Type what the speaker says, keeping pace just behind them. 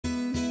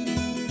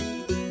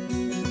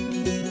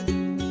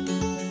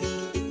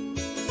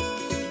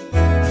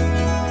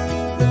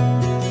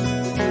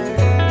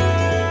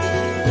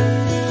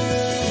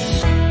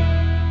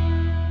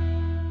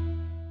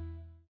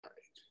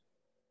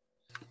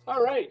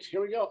right,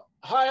 here we go.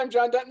 Hi, I'm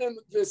John Dutton, and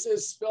this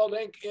is Spilled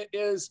Ink. It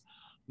is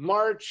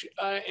March,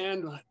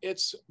 and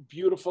it's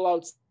beautiful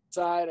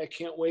outside. I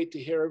can't wait to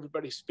hear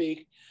everybody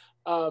speak.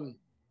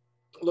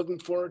 Looking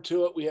forward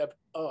to it. We have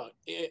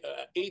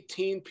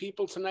 18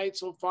 people tonight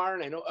so far,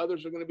 and I know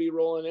others are going to be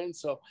rolling in,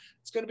 so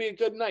it's going to be a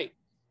good night.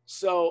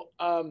 So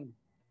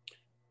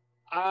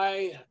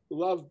I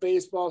love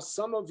baseball.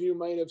 Some of you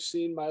might have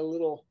seen my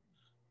little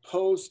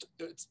post.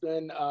 It's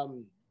been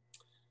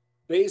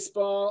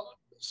baseball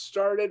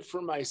started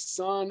for my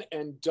son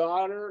and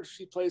daughter.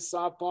 She plays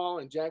softball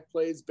and Jack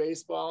plays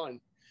baseball, and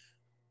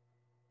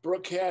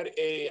Brooke had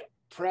a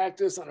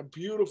practice on a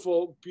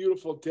beautiful,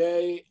 beautiful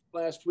day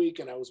last week,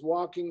 and I was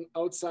walking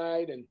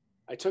outside and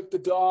I took the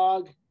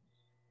dog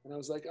and I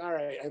was like, all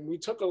right. And we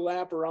took a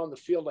lap around the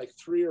field like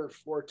 3 or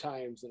 4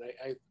 times, and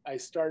I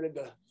started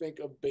to think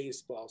of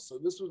baseball. So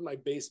this was my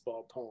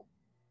baseball poem.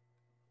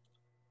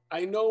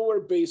 I know where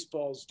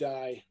baseballs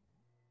die.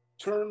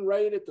 Turn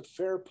right at the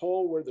fair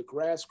pole where the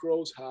grass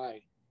grows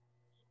high.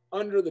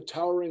 Under the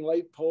towering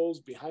light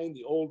poles, behind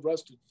the old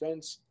rusted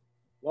fence,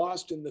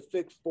 lost in the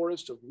thick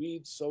forest of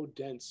weeds so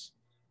dense.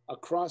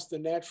 Across the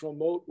natural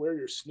moat where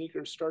your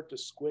sneakers start to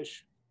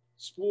squish,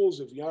 spools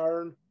of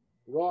yarn,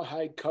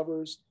 rawhide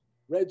covers,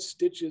 red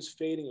stitches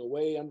fading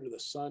away under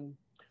the sun,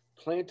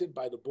 planted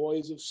by the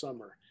boys of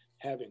summer,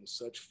 having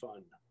such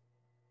fun.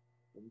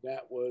 And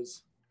that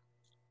was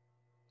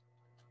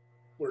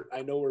where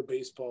I know where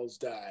baseballs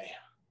die.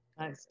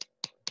 Nice.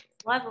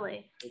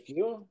 Lovely. Thank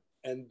you.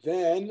 And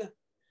then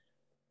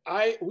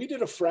we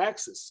did a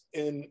Fraxis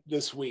in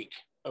this week.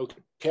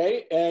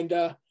 Okay.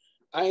 And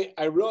I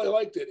really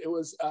liked it. It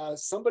was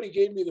somebody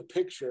gave me the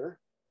picture,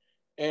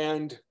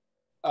 and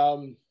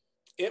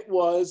it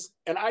was,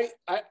 and I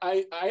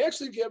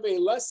actually give a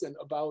lesson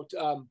about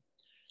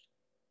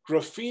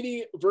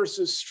graffiti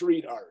versus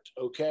street art.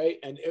 Okay.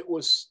 And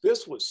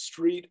this was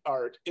street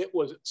art.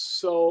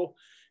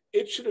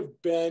 It should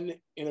have been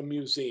in a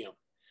museum.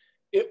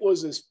 It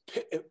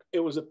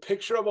was a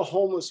picture of a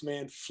homeless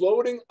man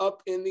floating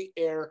up in the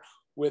air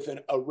with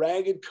a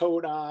ragged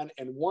coat on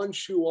and one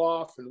shoe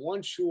off and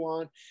one shoe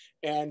on.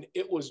 And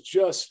it was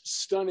just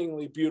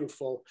stunningly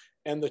beautiful.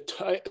 And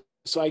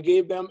so I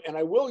gave them, and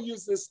I will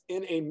use this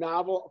in a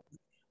novel.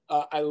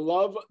 I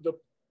love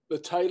the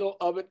title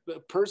of it.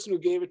 The person who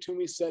gave it to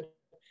me said,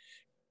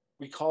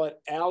 we call it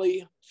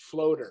Alley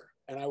Floater.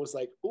 And I was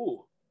like,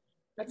 ooh,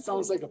 that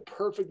sounds like a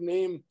perfect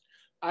name.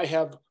 I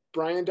have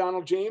Brian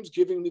Donald James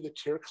giving me the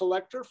tear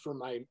collector for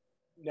my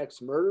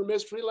next murder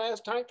mystery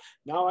last time.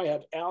 Now I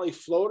have Alley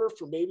Floater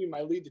for maybe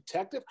my lead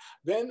detective.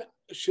 Then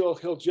she'll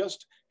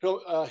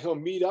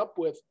meet up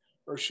with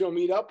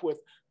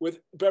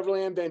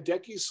Beverly Ann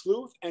Bandecki's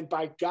sleuth, and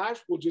by gosh,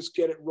 we'll just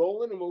get it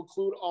rolling, and we'll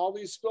include all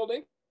these spilled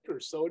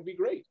inkers. So it'd be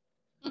great.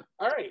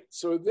 All right,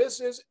 so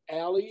this is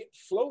Alley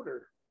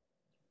Floater,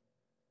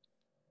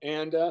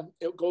 and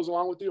it goes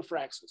along with the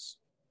Euphraxis.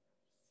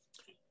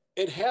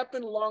 It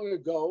happened long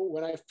ago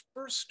when I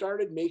first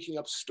started making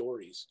up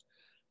stories.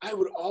 I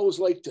would always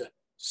like to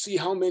see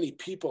how many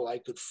people I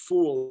could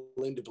fool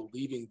into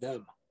believing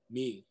them,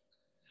 me.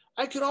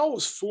 I could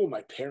always fool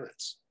my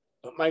parents,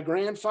 but my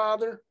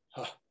grandfather,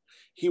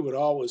 he would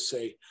always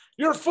say,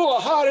 "You're full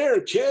of hot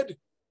air, kid."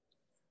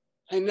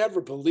 I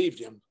never believed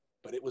him,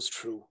 but it was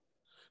true.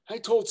 I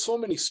told so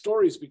many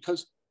stories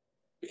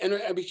and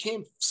I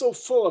became so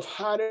full of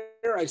hot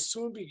air, I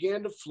soon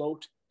began to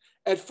float.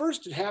 At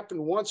first, it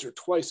happened once or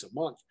twice a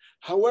month.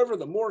 However,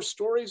 the more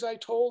stories I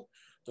told,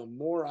 the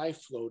more I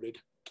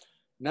floated.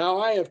 Now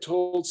I have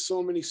told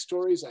so many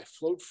stories, I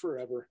float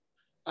forever.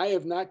 I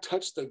have not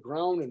touched the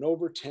ground in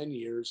over 10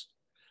 years.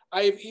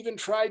 I have even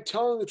tried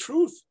telling the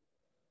truth,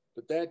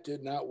 but that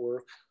did not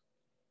work.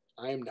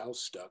 I am now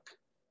stuck.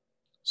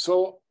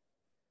 So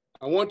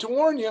I want to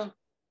warn you,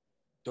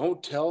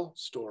 don't tell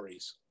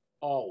stories.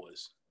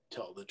 Always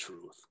tell the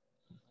truth.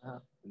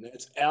 Wow. And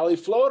that's Alley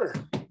Floater.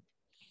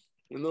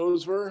 And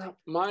those were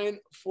mine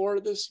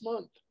for this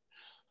month.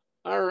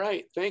 All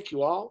right, thank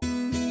you all.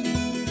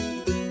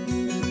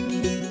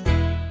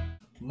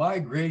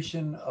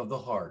 Migration of the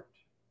Heart.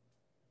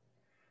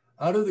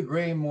 Out of the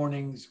gray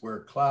mornings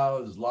where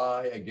clouds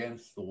lie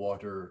against the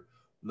water,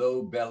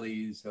 low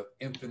bellies of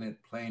infinite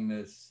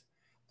plainness,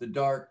 the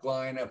dark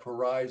line of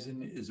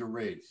horizon is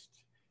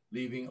erased,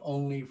 leaving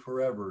only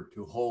forever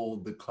to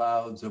hold the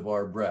clouds of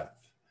our breath.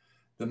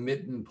 The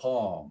mittened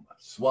palm,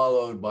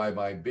 swallowed by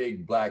my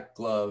big black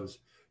gloves,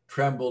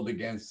 trembled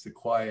against the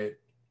quiet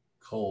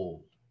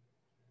cold.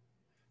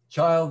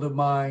 Child of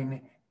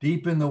mine,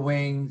 deep in the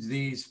wings,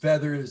 these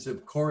feathers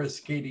of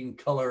coruscating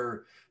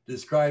color,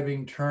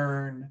 describing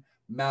tern,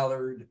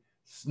 mallard,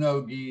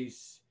 snow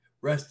geese,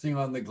 resting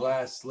on the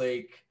glass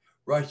lake,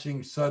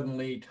 rushing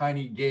suddenly,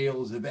 tiny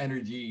gales of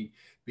energy,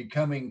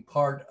 becoming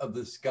part of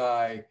the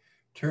sky,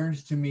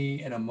 turns to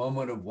me in a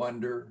moment of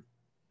wonder.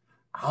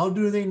 How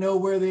do they know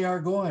where they are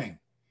going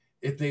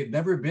if they've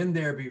never been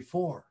there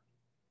before?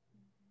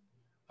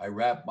 I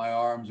wrap my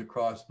arms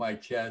across my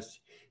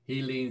chest.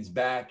 He leans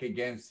back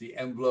against the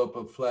envelope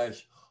of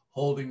flesh,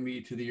 holding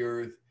me to the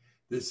earth,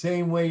 the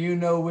same way you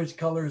know which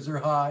colors are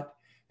hot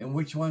and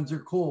which ones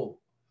are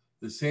cool.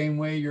 The same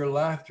way your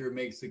laughter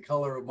makes the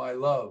color of my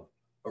love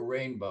a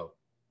rainbow.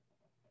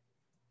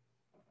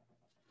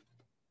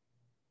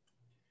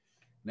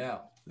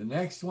 Now, the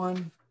next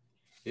one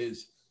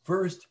is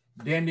First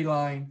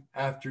Dandelion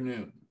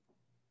Afternoon.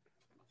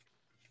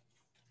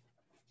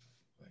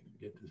 If I can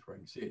get this where I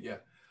can see it, yeah.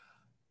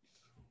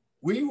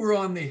 We were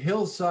on the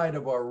hillside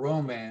of our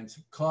romance,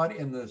 caught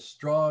in the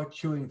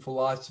straw-chewing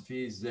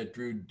philosophies that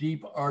drew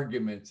deep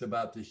arguments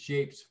about the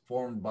shapes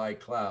formed by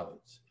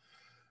clouds.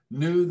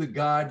 Knew the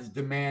gods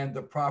demand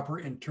the proper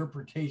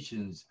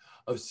interpretations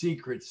of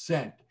secrets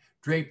sent,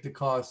 draped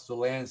across the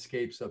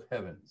landscapes of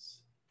heavens.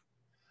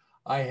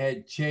 I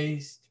had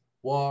chased,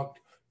 walked,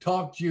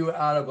 talked you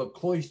out of a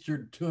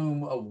cloistered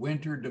tomb of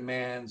winter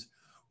demands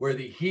where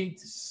the heat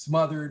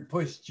smothered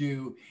pushed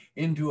you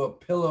into a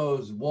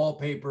pillow's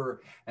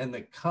wallpaper and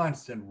the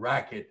constant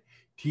racket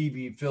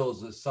TV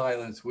fills the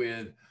silence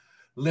with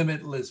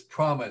limitless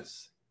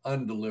promise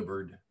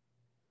undelivered.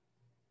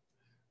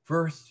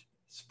 First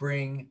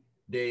spring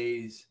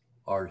days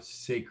are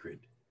sacred.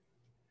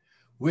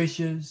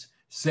 Wishes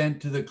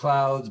sent to the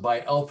clouds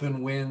by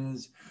elfin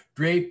winds,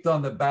 draped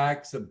on the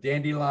backs of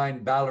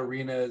dandelion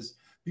ballerinas,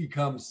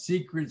 become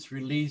secrets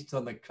released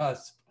on the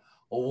cusp,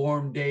 a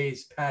warm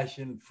day's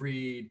passion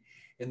freed,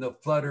 in the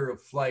flutter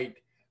of flight,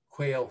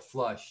 quail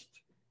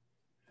flushed.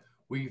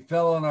 We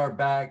fell on our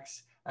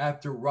backs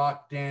after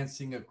rock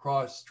dancing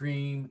across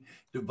stream,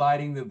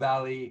 dividing the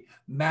valley,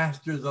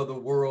 masters of the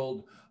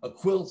world, a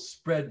quilt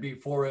spread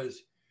before us.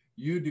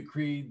 You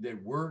decreed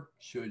that work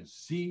should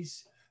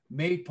cease,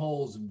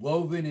 maypoles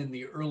woven in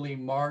the early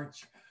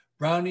March,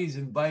 brownies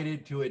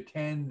invited to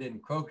attend in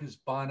crocus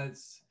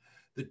bonnets,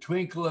 the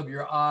twinkle of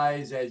your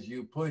eyes as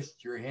you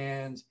pushed your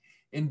hands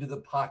into the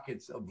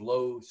pockets of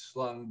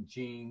low-slung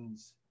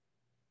jeans.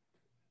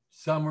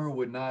 Summer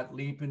would not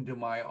leap into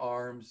my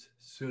arms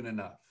soon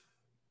enough.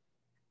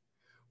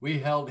 We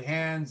held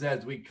hands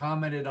as we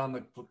commented on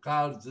the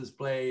clouds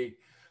display,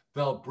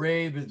 felt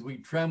brave as we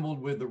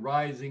trembled with the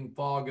rising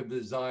fog of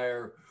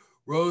desire,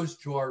 rose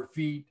to our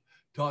feet,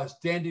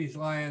 tossed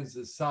dandelions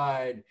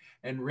aside,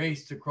 and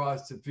raced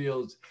across the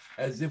fields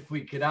as if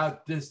we could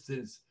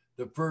outdistance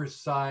the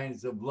first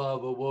signs of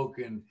love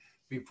awoken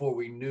before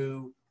we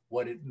knew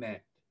what it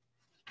meant.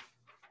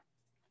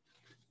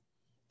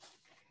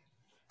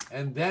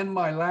 And then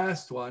my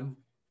last one,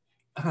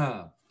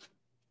 another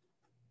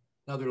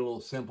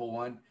little simple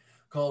one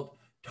called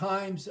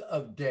Times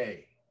of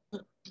Day.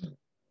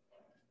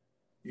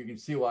 You can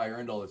see why I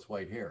earned all this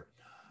white hair.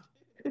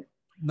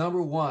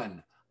 Number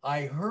one,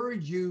 I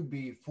heard you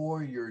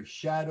before your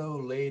shadow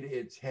laid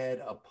its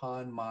head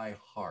upon my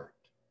heart.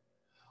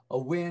 A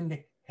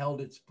wind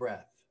held its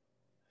breath.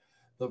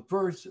 The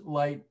first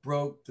light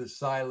broke the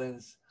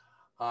silence.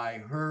 I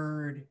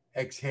heard,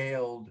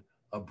 exhaled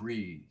a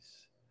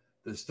breeze.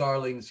 The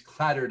starlings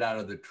clattered out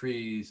of the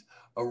trees,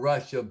 a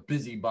rush of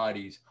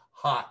busybodies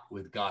hot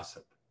with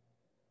gossip.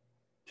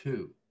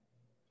 2,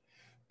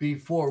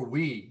 before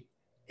we,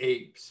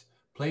 apes,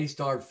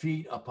 placed our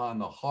feet upon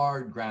the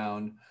hard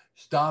ground,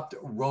 stopped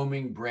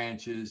roaming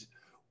branches,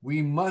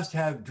 we must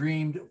have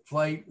dreamed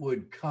flight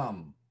would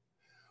come.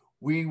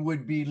 We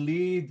would be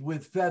leaved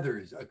with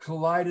feathers, a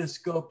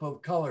kaleidoscope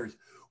of colors.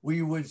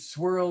 We would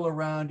swirl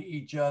around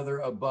each other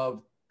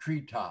above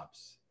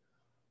treetops,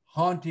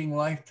 haunting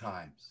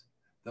lifetimes,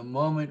 the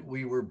moment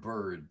we were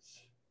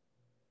birds.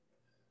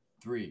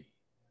 3,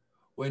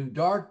 when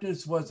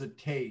darkness was a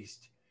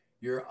taste,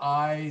 your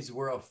eyes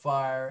were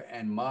afire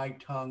and my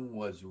tongue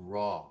was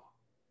raw.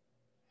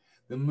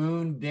 The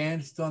moon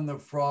danced on the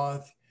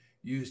froth.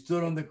 You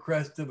stood on the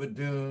crest of a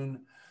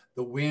dune,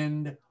 the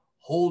wind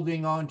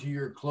holding onto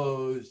your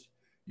clothes.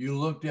 You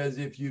looked as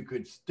if you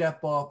could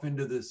step off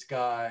into the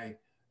sky,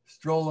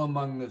 stroll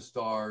among the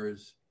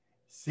stars,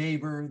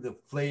 savor the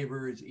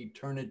flavors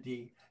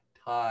eternity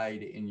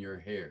tied in your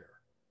hair.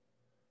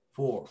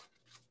 4,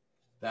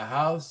 the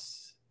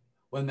house,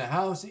 when the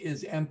house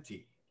is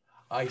empty,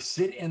 I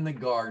sit in the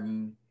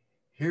garden,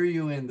 hear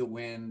you in the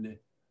wind,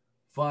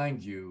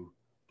 find you,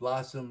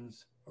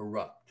 blossoms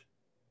erupt.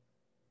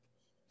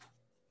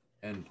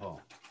 End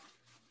poem.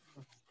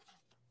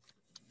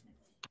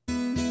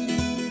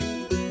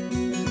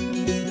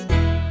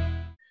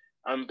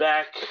 I'm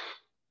back,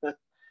 and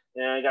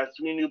I got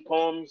 3 new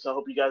poems. I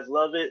hope you guys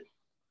love it.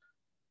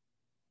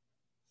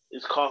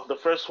 The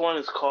first one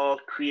is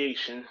called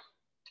Creation.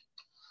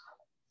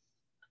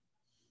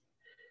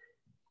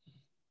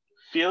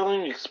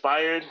 Feeling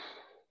expired,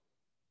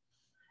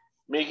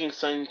 making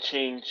sudden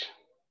change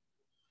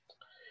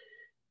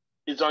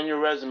is on your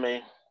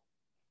resume,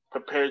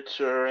 prepared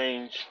to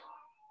arrange.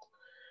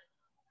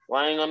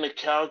 Lying on the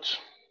couch,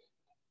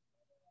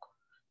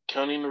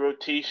 counting the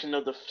rotation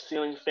of the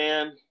ceiling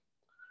fan,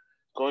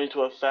 going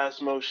to a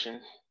fast motion.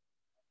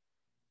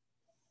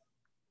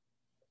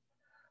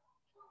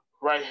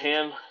 Right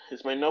hand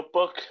is my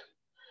notebook,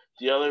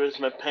 the other is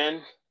my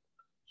pen,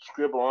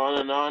 scribble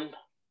on and on.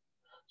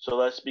 So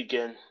let's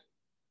begin.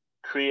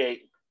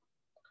 Create.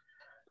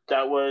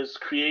 That was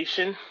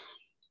Creation.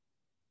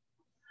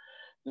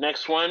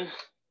 Next one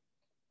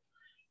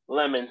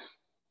Lemon.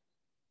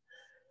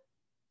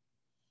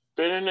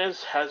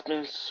 Bitterness has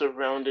been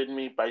surrounded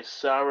me by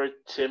sour,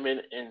 timid,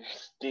 and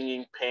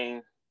stinging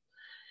pain.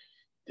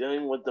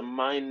 Dealing with the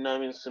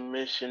mind-numbing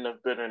submission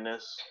of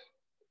bitterness.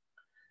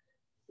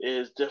 It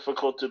is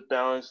difficult to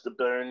balance the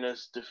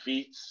bitterness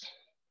defeats.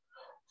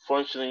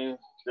 Fortunately,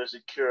 there's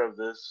a cure of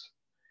this.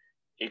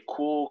 A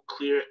cool,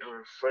 clear, and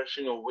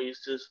refreshing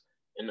oasis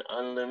in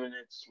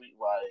unlimited sweet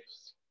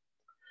lives.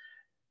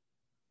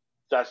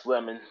 That's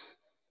lemon.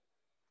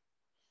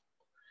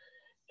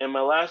 And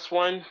my last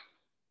one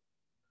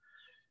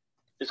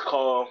is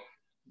called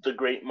The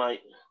Great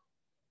Might.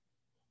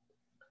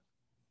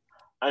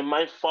 I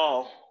might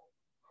fall.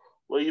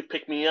 Will you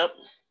pick me up?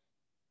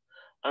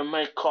 I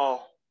might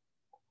call.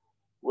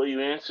 Will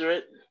you answer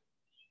it?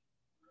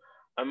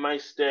 I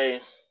might stay.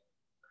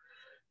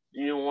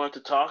 Do you want to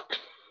talk?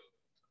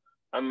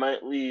 I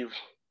might leave.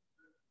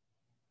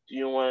 Do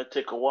you want to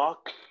take a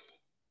walk?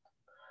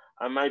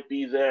 I might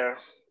be there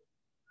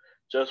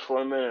just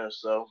for a minute or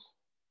so.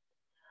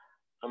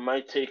 I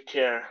might take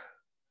care.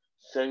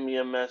 Send me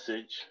a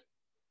message.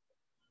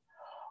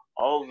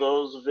 All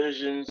those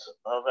visions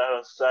of out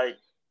of sight,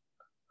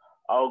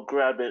 I'll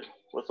grab it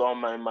with all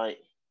my might.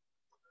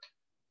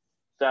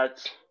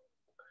 That's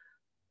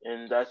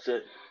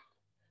it.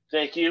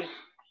 Thank you.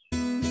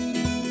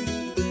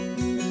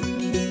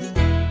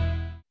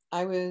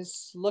 I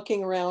was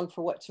looking around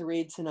for what to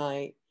read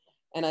tonight,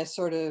 and I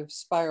sort of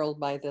spiraled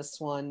by this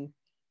one.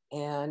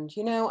 And,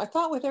 you know, I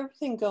thought with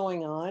everything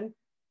going on,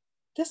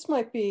 this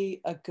might be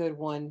a good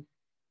one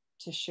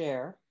to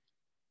share.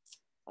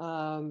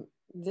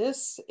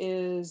 This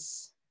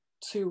is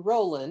to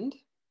Roland.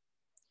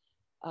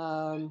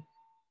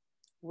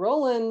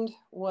 Roland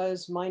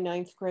was my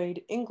 9th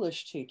grade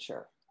English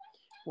teacher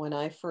when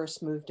I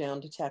first moved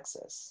down to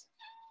Texas.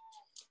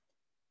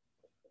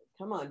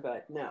 Come on,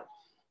 bud, no.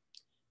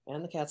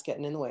 And the cat's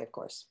getting in the way, of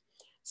course.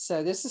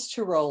 So this is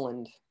to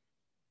Roland.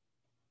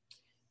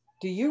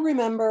 Do you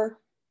remember?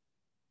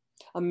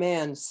 A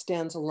man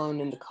stands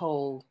alone in the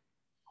cold.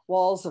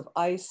 Walls of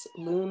ice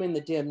loom in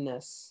the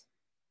dimness.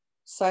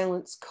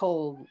 Silence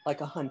cold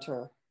like a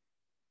hunter.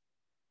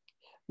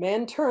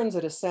 Man turns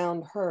at a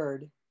sound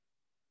heard.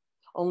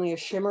 Only a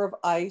shimmer of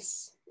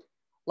ice,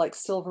 like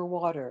silver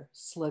water,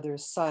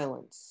 slithers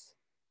silence.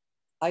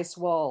 Ice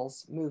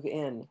walls move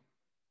in,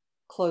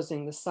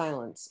 closing the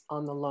silence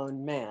on the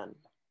lone man.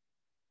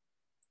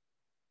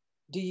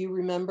 Do you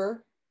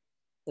remember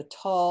the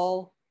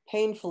tall,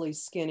 painfully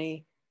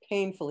skinny,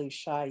 painfully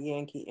shy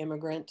Yankee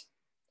immigrant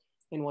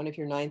in one of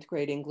your 9th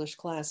grade English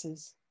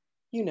classes?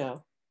 You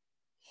know,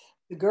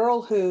 the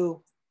girl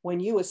who, when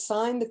you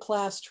assigned the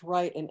class to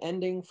write an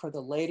ending for the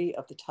Lady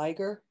of the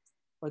Tiger,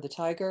 or the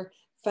Tiger,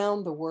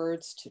 found the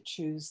words to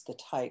choose the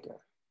tiger.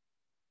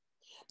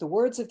 The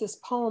words of this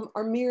poem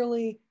are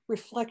merely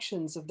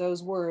reflections of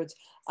those words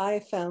I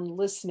found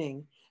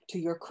listening to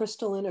your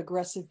crystalline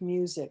aggressive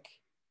music.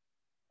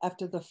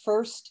 After the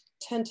first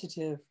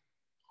tentative,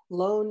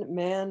 lone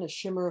man, a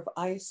shimmer of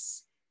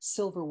ice,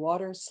 silver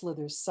water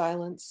slithers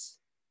silence,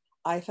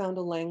 I found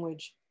a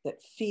language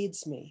that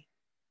feeds me,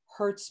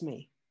 hurts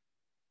me,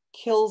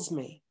 kills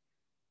me,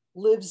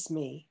 lives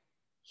me,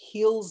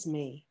 heals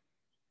me,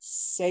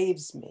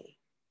 saves me.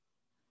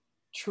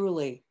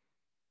 Truly,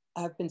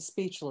 I've been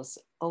speechless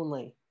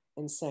only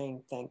in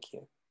saying thank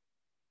you.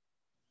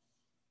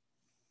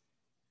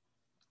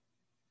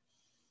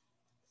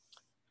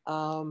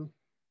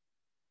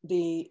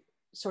 The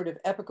sort of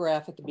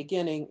epigraph at the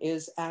beginning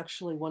is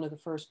actually one of the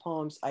first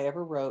poems I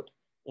ever wrote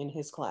in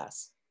his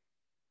class.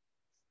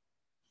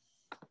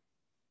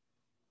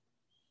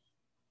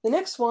 The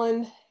next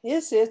one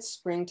is it's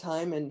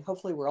springtime, and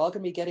hopefully we're all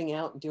going to be getting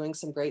out and doing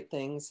some great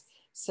things.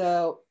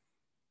 So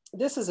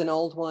this is an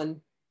old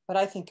one, but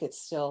I think it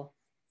still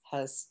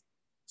has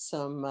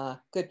some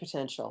good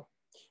potential.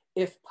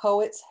 If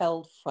Poets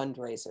Held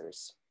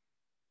Fundraisers.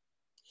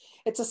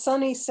 It's a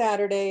sunny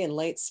Saturday in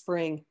late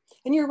spring,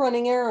 and you're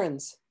running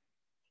errands.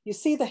 You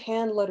see the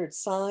hand-lettered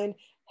sign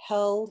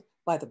held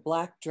by the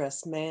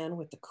black-dressed man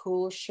with the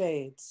cool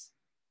shades.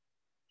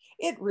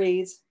 It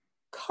reads,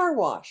 Car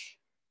Wash,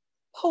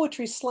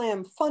 Poetry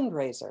Slam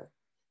Fundraiser.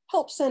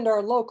 Help send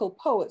our local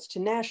poets to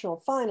national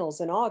finals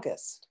in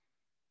August.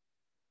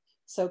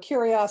 So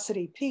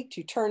curiosity piqued,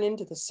 you turn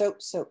into the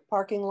soap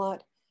parking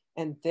lot,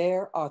 and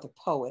there are the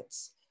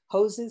poets,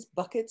 hoses,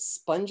 buckets,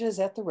 sponges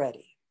at the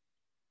ready.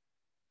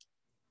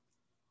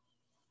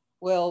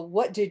 Well,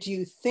 what did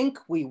you think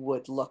we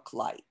would look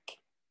like?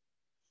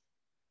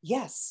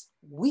 Yes,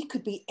 we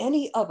could be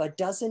any of a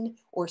dozen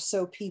or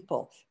so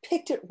people,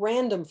 picked at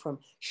random from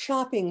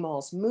shopping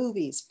malls,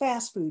 movies,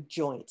 fast food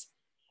joints,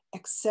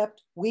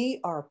 except we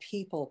are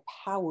people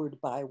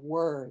powered by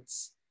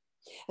words.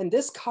 And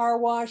this car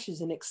wash is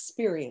an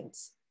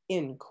experience,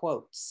 in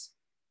quotes,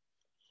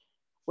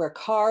 where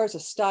cars are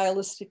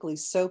stylistically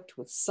soaked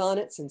with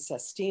sonnets and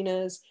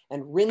sestinas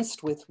and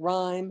rinsed with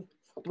rhyme,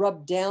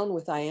 rubbed down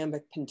with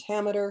iambic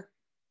pentameter.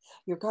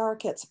 Your car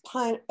gets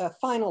a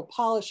final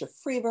polish of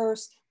free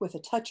verse with a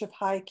touch of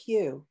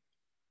haiku.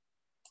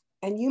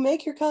 And you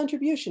make your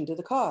contribution to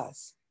the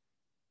cause.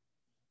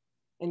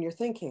 and you're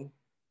thinking,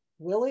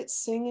 will it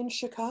sing in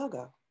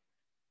Chicago?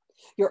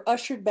 You're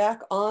ushered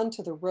back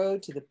onto the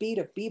road to the beat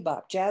of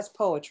bebop jazz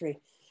poetry,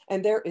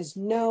 and there is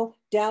no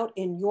doubt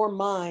in your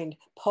mind,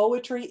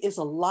 poetry is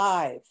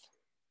alive.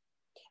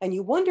 And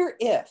you wonder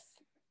if,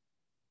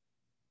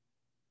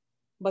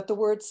 but the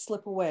words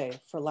slip away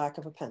for lack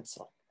of a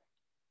pencil.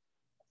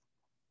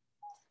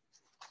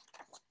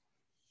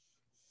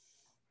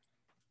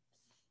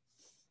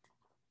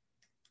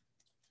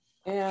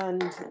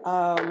 And,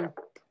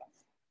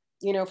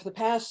 you know, for the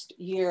past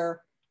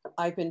year,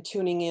 I've been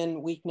tuning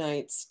in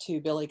weeknights to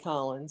Billy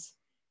Collins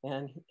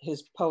and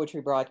his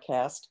poetry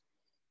broadcast.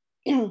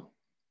 And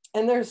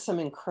there's some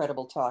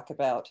incredible talk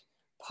about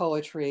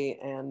poetry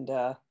and,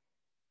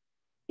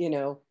 you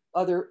know,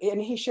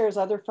 and he shares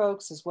other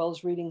folks as well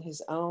as reading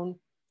his own.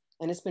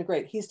 And it's been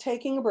great. He's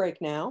taking a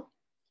break now,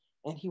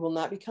 and he will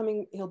not be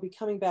coming. He'll be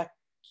coming back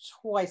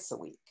twice a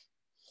week.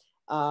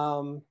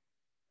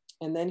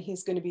 And then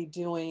he's going to be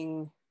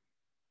doing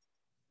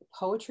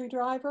Poetry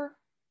Driver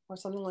or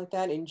something like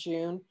that in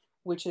June,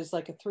 which is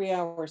like a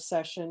 3-hour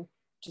session,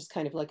 just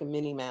kind of like a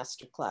mini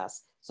master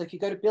class. So if you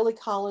go to Billy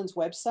Collins'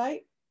 website,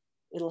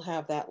 it'll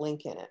have that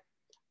link in it.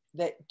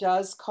 That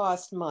does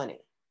cost money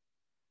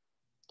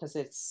because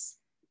it's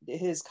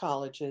his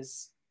college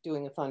is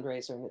doing a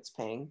fundraiser and it's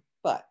paying.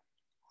 But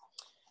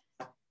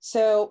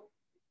so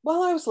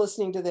while I was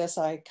listening to this,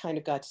 I kind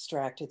of got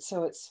distracted.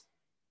 So it's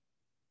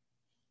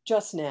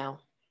just now.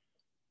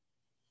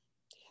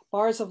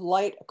 Bars of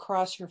light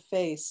across your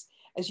face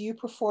as you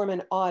perform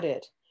an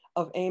audit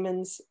of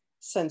Eamon's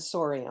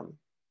sensorium.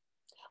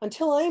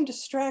 Until I am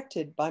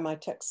distracted by my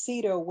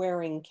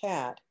tuxedo-wearing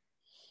cat,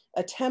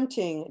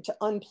 attempting to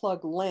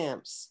unplug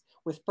lamps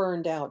with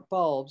burned out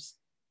bulbs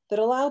that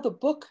allow the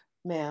book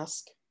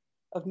mask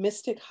of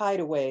mystic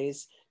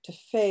hideaways to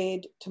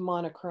fade to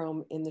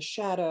monochrome in the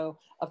shadow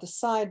of the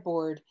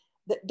sideboard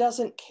that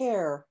doesn't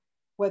care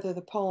whether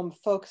the poem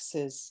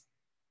focuses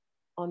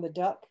on the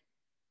duck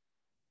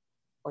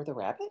or the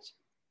rabbit.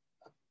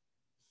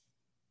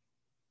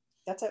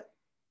 That's it.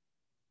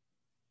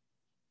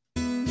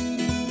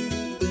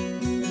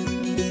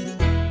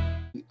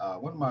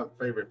 One of my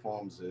favorite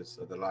poems is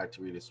The Light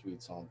to Read a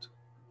Sweet Song,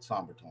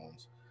 Somber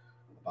Tones,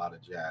 about a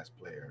jazz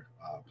player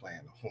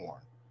playing the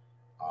horn.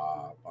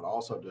 But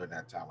also during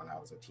that time when I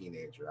was a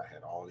teenager, I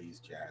had all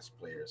these jazz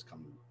players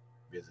come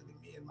visiting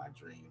me in my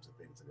dreams and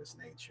things of this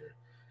nature.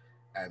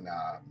 And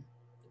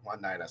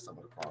one night I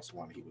stumbled across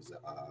one. He was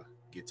a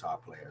guitar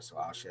player, so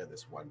I'll share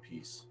this one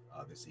piece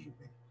this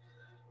evening.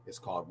 It's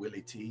called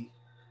Willie T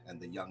and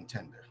the Young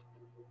Tender.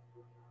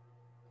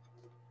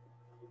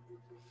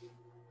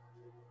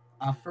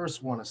 I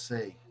first want to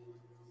say,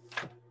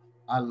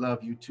 I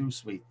love you too,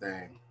 sweet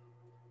thing.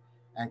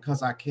 And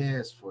 'cause I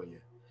cares for you,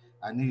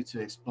 I need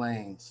to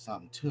explain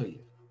something to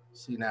you.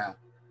 See now,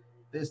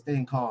 this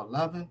thing called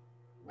loving,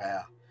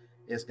 well,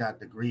 it's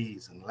got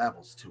degrees and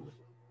levels to it.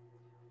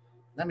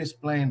 Let me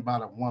explain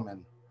about a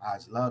woman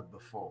I've loved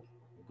before,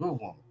 a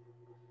good woman.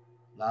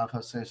 Love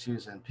her since she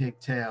was in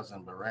pigtails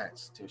and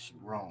barrettes till she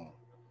grown.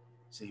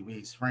 See,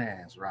 we's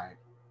friends, right?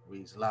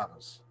 We's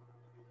lovers.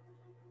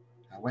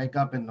 I wake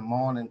up in the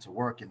morning to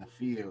work in the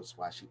fields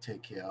while she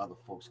take care of other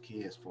folks'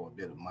 kids for a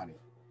bit of money.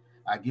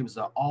 I gives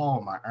her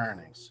all my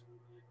earnings.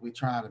 We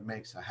try to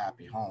make a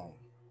happy home.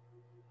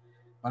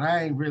 But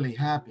I ain't really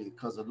happy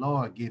because the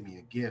Lord give me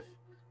a gift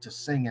to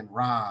sing and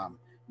rhyme.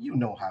 You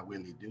know how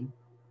Willie do.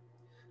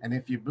 And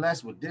if you're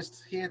blessed with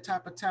this here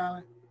type of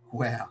talent,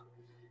 well,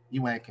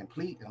 you ain't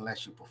complete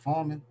unless you're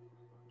performing.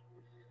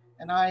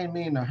 And I ain't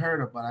mean to hurt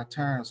her, but I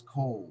turns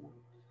cold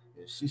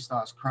if she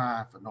starts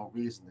crying for no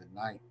reason at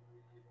night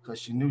because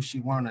she knew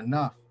she weren't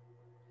enough.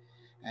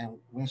 And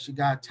when she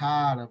got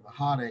tired of the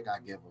heartache I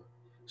give her,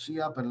 she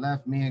up and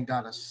left me and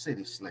got a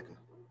city slicker.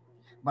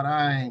 But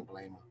I ain't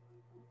blame her,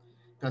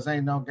 because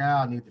ain't no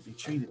gal need to be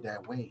treated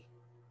that way.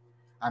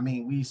 I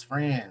mean, we's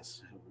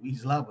friends,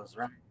 we's lovers,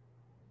 right?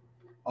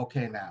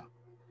 Okay, now.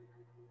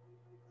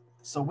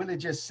 So Willie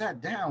just sat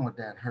down with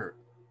that hurt,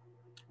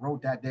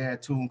 wrote that there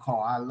tune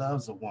called I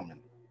Loves a Woman,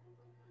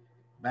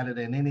 better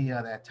than any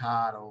of that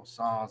tired old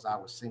songs I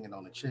was singing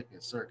on the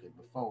chicken circuit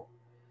before.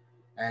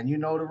 And you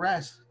know the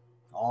rest,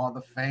 all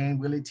the fame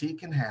Willie T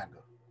can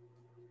handle.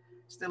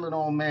 Still an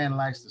old man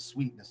likes the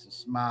sweetness and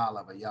smile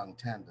of a young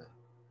tender.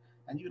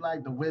 And you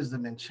like the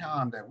wisdom and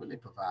charm that Willie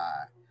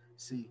provide.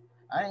 See,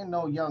 I ain't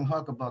no young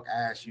huckabuck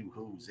ask you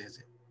whose is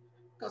it,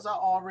 because I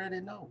already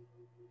know.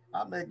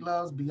 I make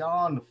loves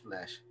beyond the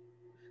flesh,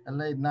 a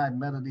late night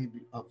melody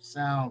of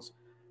sounds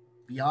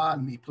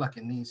beyond me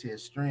plucking these here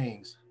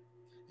strings.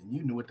 And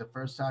you knew it the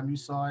first time you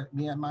saw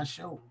me at my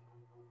show.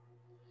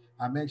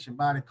 I makes your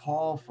body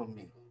call for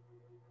me.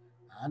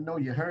 I know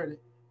you heard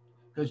it,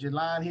 because you're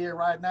lying here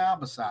right now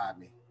beside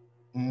me.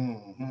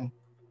 Mm-hmm.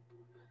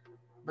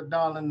 But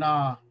darling,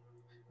 nah,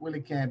 Willie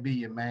can't be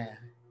your man.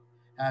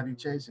 Have you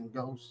chasing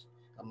ghosts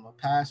of my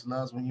past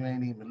loves when you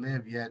ain't even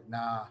lived yet?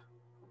 Nah.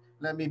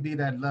 Let me be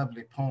that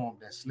lovely poem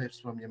that slips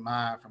from your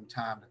mind from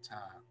time to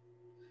time.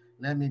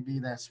 Let me be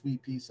that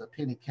sweet piece of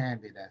penny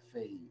candy that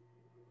fades.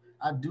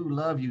 I do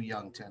love you,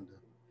 young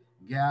tender.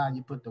 gal,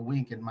 you put the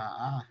wink in my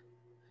eye,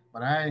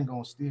 but I ain't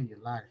gonna steal your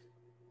life.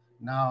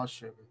 No,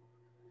 sugar.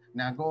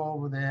 Now go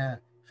over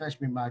there, fetch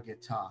me my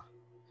guitar.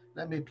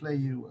 Let me play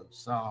you a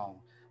song.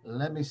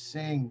 Let me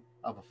sing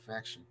of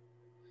affection.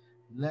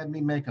 Let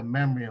me make a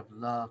memory of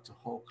love to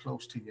hold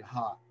close to your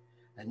heart.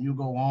 And you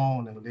go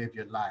on and live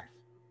your life.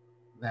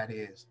 That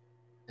is,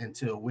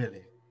 until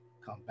Willie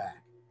come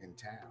back in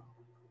town.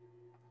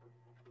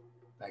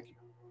 Thank you.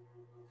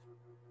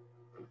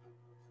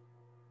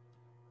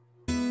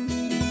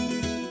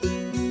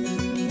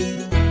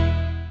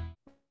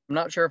 I'm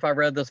not sure if I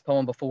read this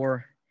poem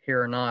before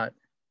here or not,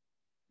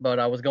 but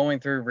I was going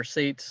through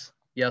receipts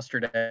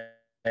yesterday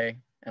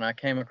and I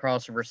came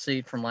across a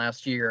receipt from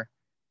last year,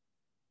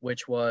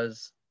 which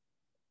was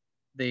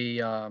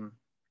the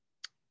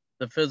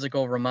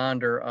physical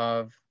reminder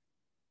of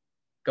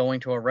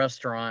going to a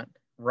restaurant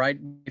right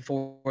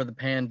before the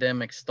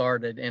pandemic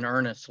started in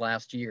earnest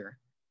last year.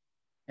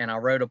 And I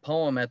wrote a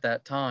poem at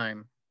that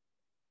time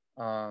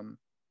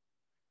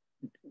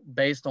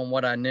based on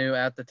what I knew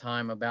at the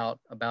time about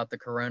the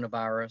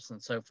coronavirus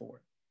and so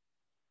forth.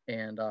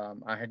 And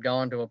I had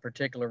gone to a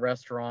particular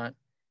restaurant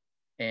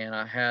and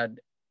I had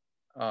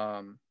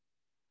an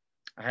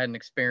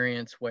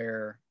experience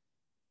where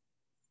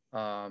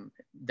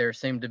there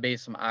seemed to be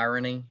some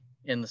irony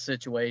in the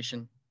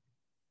situation.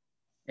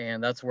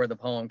 And that's where the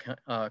poem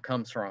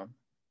comes from.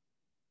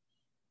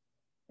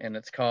 And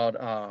it's called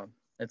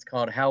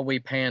How We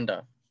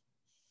Panda.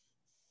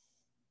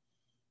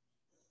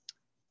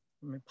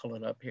 Let me pull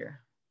it up here.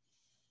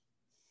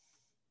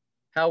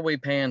 How We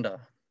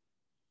Panda.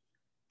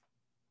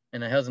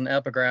 And it has an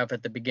epigraph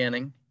at the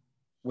beginning.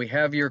 We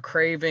have your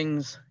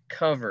cravings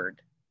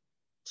covered.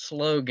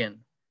 Slogan,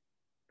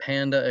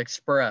 Panda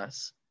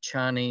Express,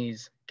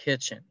 Chinese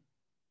kitchen.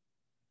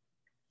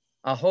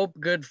 I hope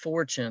good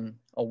fortune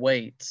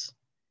awaits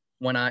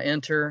when I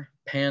enter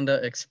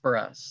Panda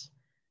Express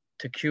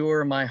to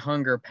cure my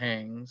hunger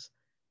pangs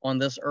on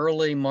this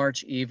early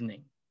March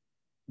evening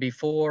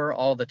before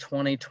all the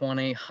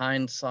 2020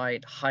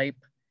 hindsight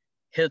hype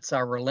hits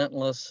our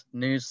relentless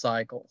news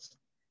cycles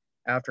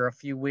after a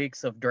few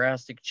weeks of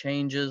drastic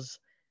changes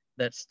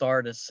that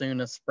start as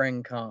soon as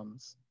spring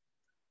comes.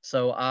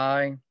 So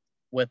I,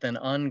 with an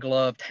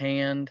ungloved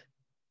hand,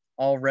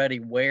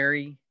 already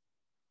wary,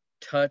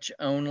 touch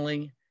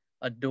only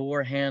a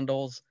door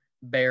handle's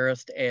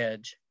barest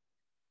edge,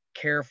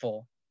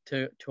 careful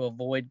to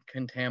avoid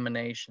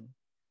contamination.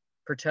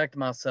 Protect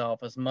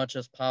myself as much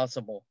as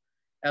possible.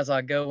 As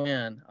I go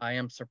in, I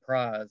am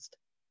surprised.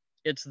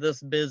 It's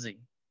this busy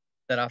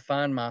that I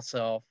find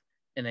myself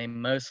in a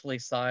mostly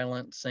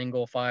silent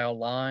single file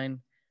line,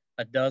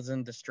 a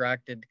dozen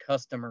distracted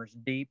customers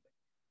deep,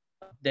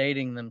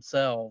 updating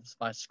themselves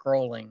by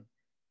scrolling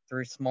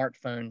through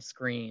smartphone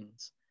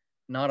screens.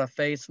 Not a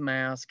face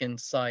mask in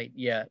sight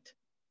yet,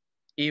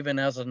 even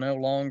as a no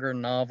longer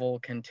novel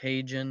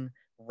contagion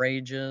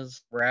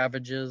ravages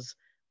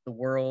the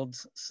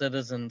world's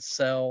citizen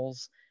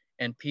cells,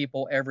 and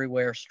people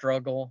everywhere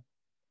struggle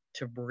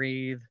to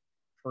breathe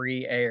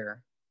free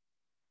air.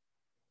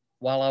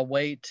 While I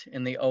wait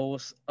in the oh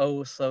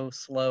so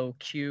slow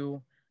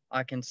queue,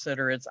 I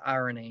consider its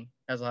irony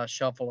as I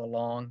shuffle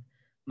along,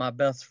 my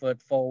best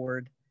foot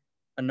forward.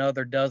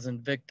 Another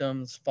dozen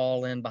victims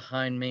fall in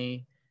behind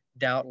me,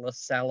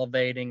 doubtless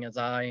salivating as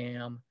I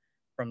am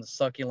from the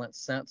succulent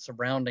scent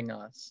surrounding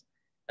us,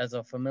 as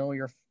a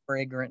familiar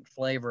fragrant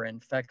flavor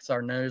infects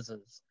our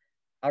noses.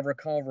 I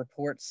recall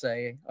reports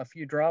say a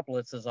few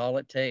droplets is all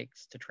it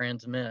takes to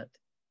transmit.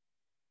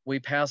 We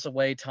pass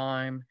away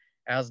time,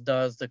 as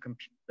does the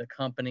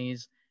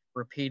company's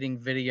repeating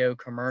video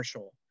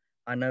commercial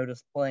I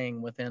noticed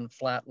playing within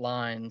flat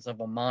lines of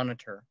a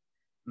monitor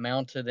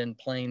mounted in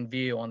plain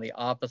view on the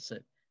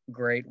opposite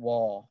great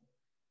wall,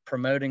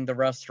 promoting the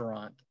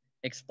restaurant,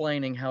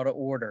 explaining how to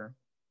order,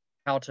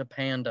 how to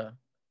panda.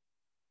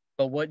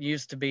 But what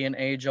used to be an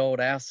age-old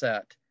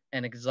asset,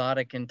 an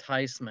exotic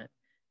enticement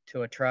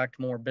to attract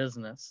more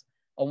business,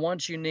 a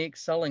once unique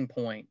selling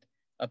point,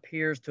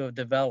 appears to have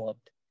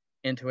developed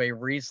into a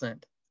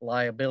recent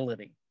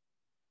liability.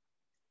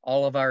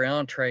 All of our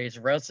entrees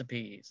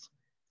recipes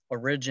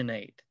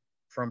originate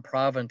from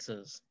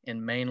provinces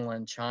in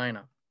mainland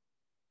China.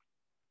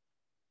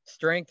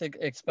 Strength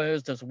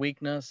exposed as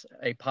weakness,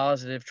 a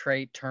positive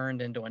trait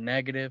turned into a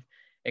negative,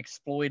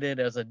 exploited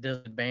as a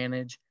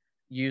disadvantage,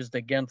 used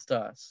against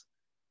us.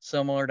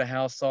 Similar to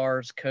how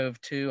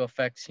SARS-CoV-2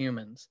 affects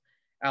humans.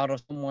 Out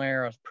of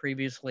somewhere, a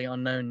previously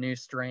unknown new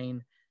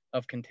strain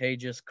of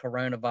contagious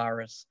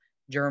coronavirus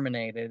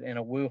germinated in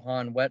a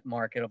Wuhan wet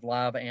market of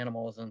live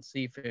animals and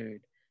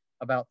seafood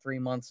about 3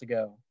 months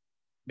ago,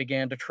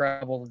 began to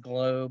travel the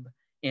globe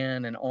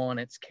in and on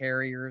its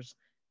carriers,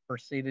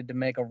 proceeded to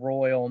make a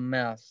royal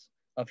mess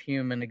of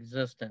human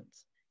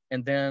existence,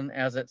 and then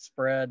as it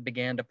spread,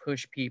 began to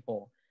push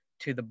people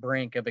to the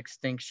brink of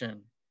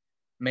extinction.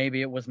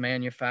 Maybe it was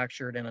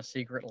manufactured in a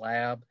secret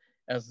lab,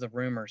 as the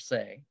rumors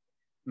say.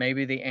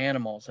 Maybe the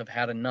animals have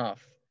had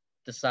enough,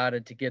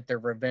 decided to get their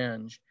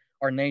revenge,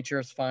 or nature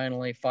is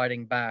finally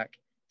fighting back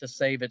to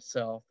save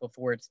itself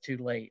before it's too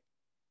late.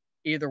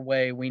 Either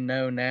way, we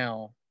know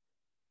now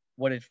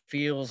what it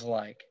feels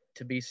like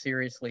to be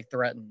seriously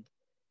threatened,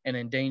 an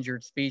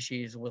endangered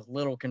species with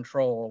little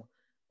control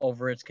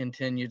over its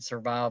continued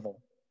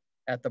survival,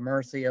 at the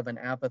mercy of an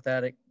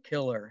apathetic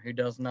killer who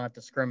does not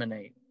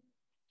discriminate.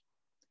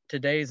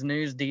 Today's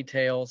news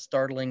details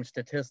startling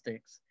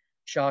statistics,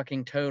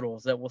 shocking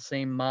totals that will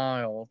seem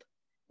mild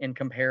in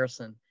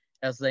comparison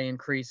as they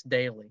increase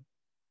daily.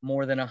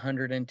 More than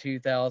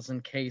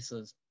 102,000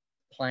 cases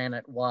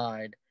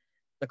planet-wide.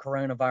 The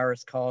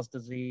coronavirus-caused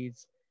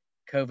disease,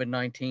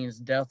 COVID-19's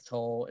death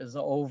toll is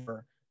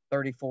over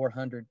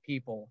 3,400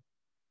 people,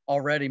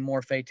 already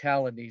more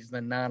fatalities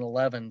than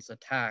 9/11's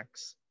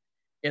attacks.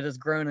 It has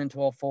grown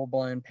into a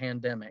full-blown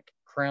pandemic,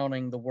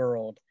 crowning the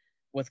world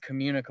with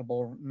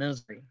communicable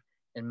misery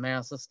and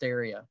mass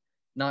hysteria,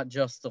 not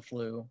just the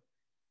flu.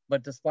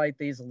 But despite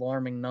these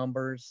alarming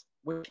numbers,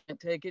 we can't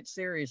take it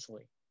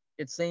seriously.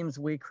 It seems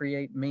we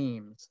create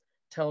memes,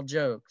 tell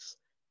jokes,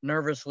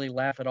 nervously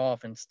laugh it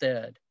off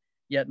instead,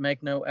 yet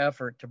make no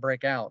effort to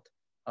break out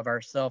of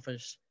our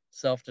selfish,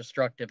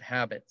 self-destructive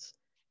habits.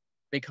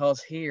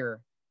 Because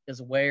here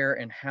is where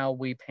and how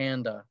we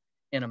panda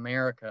in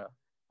America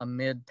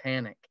amid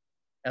panic.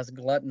 As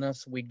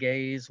gluttonous we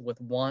gaze with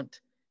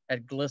want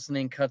at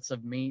glistening cuts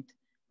of meat,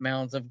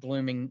 mounds of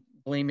gleaming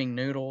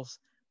noodles,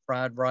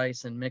 fried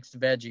rice, and mixed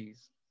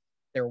veggies.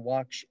 Their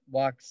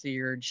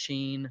wax-seared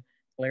sheen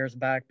glares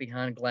back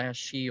behind glass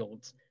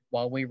shields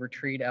while we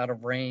retreat out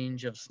of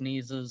range of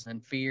sneezes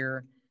and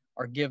fear,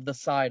 or give the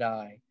side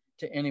eye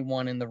to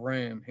anyone in the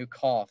room who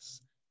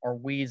coughs or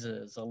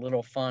wheezes a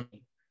little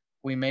funny.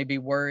 We may be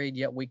worried,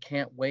 yet we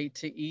can't wait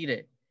to eat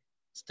it.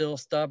 Still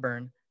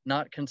stubborn,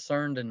 not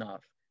concerned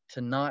enough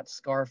to not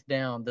scarf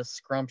down this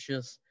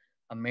scrumptious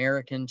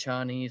American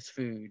Chinese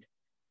food.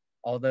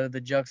 Although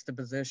the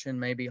juxtaposition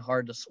may be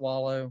hard to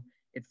swallow,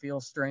 it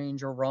feels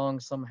strange or wrong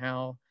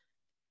somehow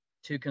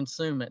to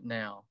consume it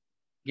now,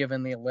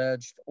 given the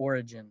alleged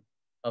origin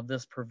of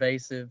this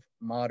pervasive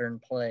modern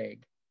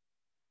plague.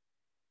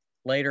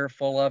 Later,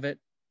 full of it,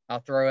 I'll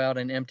throw out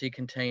an empty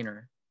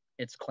container,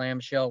 its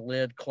clamshell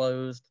lid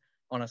closed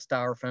on a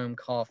styrofoam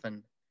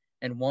coffin,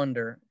 and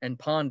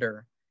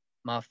ponder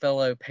my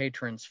fellow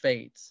patrons'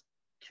 fates,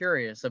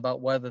 curious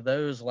about whether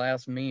those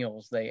last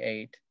meals they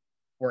ate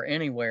were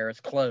anywhere as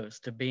close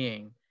to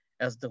being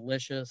as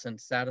delicious and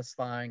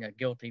satisfying a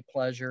guilty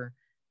pleasure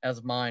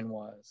as mine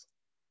was.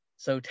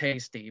 So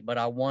tasty, but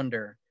I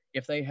wonder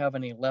if they have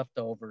any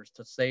leftovers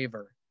to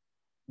savor.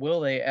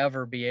 Will they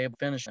ever be able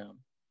to finish them?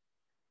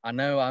 I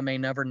know I may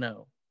never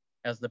know.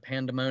 As the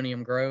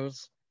pandemonium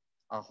grows,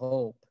 I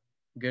hope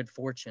good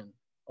fortune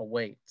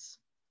awaits.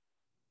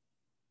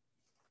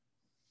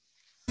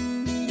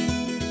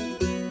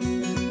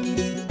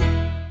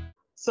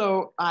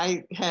 So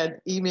I had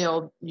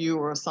emailed you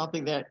or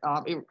something that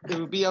it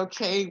would be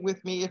okay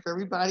with me if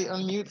everybody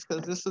unmutes,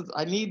 because this is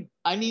I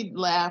need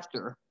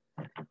laughter,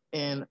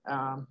 and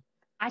I can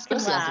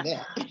especially laugh.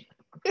 after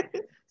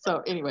that.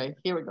 So anyway,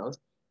 here it goes.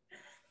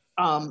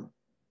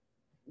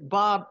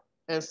 Bob,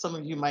 as some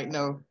of you might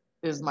know,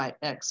 is my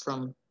ex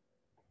from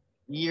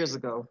years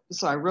ago.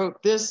 So I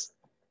wrote this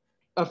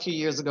a few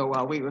years ago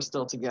while we were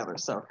still together.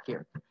 So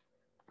here,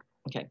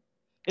 okay.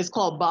 It's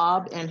called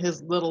Bob and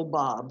His Little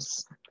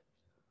Bobs.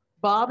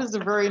 Bob is a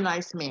very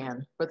nice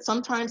man, but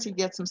sometimes he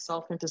gets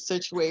himself into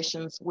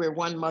situations where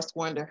one must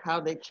wonder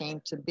how they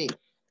came to be.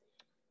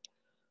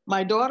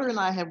 My daughter and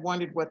I have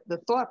wondered what the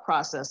thought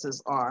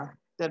processes are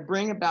that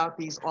bring about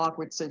these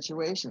awkward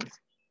situations.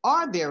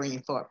 Are there any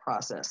thought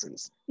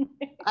processes?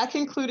 I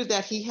concluded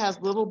that he has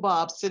little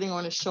Bob sitting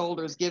on his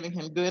shoulders giving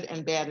him good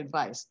and bad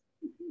advice.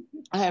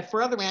 I have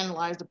further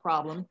analyzed the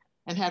problem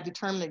and have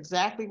determined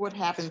exactly what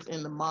happens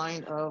in the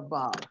mind of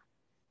Bob.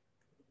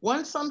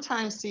 One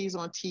sometimes sees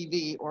on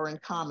TV or in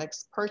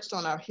comics, perched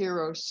on our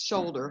hero's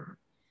shoulder,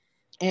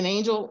 an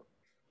angel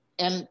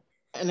and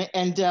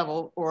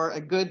devil, or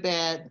a good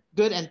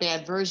and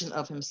bad version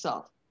of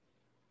himself.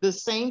 The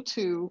same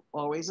two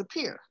always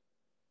appear.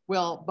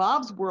 Well,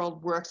 Bob's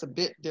world works a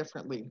bit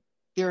differently.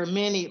 There are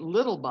many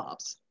little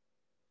Bobs.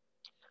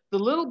 The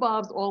little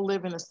Bobs all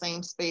live in the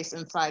same space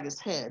inside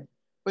his head,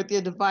 but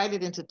they're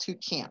divided into two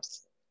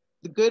camps,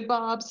 the good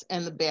Bobs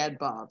and the bad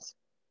Bobs.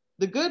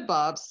 The good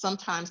Bobs,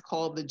 sometimes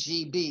called the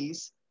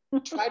GBs,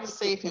 try to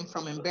save him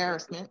from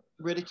embarrassment,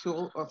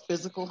 ridicule, or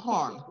physical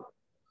harm.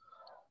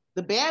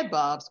 The bad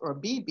Bobs, or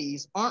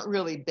BBs, aren't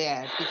really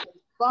bad because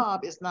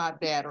Bob is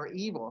not bad or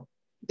evil.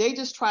 They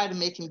just try to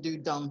make him do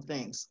dumb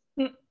things.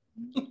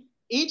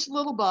 Each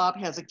little Bob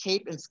has a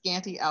cape and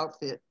scanty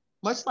outfit,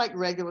 much like a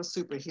regular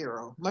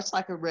superhero.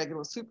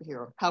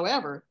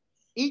 However,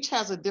 each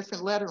has a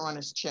different letter on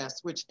his chest,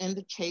 which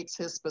indicates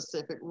his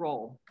specific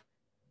role.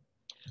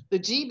 The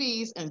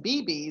GBs and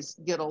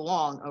BBs get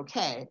along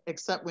okay,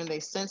 except when they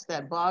sense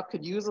that Bob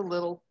could use a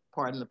little,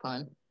 pardon the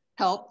pun,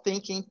 help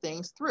thinking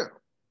things through.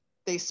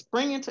 They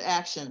spring into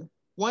action,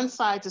 one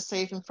side to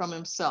save him from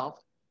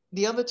himself,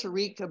 the other to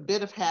wreak a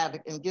bit of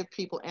havoc and give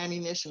people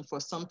ammunition for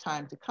some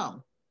time to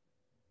come.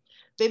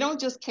 They don't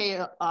just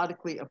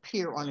chaotically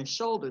appear on his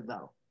shoulder,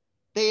 though.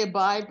 They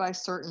abide by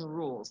certain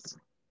rules.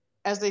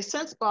 As they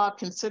sense Bob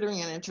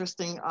considering an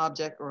interesting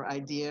object or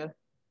idea,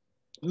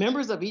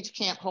 members of each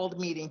camp hold a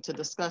meeting to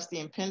discuss the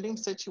impending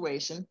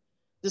situation,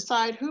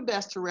 decide who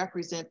best to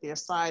represent their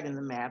side in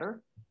the matter,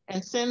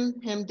 and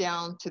send him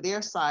down to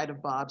their side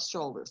of Bob's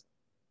shoulders.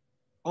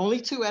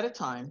 Only 2 at a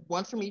time,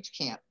 1 from each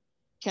camp,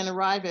 can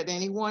arrive at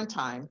any one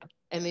time,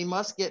 and they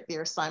must get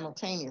there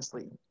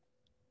simultaneously.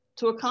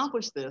 To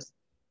accomplish this,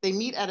 they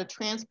meet at a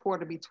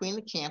transporter between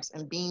the camps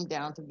and beam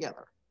down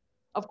together.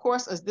 Of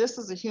course, as this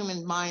is a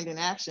human mind in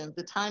action,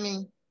 the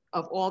timing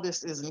of all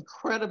this is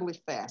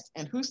incredibly fast,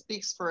 and who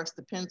speaks first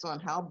depends on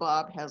how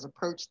Bob has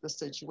approached the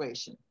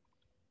situation.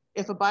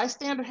 If a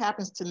bystander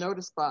happens to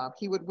notice Bob,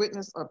 he would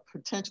witness a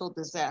potential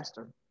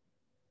disaster.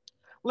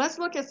 Let's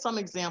look at some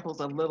examples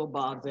of little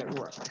Bobs at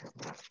work.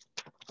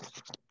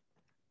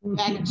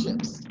 Bag of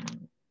chips.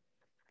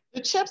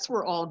 The chips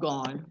were all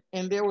gone,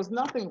 and there was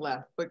nothing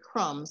left but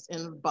crumbs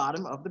in the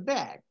bottom of the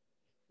bag.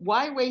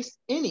 Why waste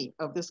any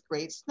of this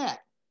great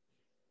snack?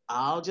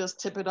 I'll just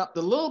tip it up.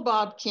 The little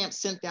Bob camp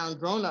sent down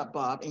grown-up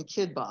Bob and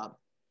kid Bob.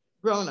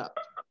 Grown-up.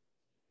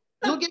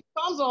 You'll get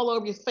crumbs all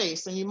over your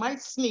face, and you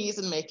might sneeze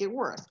and make it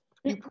worse.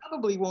 You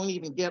probably won't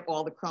even get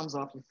all the crumbs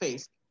off your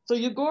face. So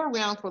you go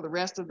around for the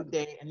rest of the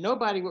day, and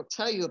nobody will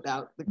tell you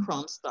about the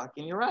crumbs stuck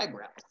in your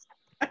eyebrows.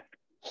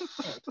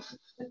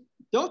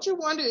 Don't you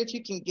wonder if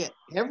you can get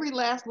every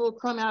last little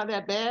crumb out of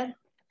that bag?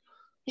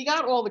 He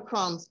got all the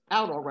crumbs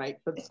out all right,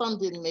 but some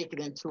didn't make it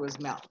into his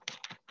mouth.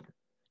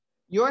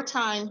 Your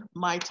time,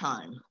 my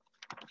time.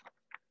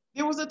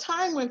 There was a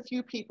time when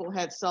few people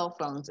had cell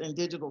phones and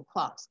digital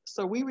clocks,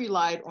 so we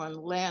relied on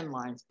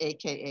landlines,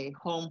 AKA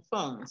home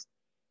phones,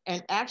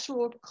 and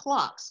actual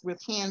clocks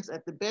with hands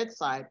at the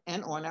bedside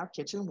and on our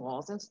kitchen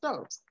walls and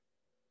stoves.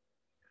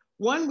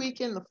 One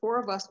weekend, the 4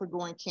 of us were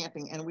going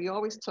camping, and we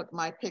always took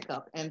my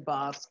pickup and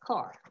Bob's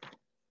car.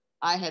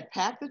 I had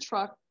packed the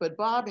truck, but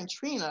Bob and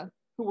Trina,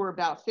 who were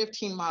about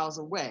 15 miles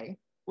away,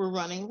 were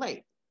running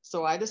late,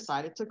 so I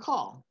decided to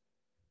call.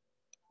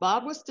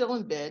 Bob was still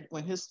in bed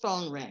when his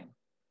phone rang.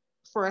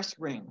 First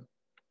ring.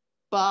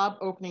 Bob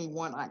opening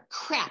one eye.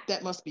 Crap,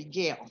 that must be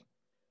Gail.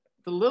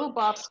 The little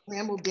Bob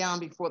scrambled down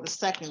before the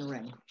second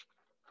ring.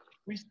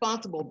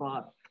 Responsible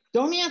Bob.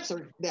 Don't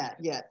answer that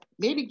yet.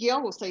 Maybe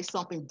Gail will say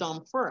something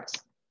dumb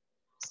first.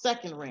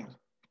 Second ring.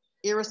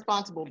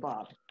 Irresponsible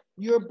Bob.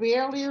 You're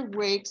barely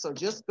awake, so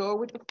just go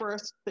with the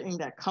first thing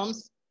that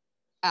comes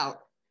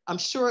out. I'm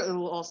sure it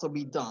will also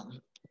be dumb.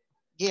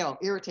 Gail,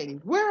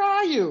 irritating. Where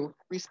are you?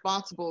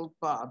 Responsible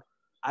Bob.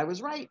 I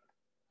was right.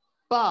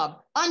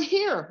 Bob, I'm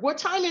here. What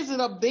time is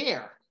it up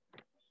there?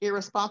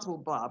 Irresponsible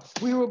Bob.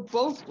 We were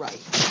both right.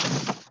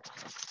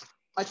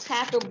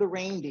 Attack of the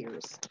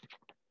reindeers.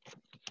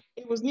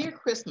 It was near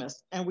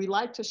Christmas, and we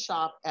liked to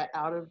shop at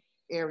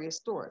out-of-area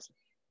stores.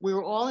 We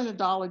were all in a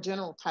Dollar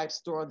General type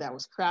store that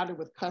was crowded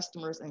with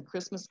customers and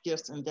Christmas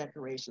gifts and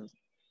decorations.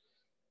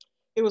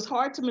 It was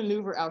hard to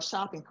maneuver our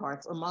shopping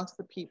carts amongst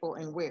the people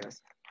and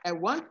wares. At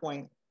one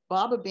point,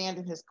 Bob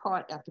abandoned his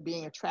cart after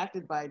being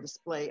attracted by a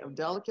display of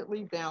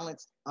delicately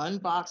balanced,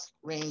 unboxed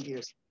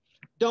reindeers.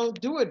 Don't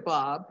do it,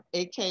 Bob,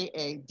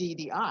 AKA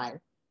DDI,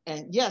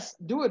 and yes,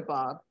 do it,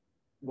 Bob,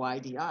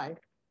 YDI,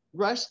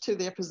 rushed to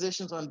their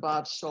positions on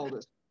Bob's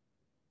shoulders.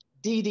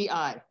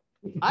 DDI.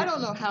 I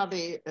don't know how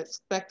they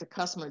expect a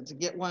customer to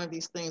get one of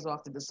these things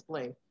off the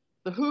display.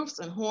 The hoofs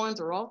and horns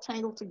are all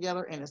tangled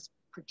together, and it's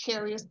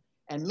precarious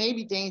and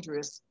maybe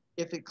dangerous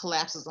if it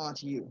collapses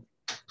onto you.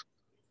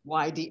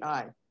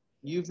 YDI.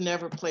 You've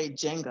never played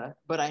Jenga,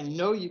 but I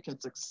know you can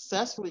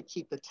successfully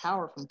keep the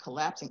tower from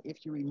collapsing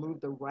if you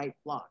remove the right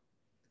block.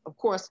 Of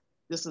course,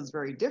 this is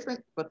very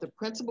different, but the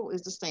principle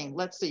is the same.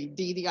 Let's see,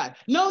 DDI.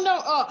 No,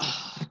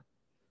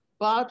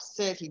 Bob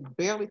said he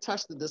barely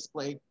touched the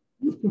display.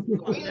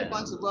 We and a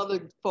bunch of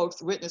other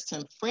folks witnessed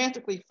him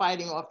frantically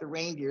fighting off the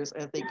reindeers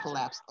as they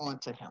collapsed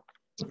onto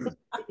him.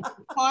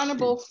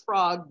 Carnival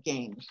frog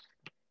game.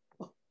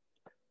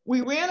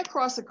 We ran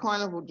across a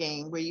carnival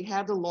game where you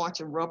had to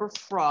launch a rubber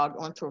frog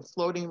onto a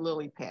floating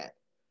lily pad.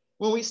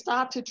 When we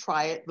stopped to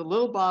try it, the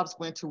little Bobs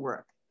went to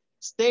work.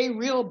 Stay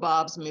Real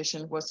Bob's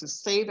mission was to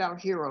save our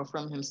hero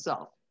from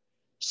himself.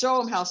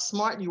 Show him how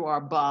smart you are,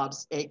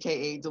 Bob's,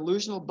 AKA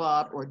Delusional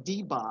Bob or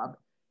D-Bob.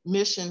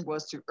 Mission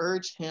was to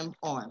urge him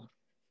on.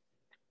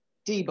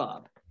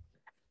 D-Bob.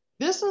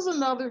 This is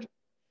another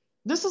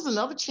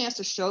chance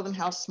to show them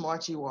how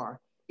smart you are,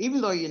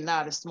 even though you're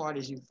not as smart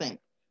as you think.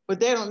 But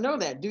they don't know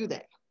that, do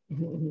they?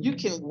 You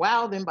can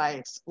wow them by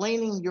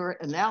explaining your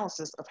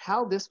analysis of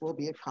how this will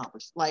be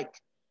accomplished. Like,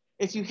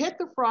 if you hit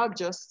the frog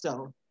just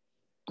so,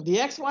 the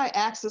XY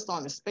axis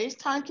on the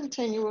space-time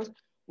continuum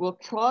will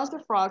cause the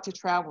frog to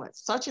travel at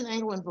such an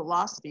angle and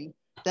velocity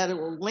that it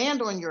will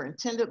land on your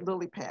intended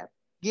lily pad.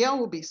 Gail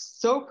will be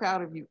so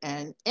proud of you,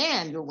 and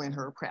you'll win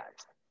her prize.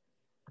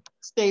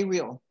 Stay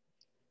real.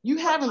 You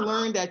haven't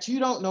learned that you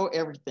don't know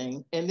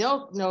everything, and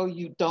they'll know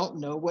you don't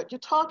know what you're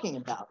talking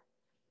about.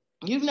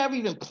 You've never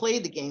even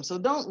played the game, so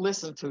don't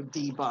listen to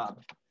D-Bob.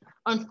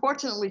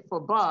 Unfortunately for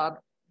Bob,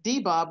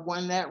 D-Bob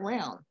won that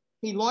round.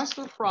 He launched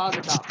the frog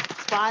about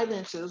 5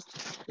 inches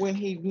when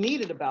he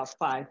needed about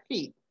 5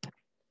 feet.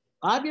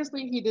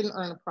 Obviously, he didn't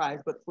earn a prize,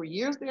 but for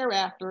years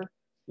thereafter,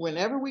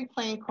 whenever we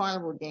played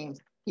carnival games,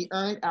 he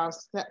earned our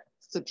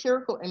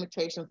satirical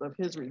imitations of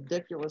his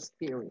ridiculous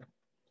theory.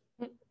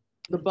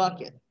 The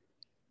bucket.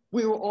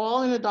 We were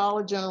all in a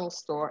Dollar General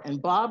store,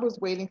 and Bob was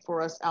waiting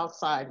for us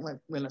outside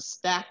when a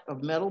stack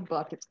of metal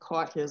buckets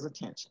caught his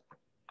attention.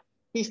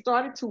 He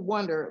started to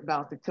wonder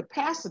about the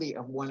capacity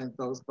of one of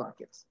those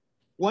buckets.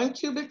 1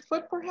 cubic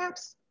foot,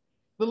 perhaps?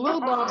 The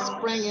little Bob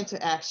sprang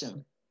into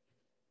action.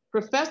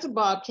 Professor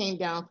Bob came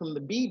down from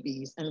the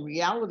BBs and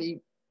Reality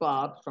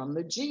Bob from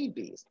the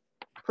GBs.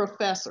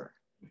 Professor,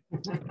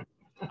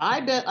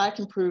 I bet I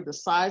can prove the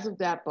size of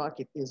that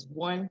bucket is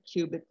 1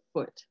 cubic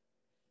foot.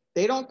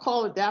 They don't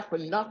call it that for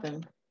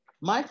nothing.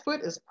 My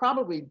foot is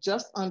probably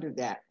just under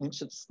that and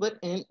should slip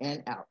in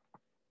and out.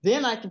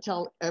 Then I can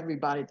tell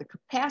everybody the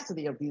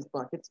capacity of these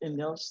buckets and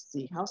they'll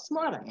see how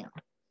smart I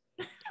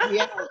am.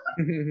 Yeah.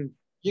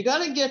 You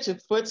gotta get your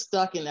foot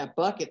stuck in that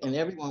bucket and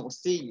everyone will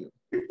see you.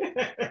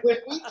 When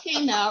we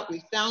came out,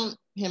 we found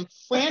him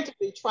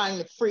frantically trying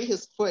to free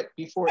his foot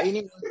before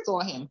anyone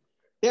saw him.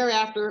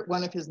 Thereafter,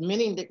 one of his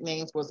many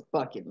nicknames was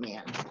Bucket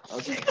Man.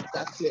 Okay,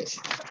 that's it.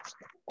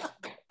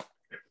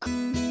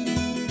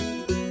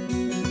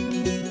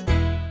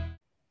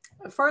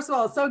 First of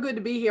all, it's so good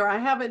to be here. I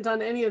haven't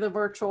done any of the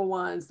virtual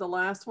ones. The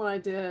last one I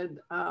did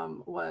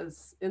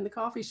was in the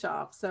coffee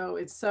shop. So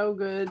it's so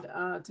good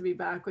to be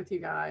back with you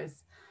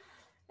guys.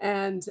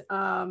 And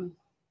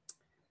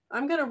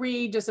I'm going to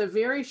read just a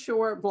very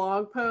short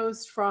blog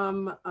post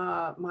from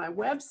my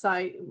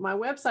website. My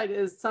website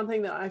is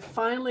something that I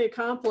finally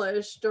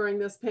accomplished during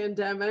this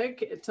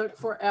pandemic. It took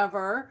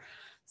forever.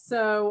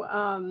 So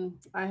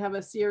I have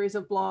a series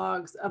of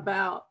blogs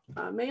about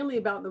mainly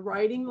about the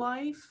writing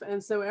life.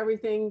 And so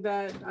everything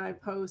that I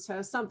post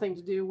has something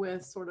to do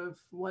with sort of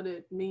what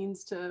it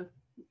means to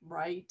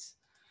write.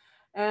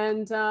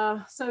 And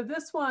so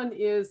this one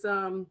is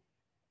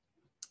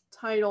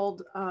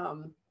titled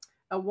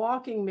A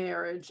Walking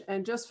Marriage.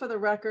 And just for the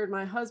record,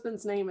 my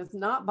husband's name is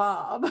not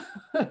Bob.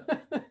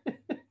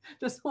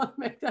 Just want to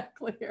make that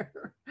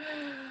clear.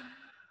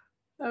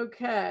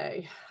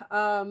 Okay.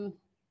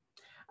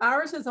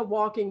 Ours is a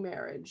walking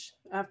marriage.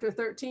 After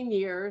 13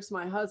 years,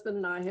 my husband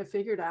and I have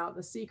figured out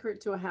the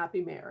secret to a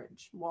happy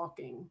marriage,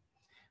 walking.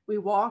 We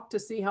walk to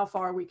see how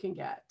far we can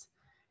get.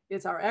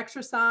 It's our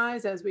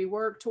exercise as we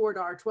work toward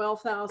our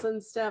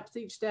 12,000 steps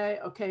each day.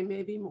 Okay,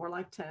 maybe more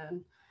like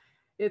 10.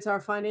 It's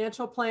our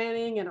financial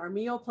planning and our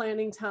meal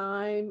planning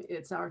time.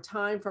 It's our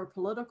time for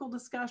political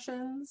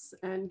discussions.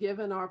 And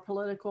given our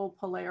political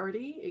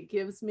polarity, it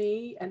gives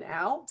me an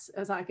out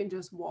as I can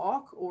just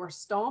walk or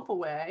stomp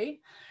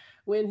away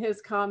when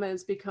his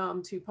comments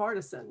become too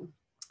partisan.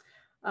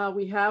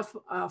 We have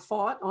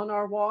fought on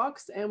our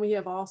walks, and we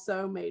have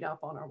also made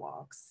up on our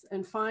walks.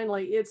 And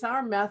finally, it's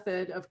our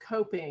method of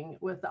coping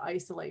with the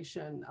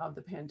isolation of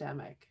the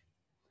pandemic.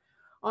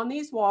 On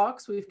these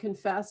walks, we've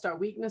confessed our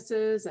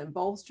weaknesses and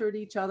bolstered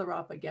each other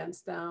up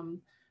against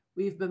them.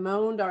 We've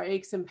bemoaned our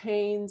aches and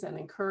pains and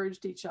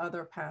encouraged each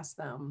other past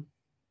them.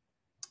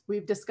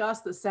 We've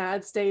discussed the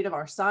sad state of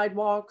our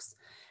sidewalks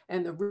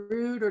and the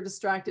rude or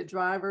distracted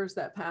drivers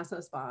that pass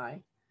us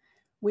by.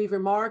 We've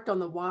remarked on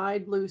the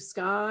wide blue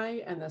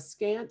sky and the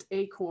scant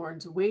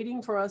acorns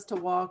waiting for us to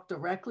walk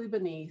directly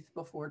beneath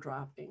before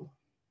dropping.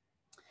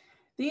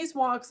 These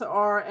walks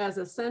are as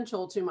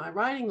essential to my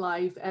writing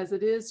life as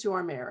it is to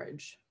our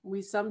marriage.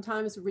 We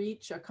sometimes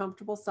reach a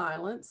comfortable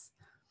silence.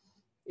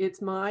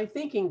 It's my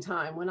thinking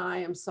time when I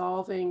am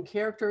solving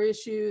character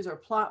issues or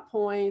plot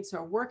points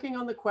or working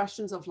on the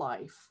questions of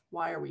life.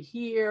 Why are we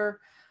here?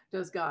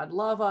 Does God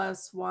love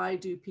us? Why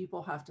do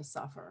people have to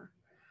suffer?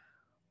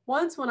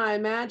 Once when I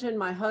imagined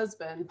my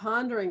husband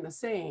pondering the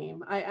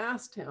same, I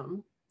asked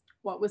him,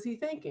 what was he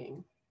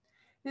thinking?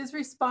 His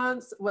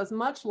response was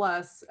much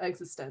less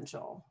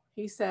existential.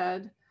 He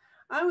said,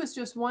 I was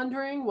just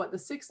wondering what the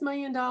 $6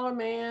 million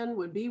man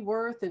would be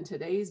worth in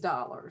today's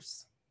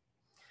dollars.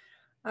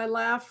 I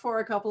laughed for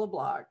a couple of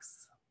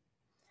blocks.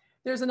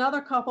 There's another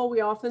couple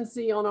we often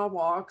see on our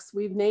walks.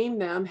 We've named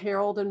them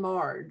Harold and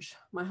Marge.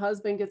 My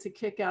husband gets a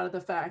kick out of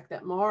the fact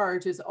that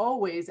Marge is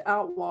always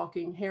out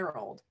walking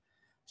Harold.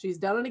 She's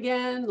done it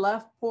again,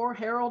 left poor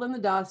Harold in the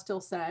dust, he'll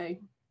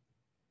say.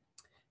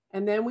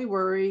 And then we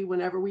worry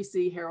whenever we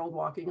see Harold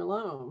walking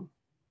alone.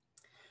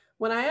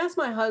 When I asked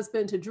my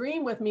husband to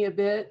dream with me a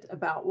bit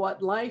about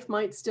what life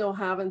might still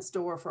have in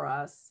store for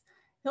us,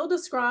 he'll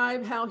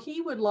describe how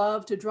he would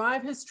love to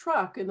drive his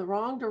truck in the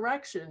wrong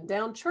direction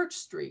down Church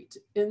Street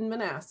in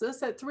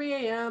Manassas at 3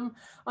 a.m.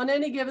 on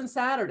any given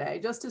Saturday,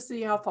 just to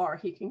see how far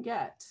he can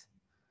get.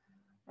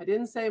 I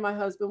didn't say my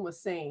husband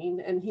was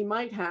sane, and he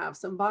might have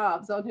some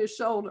bobs on his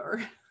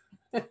shoulder.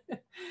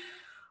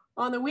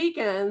 On the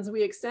weekends,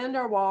 we extend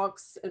our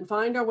walks and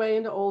find our way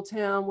into Old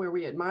Town, where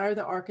we admire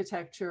the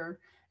architecture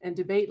and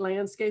debate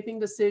landscaping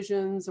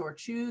decisions or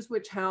choose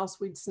which house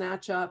we'd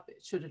snatch up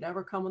should it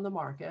ever come on the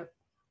market.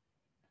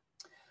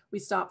 We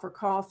stop for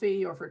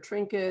coffee or for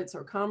trinkets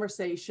or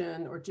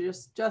conversation or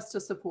just to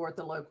support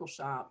the local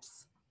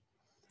shops.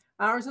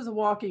 Ours is a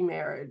walking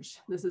marriage.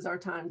 This is our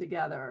time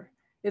together.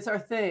 It's our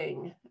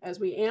thing. As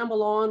we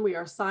amble on, we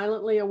are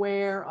silently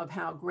aware of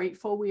how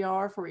grateful we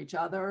are for each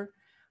other,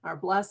 our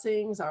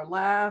blessings, our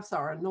laughs,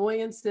 our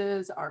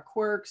annoyances, our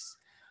quirks,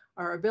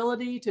 our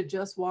ability to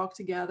just walk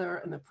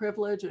together, and the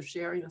privilege of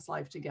sharing this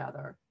life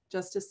together,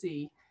 just to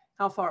see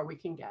how far we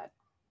can get.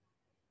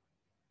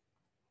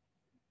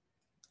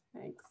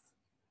 Thanks.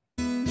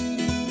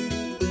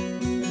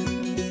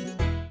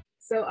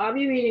 So I'll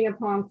be reading a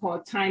poem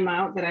called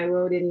Timeout that I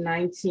wrote in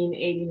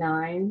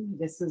 1989.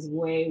 This was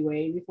way,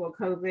 way before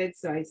COVID,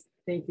 so I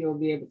think you'll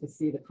be able to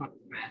see the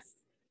contrast.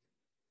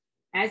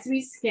 As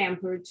we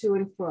scampered to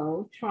and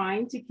fro,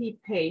 trying to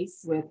keep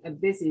pace with a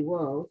busy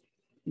world,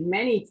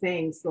 many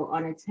things go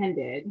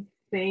unattended,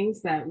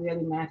 things that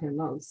really matter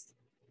most.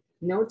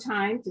 No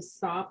time to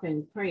stop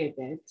and pray a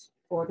bit,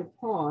 or to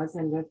pause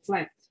and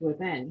reflect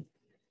within.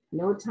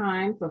 No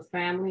time for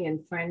family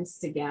and friends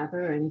to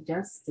gather and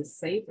just to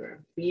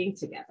savor being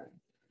together.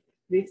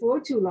 Before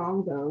too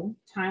long though,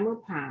 time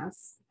will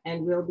pass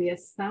and we'll be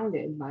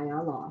astounded by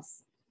our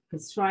loss.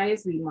 Because try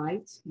as we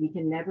might, we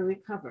can never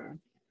recover.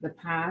 The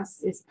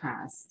past is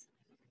past,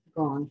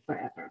 gone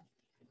forever.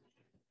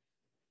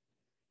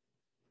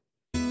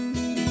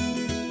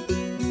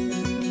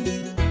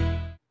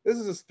 This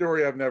is a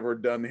story I've never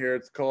done here.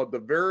 It's called The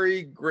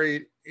Very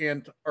Great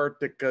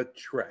Antarctica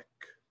Trek.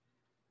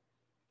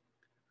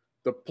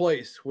 The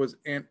place was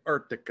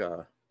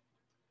Antarctica.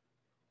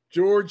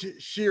 George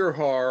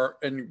Shearhar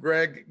and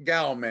Greg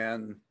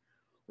Gallman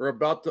were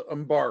about to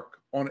embark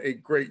on a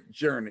great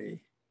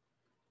journey.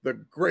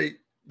 The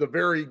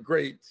very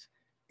great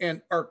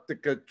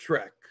Antarctica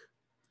trek.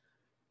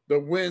 The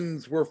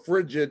winds were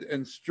frigid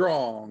and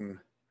strong.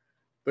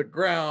 The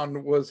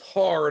ground was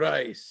hard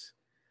ice.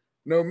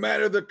 No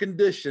matter the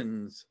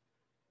conditions,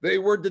 they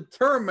were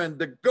determined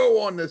to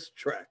go on this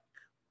trek.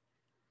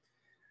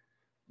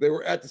 They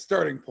were at the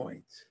starting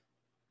point.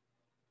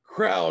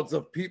 Crowds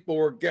of people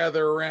were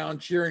gathered around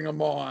cheering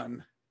them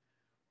on.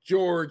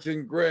 George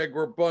and Greg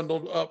were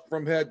bundled up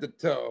from head to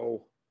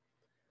toe.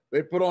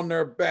 They put on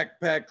their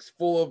backpacks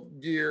full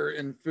of gear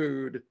and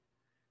food.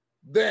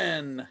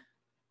 Then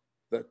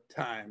the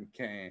time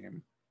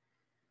came.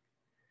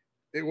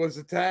 It was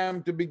the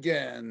time to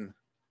begin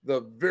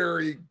the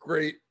very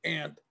great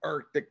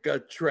Antarctica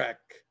trek.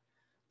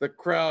 The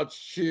crowd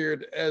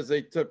cheered as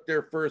they took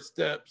their first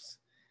steps,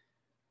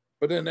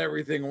 but then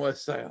everything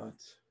was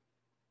silent.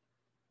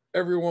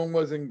 Everyone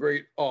was in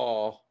great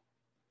awe.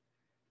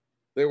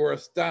 They were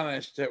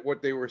astonished at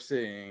what they were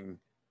seeing.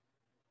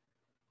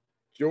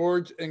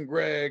 George and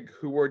Greg,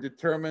 who were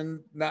determined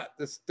not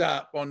to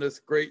stop on this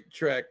great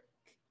trek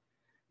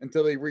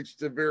until they reached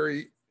the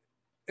very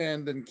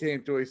end and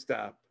came to a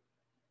stop.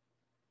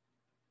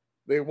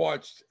 They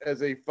watched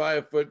as a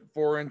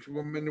 5'4"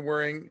 woman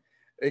wearing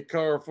a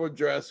colorful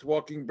dress,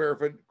 walking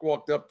barefoot,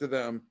 walked up to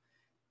them.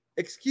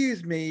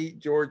 Excuse me,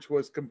 George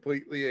was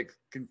completely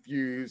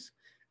confused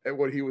at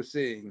what he was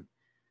seeing.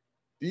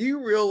 Do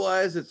you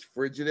realize it's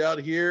frigid out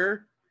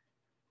here?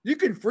 You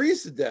can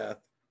freeze to death.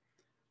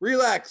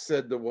 Relax,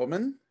 said the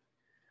woman.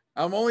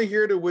 I'm only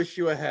here to wish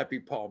you a happy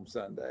Palm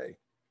Sunday.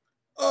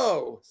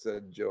 Oh,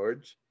 said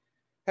George.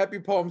 Happy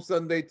Palm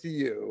Sunday to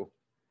you.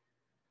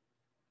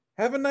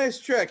 Have a nice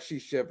trek, she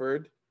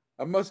shivered.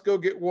 I must go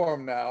get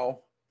warm now.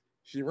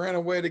 She ran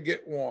away to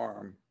get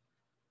warm.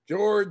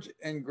 George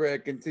and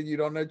Greg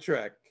continued on their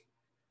trek,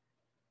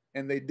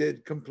 and they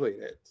did complete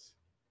it.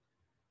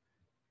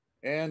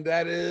 And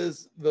that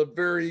is the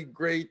very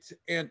great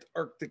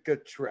Antarctica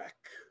trek.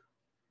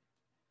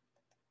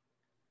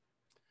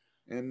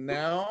 And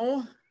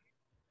now,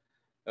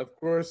 of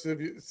course,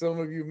 some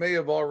of you may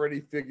have already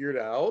figured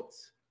out,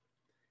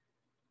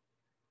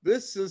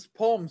 this is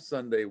Palm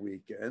Sunday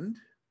weekend.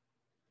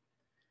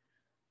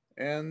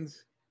 And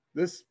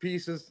this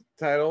piece is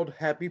titled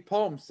Happy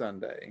Palm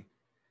Sunday.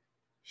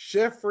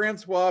 Chef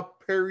Francois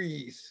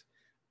Paris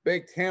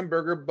baked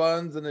hamburger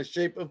buns in the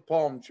shape of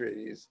palm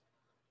trees.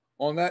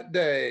 On that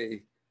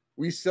day,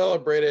 we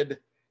celebrated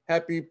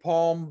Happy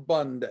Palm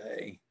Bun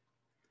Day.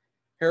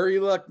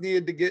 Harry Luck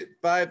needed to get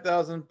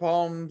 5,000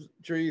 palm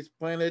trees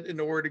planted in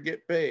order to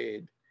get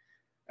paid.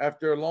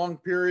 After a long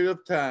period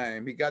of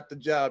time, he got the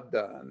job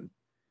done.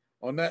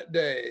 On that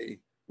day,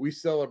 we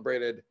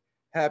celebrated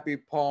Happy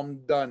Palm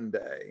Dun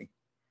Day.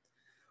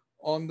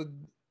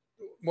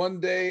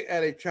 One day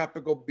at a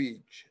tropical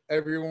beach,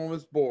 everyone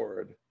was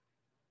bored.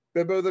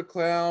 Bibbo the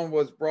clown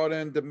was brought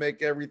in to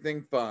make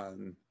everything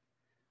fun.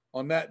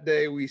 On that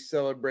day, we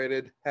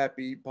celebrated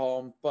Happy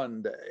Palm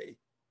Fun Day.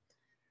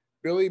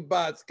 Billy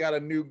Botts got a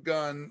new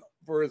gun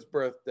for his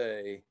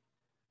birthday.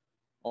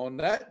 On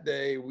that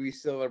day, we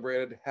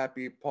celebrated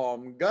Happy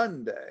Palm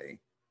Gun Day.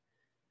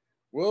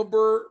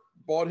 Wilbur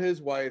bought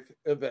his wife,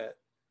 Yvette,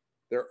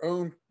 their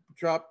own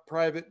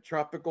private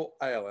tropical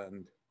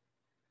island.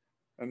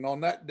 And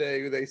on that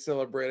day, they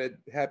celebrated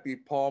Happy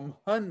Palm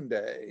Hun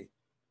Day.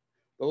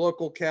 The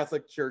local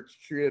Catholic Church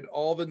treated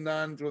all the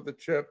nuns with a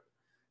trip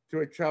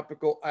to a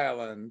tropical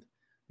island.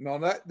 And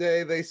on that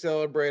day, they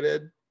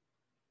celebrated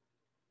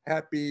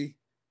Happy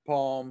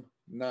Palm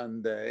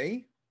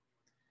Nunday.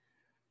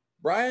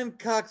 Brian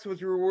Cox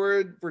was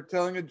rewarded for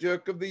telling a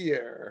joke of the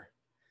year,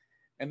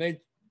 and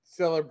they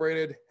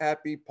celebrated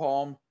Happy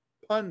Palm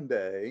Pun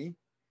Day.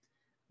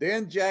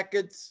 Dan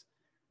Jackets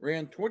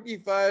ran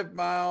 25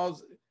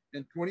 miles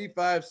in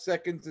 25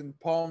 seconds in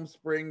Palm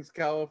Springs,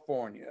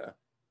 California,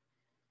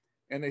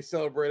 and they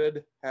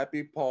celebrated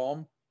Happy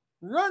Palm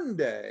Run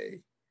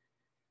Day.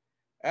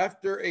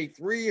 After a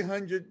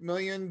 300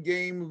 million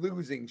game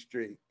losing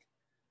streak,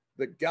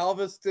 the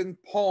Galveston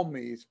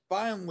Palmies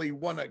finally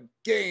won a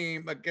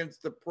game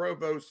against the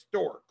Provo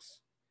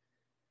Storks.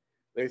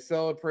 They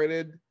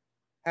celebrated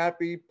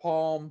Happy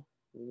Palm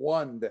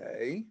One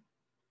Day.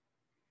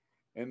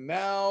 And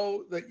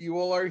now that you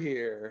all are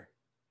here,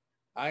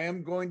 I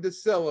am going to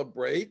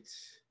celebrate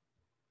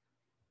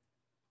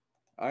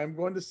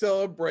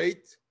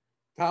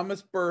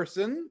Thomas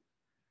Burson,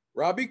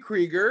 Robbie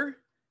Krieger,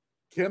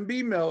 Kim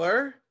B.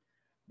 Miller,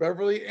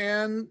 Beverly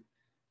Ann,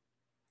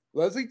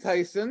 Lesley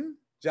Tyson,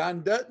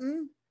 John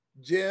Dutton,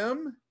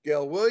 Jim,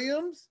 Gail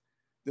Williams,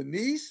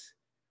 Denise,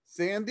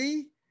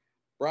 Sandy,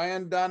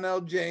 Brian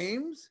Donnell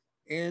James,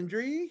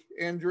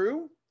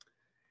 Andrew,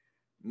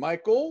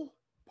 Michael,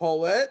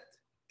 Paulette,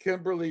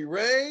 Kimberly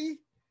Ray,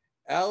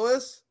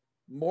 Alice,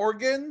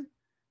 Morgan,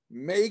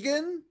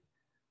 Megan,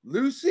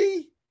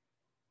 Lucy,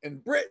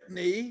 and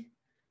Brittany.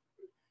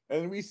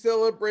 And we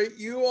celebrate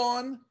you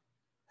on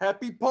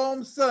Happy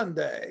Palm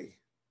Sunday.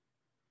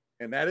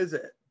 And that is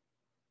it.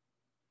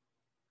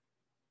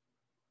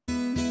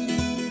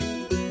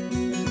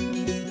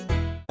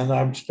 And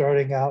I'm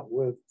starting out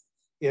with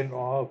In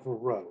Awe of a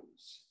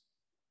Rose.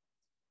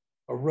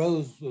 A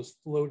rose was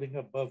floating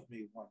above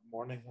me one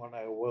morning when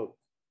I awoke.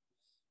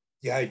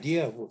 The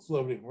idea of a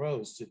floating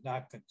rose did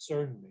not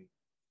concern me.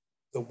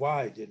 The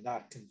why did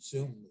not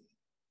consume me.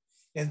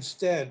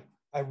 Instead,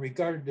 I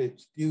regarded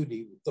its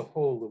beauty with the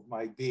whole of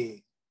my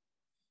being.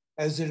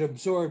 As it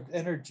absorbed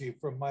energy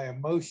from my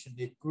emotion,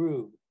 it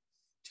grew.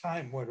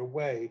 Time went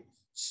away.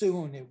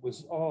 Soon it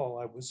was all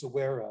I was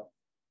aware of.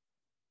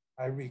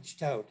 I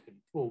reached out and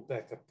pulled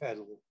back a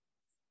petal,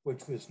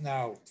 which was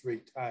now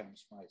 3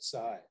 times my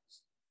size.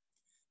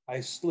 I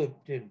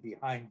slipped in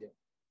behind it.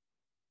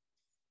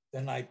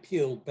 Then I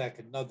peeled back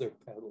another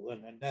petal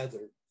and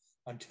another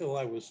until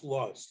I was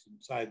lost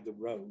inside the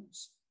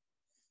rose.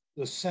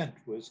 The scent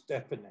was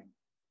deafening.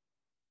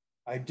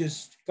 I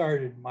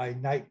discarded my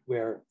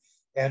nightwear,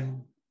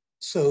 and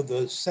so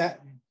the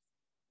satin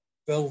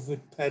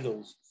velvet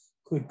petals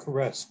could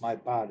caress my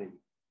body.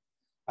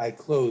 I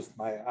closed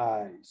my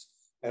eyes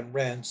and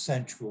ran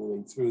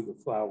sensually through the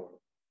flower.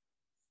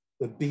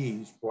 The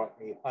bees brought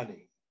me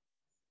honey.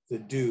 The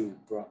dew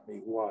brought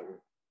me water.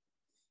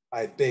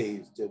 I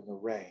bathed in the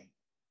rain.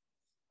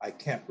 I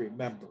can't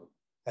remember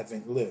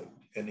having lived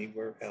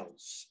anywhere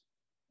else.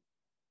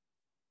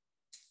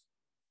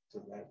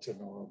 So that's An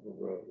Awe of a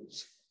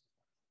Rose.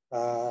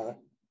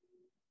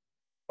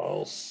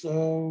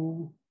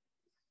 Also,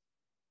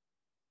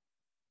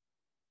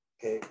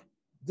 okay,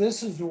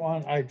 this is the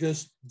one I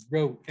just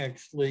wrote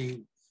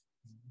actually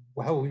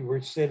while we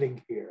were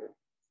sitting here.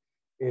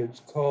 It's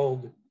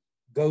called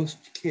Ghost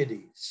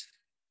Kitties.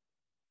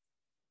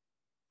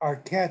 Our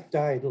cat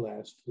died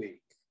last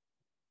week.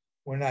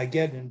 When I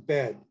get in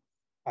bed,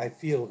 I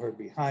feel her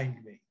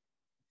behind me.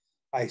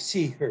 I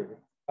see her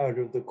out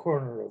of the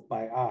corner of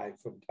my eye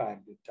from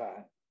time to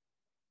time.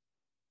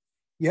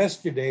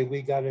 Yesterday,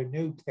 we got a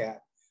new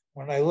cat.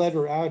 When I let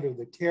her out of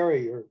the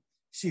carrier,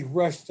 she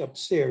rushed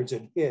upstairs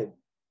and hid.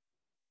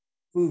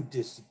 Food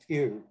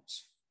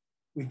disappears.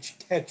 We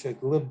catch a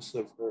glimpse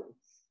of her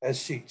as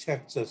she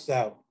checks us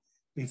out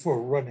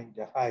before running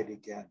to hide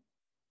again.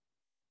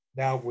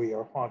 Now we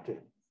are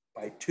haunted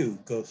by 2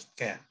 ghost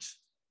cats.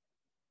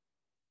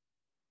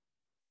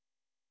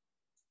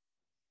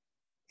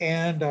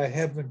 And I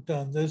haven't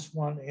done this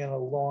one in a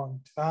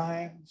long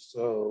time,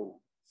 so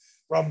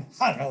from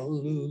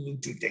Honolulu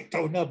to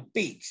Daytona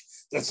Beach,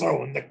 they're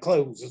throwing the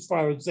clothes as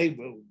far as they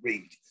will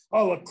reach.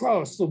 All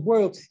across the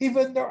world,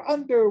 even their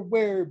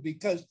underwear,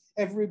 because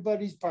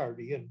everybody's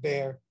partying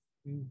bare.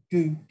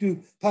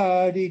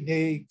 Party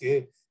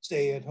naked.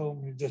 Stay at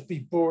home and just be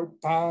bored.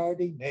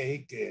 Party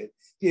naked.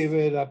 Give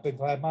it up and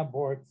climb on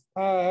board.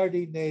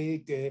 Party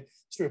naked.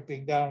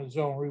 Stripping down his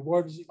own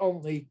reward is the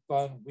only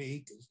fun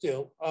we can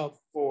still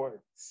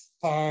afford.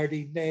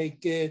 Party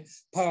naked.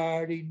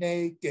 Party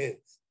naked.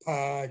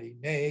 Party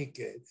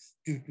naked.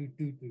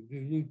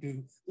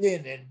 Do.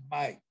 Lynn and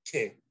Mike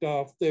kicked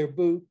off their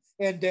boot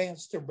and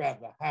danced around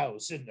the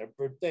house in their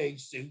birthday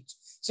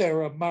suits.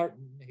 Sarah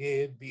Martin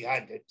hid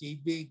behind a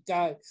TV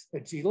guide,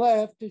 but she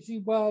laughed as she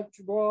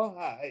watched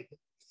Rawhide.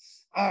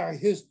 Our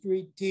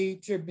history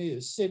teacher,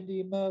 Miss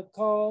Cindy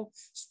McCall,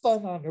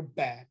 spun on her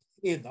back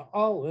in the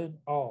all in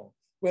all.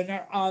 When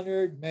our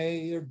honored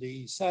mayor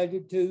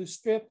decided to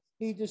strip,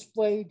 he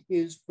displayed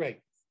his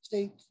great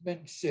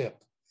statesmanship.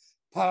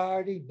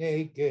 Party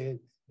naked.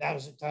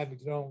 Now's the time you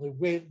can only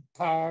win.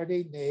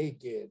 Party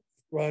naked.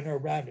 Run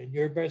around in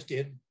your best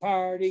skin,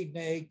 party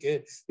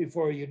naked.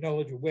 Before you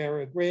know it, you wear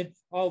a grin.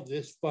 All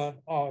this fun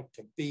ought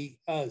to be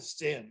a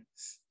sin.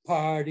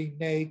 party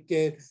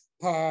naked,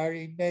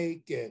 party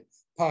naked,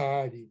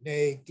 party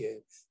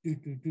naked. Do,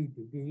 do, do,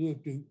 do, do, do,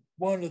 do.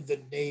 One of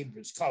the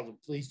neighbors called the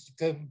police to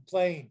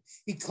complain.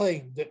 He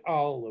claimed that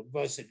all of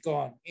us had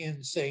gone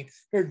insane.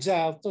 Turns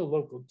out the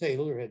local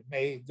tailor had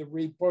made the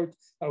report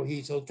how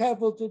he's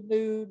traveled to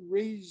nude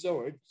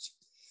resorts.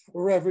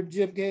 Reverend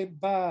Jim came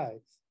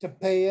by to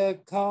pay a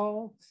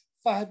call.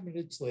 5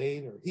 minutes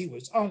later, he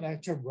was on a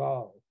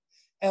roll.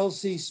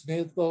 Elsie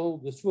Smith,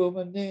 oldest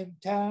woman in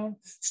town,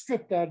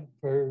 stripped out of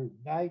her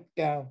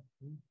nightgown.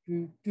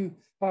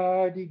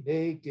 Party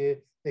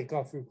naked, take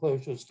off your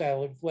clothes, your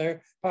style and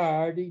flair.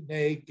 Party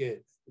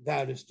naked,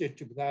 without a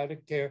stitch, without a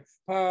care.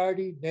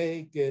 Party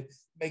naked,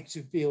 makes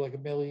you feel like a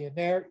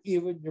millionaire.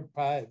 Even your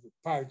private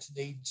parts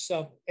need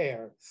some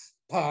air.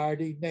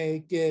 Party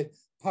naked,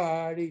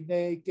 party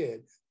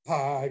naked,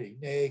 party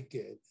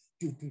naked.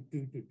 Do, do,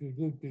 do, do, do,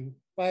 do, do.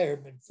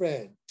 Fireman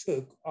Fred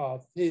took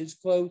off his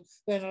clothes.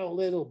 Then a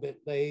little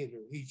bit later,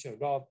 he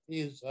showed off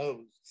his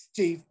hose.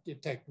 Chief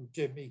Detective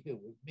Jimmy, who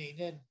was mean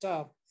and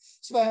tough,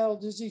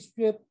 smiled as he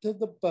stripped to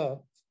the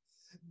buff.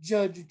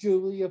 Judge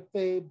Julia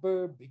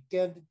Faber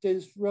began to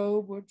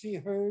disrobe when she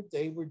heard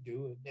they were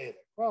doing it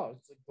across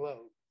the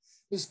globe.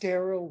 Miss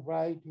Carol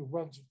Wright, who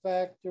runs a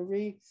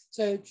factory,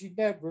 said she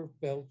never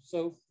felt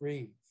so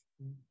free.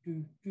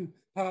 Do, do,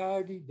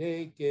 party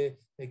naked,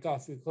 take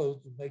off your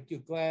clothes and make you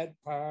glad.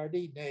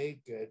 Party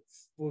naked,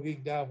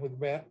 moving down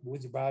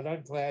with about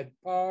unclad.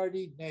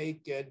 Party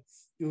naked,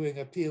 doing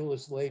a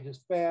peerless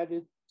latest fad.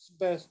 It's the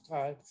best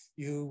time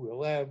you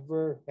will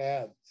ever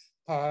have.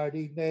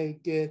 Party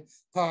naked,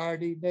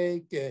 party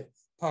naked,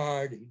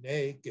 party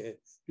naked.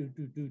 Do,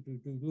 do, do, do,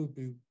 do, do,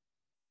 do.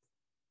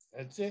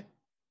 That's it.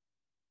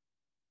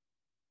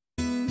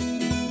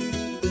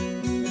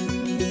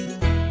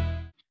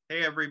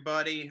 Hey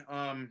everybody,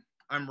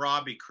 I'm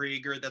Robbie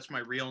Krieger. That's my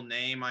real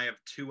name. I have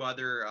two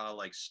other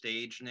like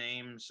stage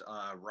names,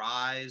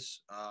 Rise,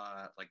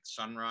 like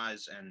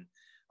Sunrise, and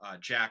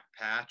Jack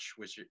Patch,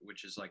 which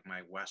is like my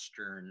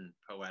Western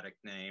poetic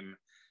name.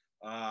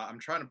 I'm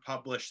trying to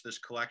publish this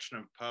collection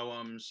of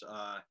poems,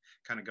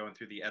 kind of going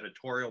through the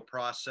editorial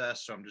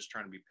process, so I'm just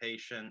trying to be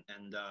patient.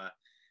 And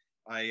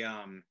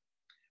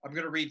I'm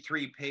going to read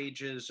 3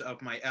 pages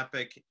of my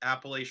epic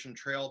Appalachian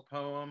Trail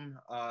poem.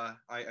 I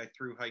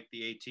through hiked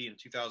the AT in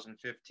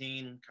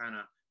 2015, kind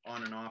of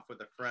on and off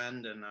with a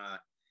friend, and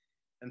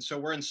so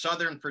we're in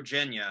Southern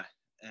Virginia,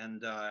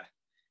 and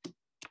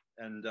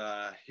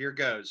here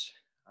goes.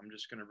 I'm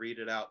just going to read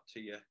it out to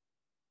you.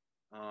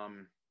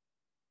 I'm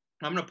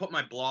going to put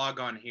my blog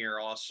on here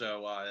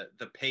also,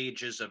 the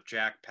pages of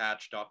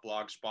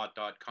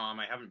jackpatch.blogspot.com.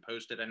 I haven't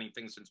posted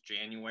anything since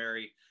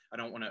January. I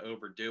don't want to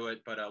overdo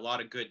it, but a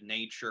lot of good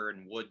nature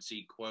and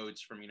woodsy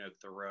quotes from,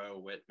 Thoreau,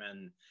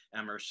 Whitman,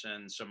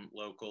 Emerson, some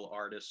local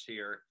artists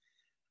here.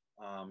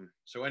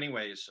 So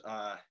anyways,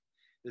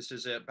 this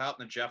is about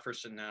the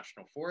Jefferson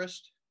National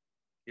Forest.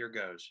 Here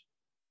goes.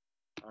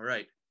 All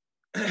right.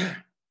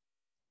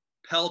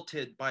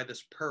 Pelted by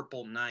this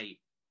purple night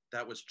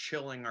that was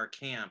chilling our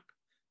camp,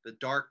 the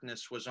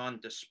darkness was on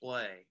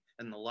display,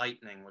 and the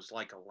lightning was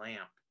like a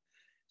lamp,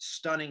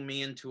 stunning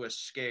me into a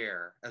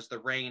scare as the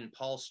rain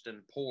pulsed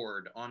and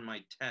poured on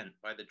my tent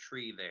by the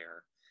tree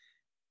there.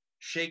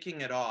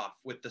 Shaking it off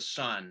with the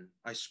sun,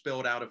 I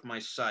spilled out of my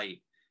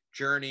sight,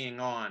 journeying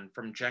on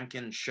from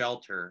Jenkin's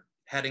shelter,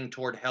 heading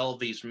toward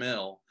Helvey's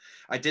mill.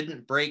 I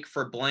didn't break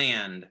for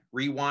bland,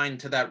 rewind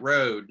to that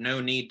road,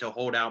 no need to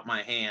hold out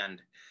my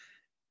hand.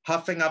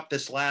 Huffing up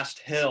this last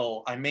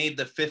hill, I made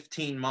the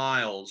 15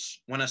 miles.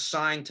 When a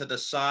sign to the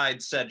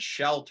side said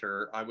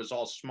shelter, I was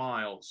all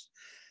smiles.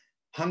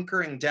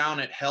 Hunkering down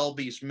at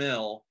Helvey's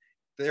mill,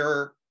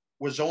 there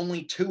was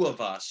only 2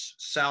 of us,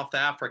 South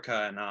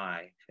Africa and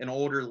I, an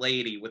older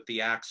lady with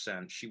the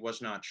accent. She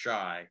was not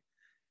shy.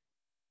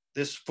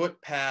 This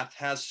footpath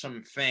has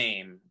some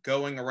fame,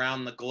 going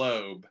around the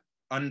globe.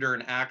 Under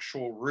an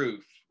actual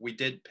roof, we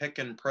did pick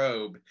and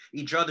probe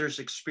each other's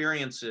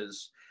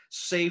experiences.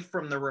 Safe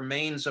from the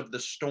remains of the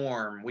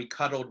storm, we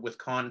cuddled with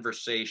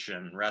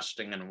conversation,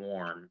 resting and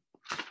warm.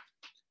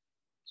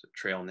 So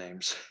trail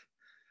names.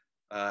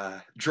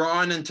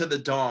 Drawn into the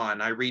dawn,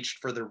 I reached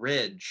for the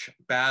ridge,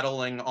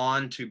 battling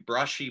on to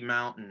Brushy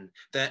Mountain,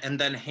 and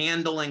then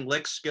handling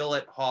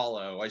Lickskillet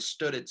Hollow. I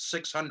stood at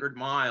 600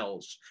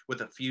 miles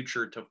with a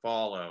future to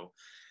follow.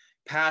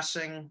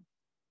 Passing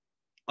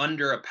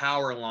under a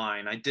power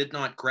line, I did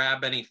not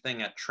grab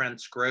anything at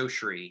Trent's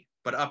Grocery,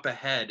 but up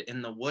ahead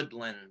in the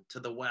woodland to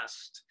the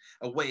west,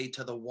 away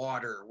to the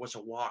water was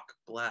a walk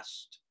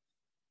blessed.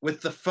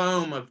 With the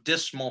foam of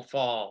dismal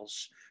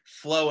falls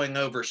flowing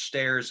over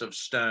stairs of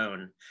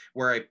stone,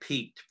 where I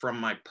peeked from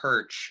my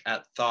perch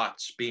at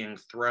thoughts being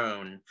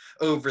thrown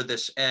over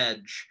this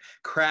edge,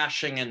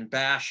 crashing and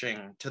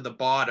bashing to the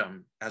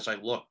bottom as I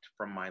looked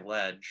from my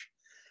ledge.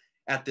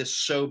 At this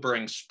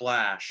sobering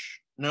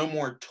splash, no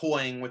more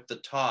toying with the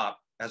top,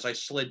 as I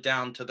slid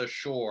down to the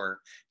shore,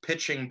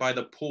 pitching by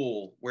the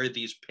pool where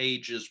these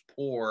pages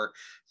pour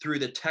through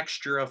the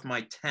texture of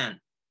my tent,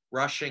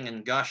 rushing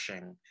and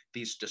gushing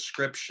these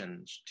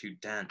descriptions to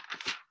dent.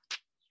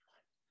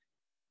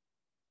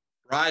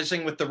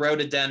 Rising with the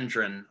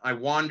rhododendron, I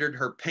wandered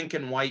her pink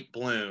and white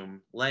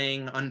bloom,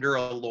 laying under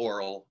a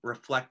laurel,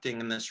 reflecting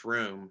in this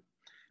room.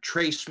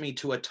 Trace me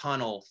to a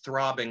tunnel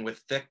throbbing with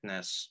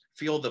thickness,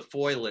 feel the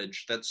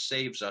foliage that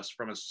saves us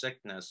from a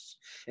sickness,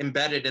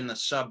 embedded in the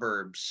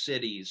suburbs,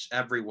 cities,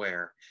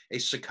 everywhere, a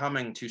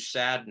succumbing to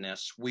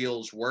sadness,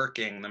 wheels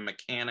working the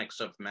mechanics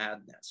of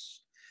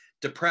madness.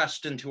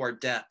 Depressed into our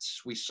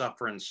debts, we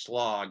suffer and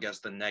slog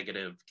as the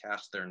negative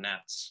cast their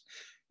nets.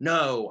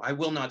 No, I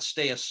will not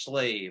stay a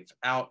slave.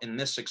 Out in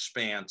this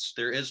expanse,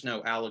 there is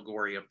no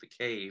allegory of the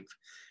cave.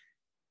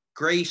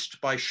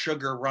 Graced by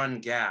Sugar Run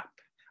Gap,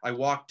 I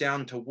walk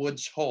down to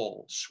Woods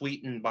Hole,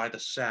 sweetened by the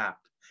sap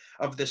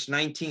of this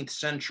 19th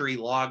century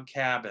log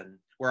cabin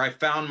where I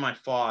found my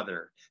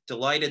father,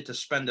 delighted to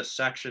spend a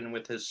section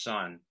with his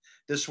son.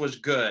 This was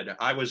good.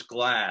 I was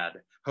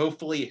glad.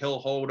 Hopefully he'll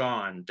hold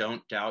on.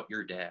 Don't doubt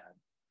your dad.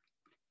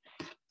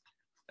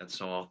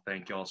 That's all.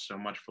 Thank you all so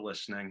much for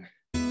listening.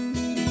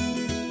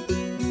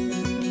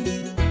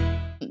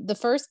 The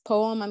first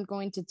poem I'm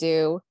going to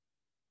do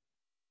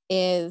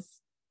is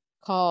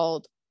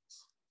called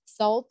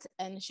Salt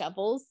and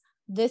Shovels.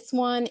 This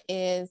one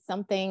is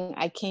something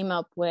I came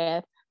up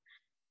with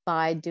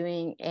by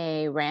doing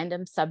a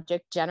random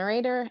subject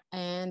generator,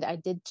 and I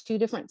did 2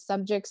 different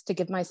subjects to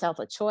give myself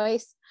a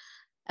choice.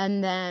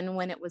 And then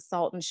when it was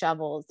salt and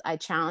shovels, I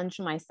challenged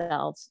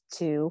myself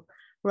to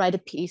write a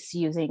piece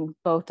using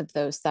both of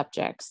those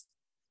subjects.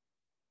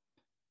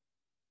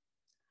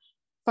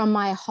 From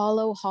my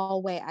hollow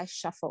hallway I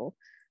shuffle,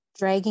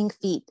 dragging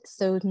feet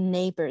so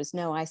neighbors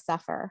know I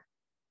suffer.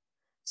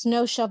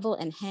 Snow shovel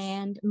in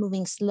hand,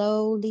 moving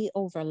slowly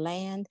over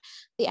land,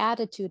 the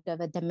attitude of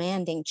a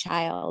demanding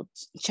child,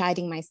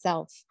 chiding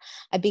myself.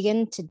 I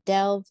begin to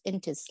delve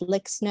into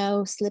slick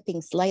snow,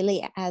 slipping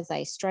slightly as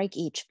I strike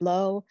each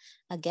blow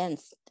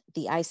against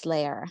the ice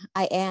layer.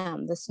 I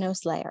am the snow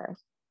slayer.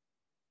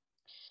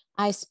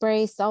 I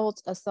spray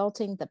salt,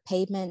 assaulting the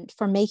pavement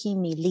for making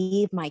me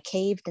leave my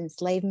caved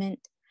enslavement.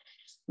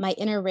 My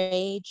inner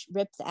rage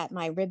rips at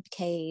my rib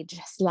cage.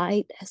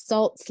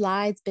 Salt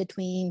slides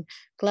between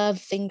gloved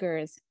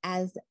fingers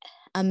as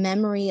a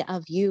memory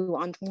of you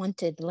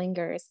unwanted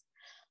lingers.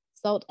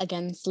 Salt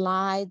again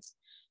slides,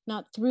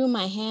 not through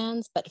my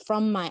hands, but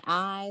from my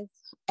eyes.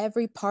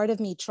 Every part of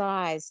me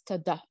tries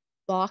to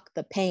block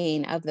the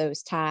pain of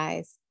those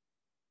ties.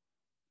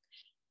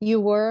 You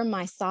were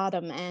my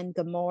Sodom and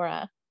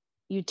Gomorrah.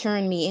 You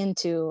turned me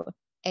into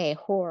a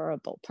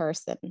horrible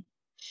person.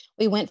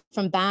 We went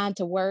from bad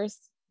to worse,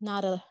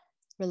 not a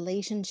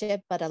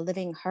relationship, but a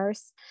living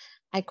hearse.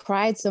 I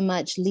cried so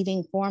much,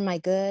 leaving for my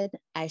good.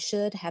 I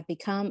should have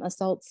become a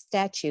salt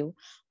statue,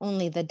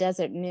 only the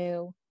desert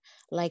knew.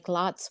 Like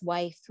Lot's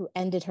wife who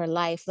ended her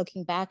life,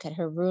 looking back at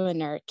her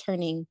ruiner,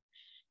 turning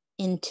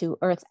into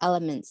earth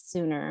elements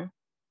sooner.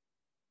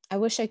 I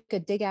wish I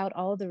could dig out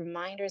all the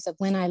reminders of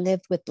when I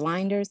lived with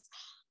blinders,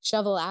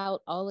 shovel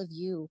out all of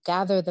you,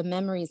 gather the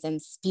memories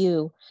and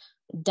spew.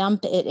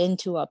 Dump it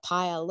into a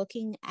pile,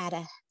 looking at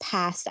a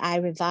past I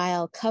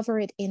revile, cover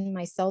it in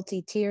my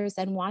salty tears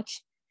and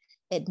watch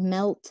it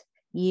melt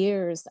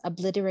years,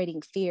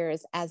 obliterating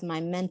fears as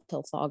my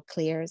mental fog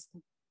clears.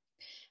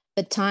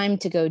 But time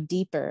to go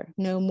deeper,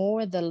 no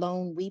more the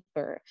lone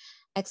weeper,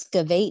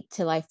 excavate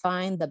till I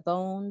find the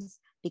bones,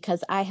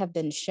 because I have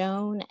been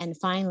shown and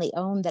finally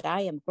own that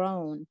I am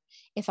grown.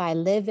 If I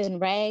live in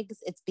rags,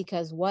 it's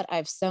because what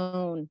I've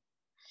sown.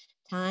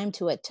 Time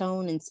to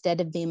atone instead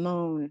of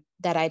bemoan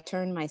that I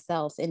turn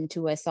myself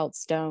into a salt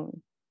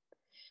stone.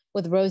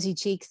 With rosy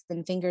cheeks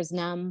and fingers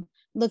numb,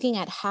 looking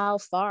at how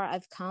far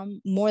I've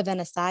come, more than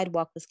a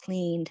sidewalk was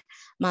cleaned.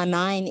 My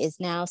mind is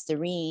now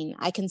serene.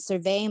 I can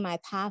survey my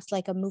past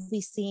like a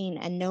movie scene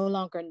and no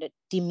longer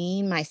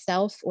demean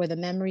myself or the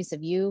memories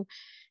of you.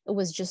 It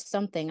was just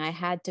something I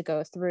had to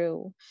go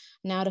through.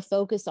 Now to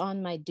focus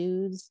on my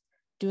dues,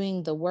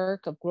 doing the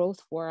work of growth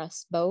for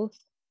us both.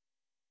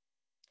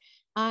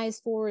 Eyes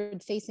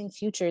forward, facing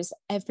futures,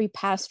 every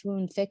past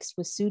wound fixed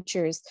with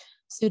sutures.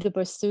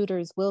 Suitable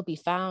suitors will be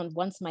found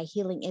once my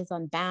healing is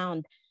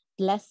unbound.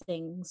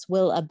 Blessings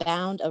will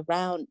abound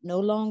around, no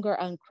longer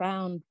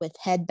uncrowned with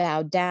head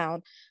bowed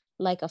down,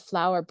 like a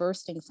flower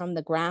bursting from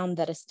the ground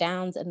that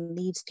astounds and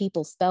leaves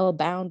people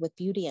spellbound with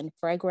beauty and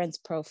fragrance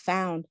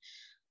profound.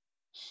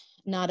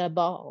 Not a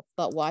ball,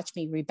 but watch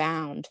me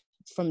rebound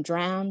from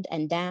drowned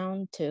and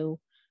down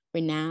to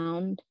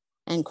renowned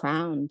and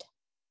crowned.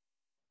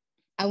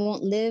 I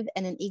won't live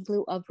in an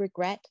igloo of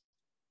regret.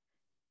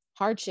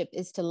 Hardship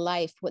is to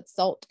life what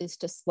salt is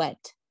to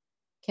sweat.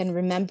 Can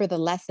remember the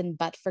lesson,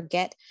 but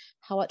forget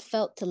how it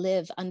felt to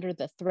live under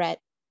the threat.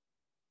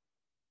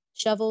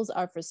 Shovels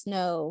are for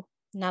snow,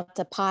 not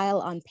to pile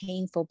on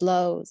painful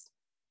blows.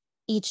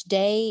 Each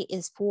day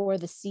is for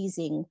the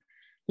seizing.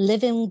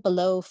 Living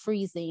below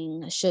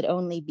freezing should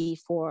only be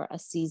for a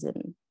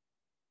season.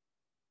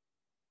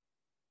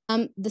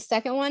 The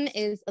second one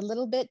is a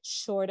little bit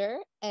shorter.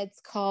 It's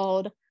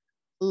called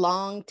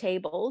Long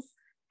Tables.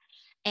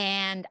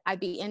 And I'd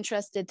be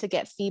interested to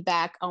get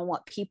feedback on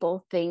what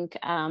people think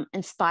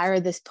inspire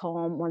this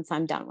poem once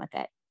I'm done with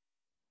it.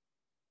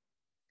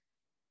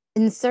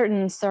 In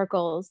certain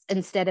circles,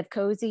 instead of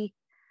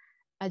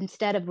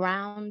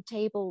round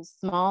tables,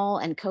 small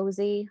and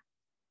cozy,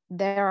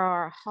 there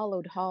are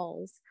hollowed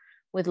halls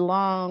with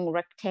long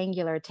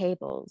rectangular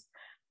tables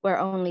where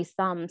only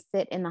some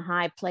sit in the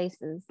high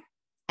places,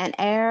 an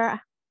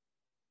air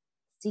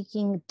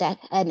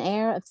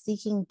of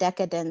seeking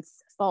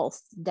decadence,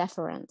 false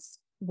deference,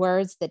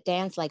 words that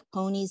dance like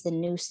ponies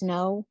in new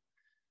snow,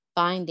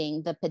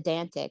 finding the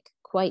pedantic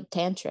quite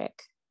tantric.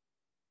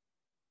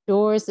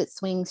 Doors that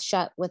swing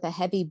shut with a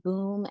heavy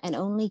boom and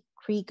only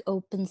creak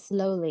open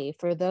slowly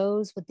for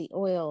those with the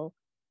oil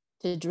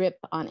to drip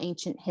on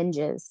ancient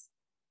hinges.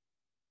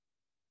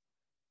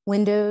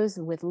 Windows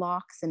with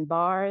locks and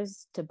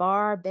bars to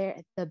bar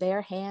the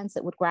bare hands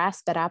that would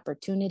grasp at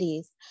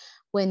opportunities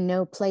when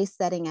no place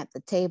setting at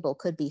the table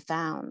could be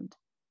found.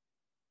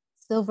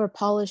 Silver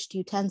polished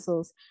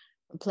utensils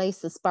replace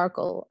the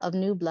sparkle of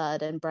new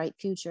blood and bright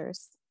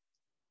futures.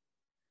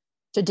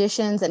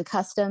 Traditions and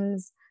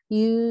customs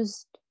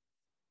used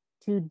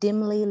too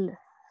dimly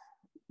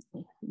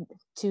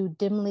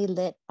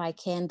lit by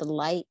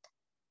candlelight,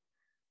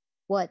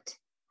 what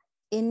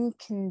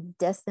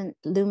incandescent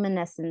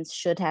luminescence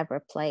should have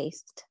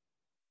replaced.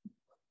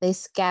 They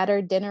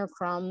scattered dinner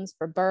crumbs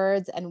for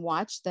birds and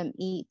watched them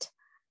eat,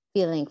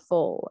 feeling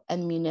full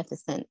and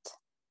munificent.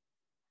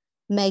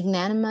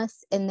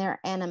 Magnanimous in their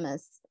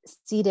animus,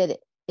 seated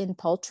in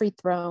paltry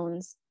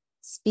thrones,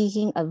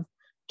 speaking of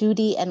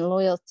duty and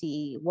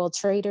loyalty, while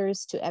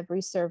traitors to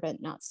every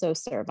servant not so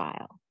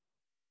servile.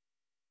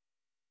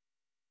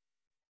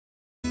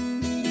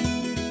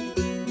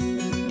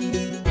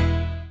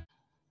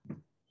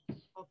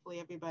 Hopefully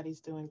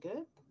everybody's doing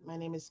good. My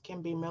name is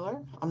Kim B.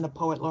 Miller. I'm the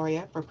Poet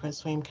Laureate for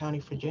Prince William County,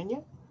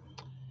 Virginia.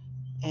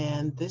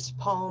 And this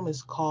poem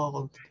is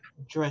called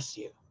Dress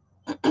You.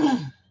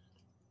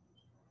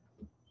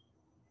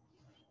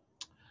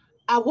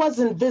 I was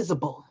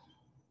invisible.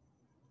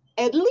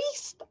 At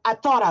least I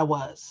thought I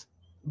was,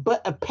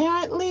 but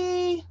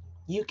apparently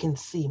you can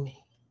see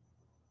me.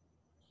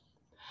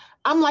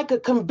 I'm like a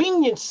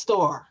convenience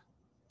store.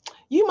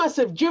 You must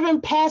have driven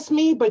past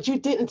me, but you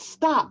didn't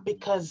stop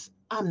because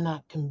I'm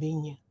not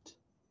convenient.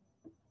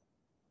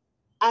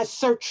 I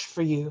searched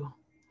for you.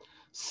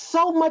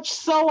 So much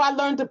so I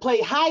learned to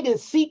play hide and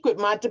seek with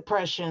my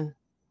depression.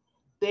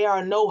 There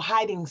are no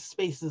hiding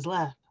spaces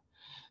left.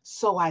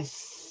 So I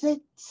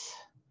sit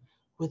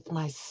with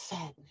my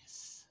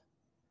sadness.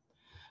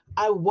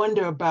 I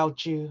wonder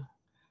about you,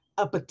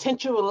 a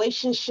potential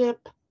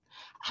relationship.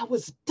 I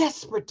was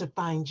desperate to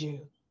find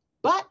you,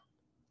 but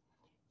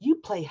you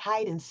play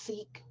hide and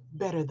seek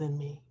better than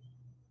me.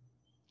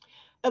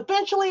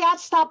 Eventually, I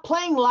stopped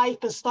playing life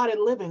and started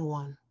living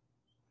one.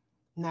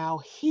 Now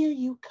here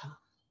you come.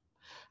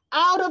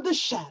 Out of the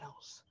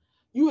shadows,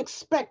 you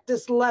expect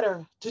this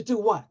letter to do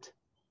what?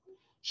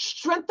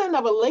 Strengthen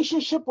a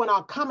relationship when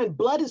our common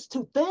blood is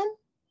too thin?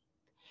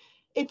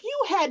 If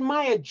you had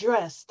my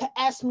address to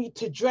ask me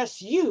to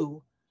dress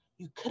you,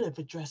 you could have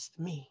addressed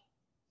me.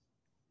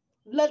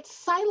 Let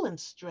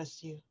silence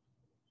dress you.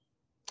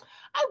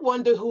 I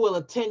wonder who will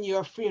attend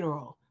your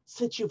funeral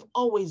since you've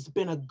always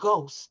been a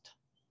ghost.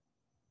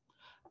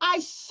 I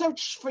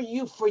searched for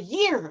you for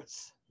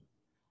years.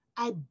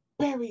 I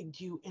buried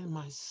you in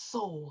my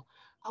soul.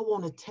 I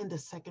won't attend a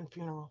second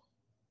funeral.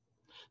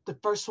 The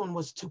first one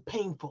was too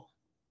painful.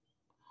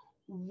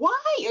 Why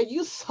are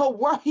you so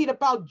worried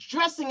about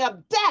dressing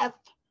up death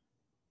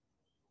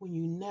when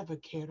you never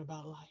cared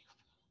about life?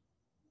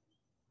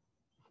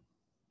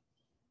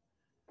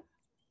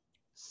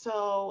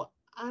 So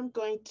I'm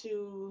going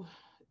to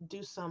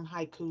do some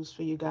haikus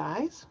for you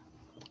guys.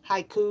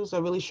 Haikus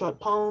are really short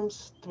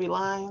poems, 3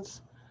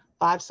 lines,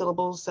 5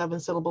 syllables, 7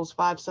 syllables,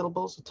 5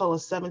 syllables, a total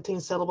of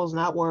 17 syllables,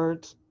 not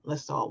words,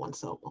 unless they're all 1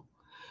 syllable,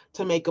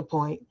 to make a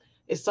point.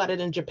 It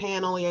started in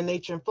Japan only in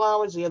Nature and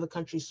Flowers. The other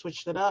countries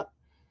switched it up.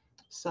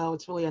 So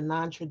it's really a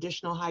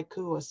non-traditional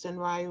haiku or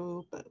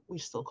senryu, but we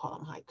still call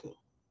them haiku.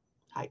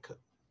 Haiku.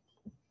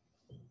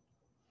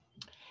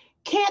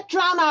 Can't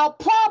drown out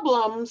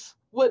problems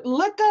with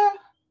liquor,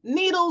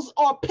 needles,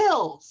 or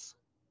pills.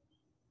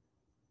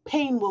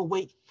 Pain will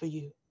wait for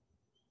you.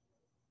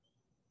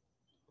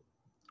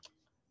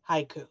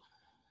 Haiku.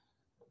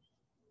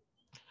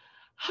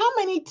 How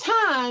many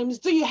times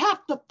do you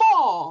have to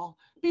fall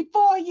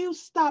before you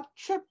stop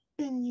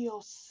tripping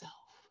yourself?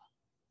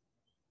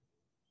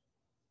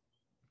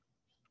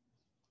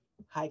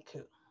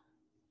 Haiku.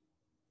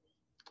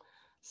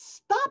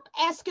 Stop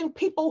asking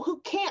people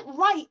who can't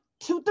write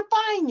to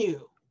define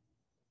you.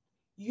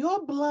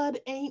 Your blood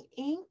ain't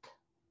ink.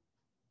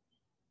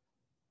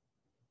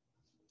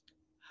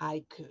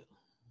 Haiku.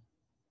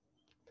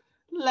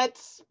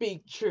 Let's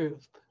speak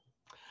truth.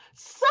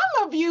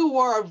 Some of you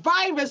were a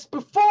virus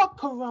before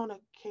Corona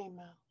came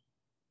out.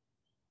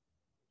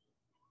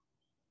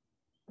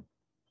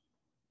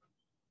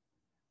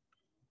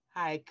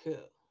 Haiku.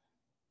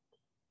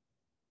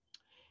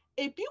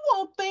 If you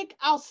won't think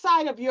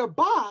outside of your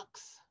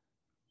box,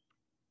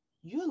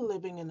 you're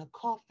living in a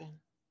coffin.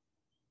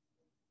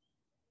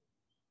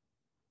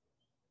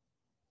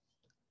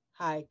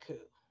 Haiku.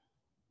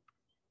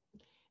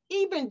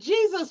 Even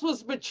Jesus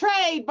was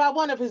betrayed by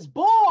one of his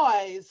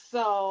boys.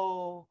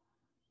 So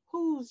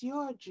who's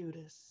your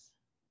Judas?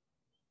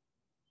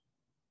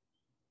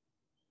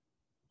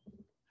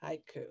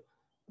 Haiku.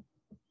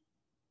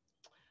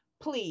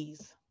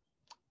 Please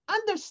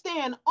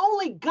understand,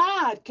 only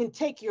God can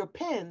take your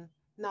pen.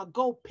 Now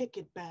go pick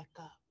it back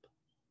up.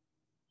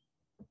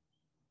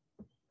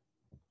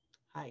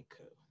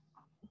 Haiku.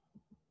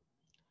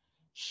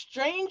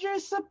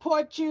 Strangers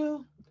support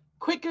you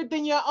quicker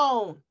than your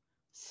own.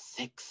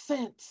 Sixth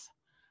sense.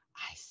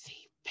 I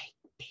see fake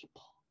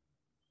people.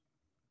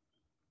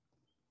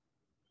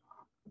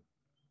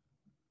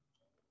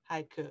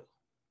 Haiku.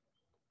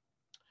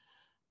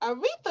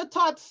 Aretha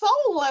taught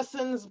soul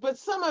lessons, but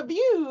some of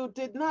you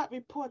did not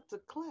report to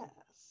class.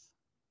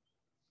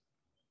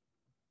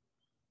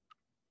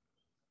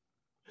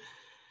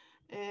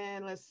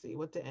 And let's see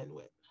what to end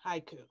with.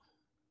 Haiku.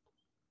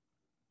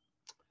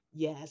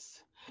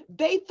 Yes,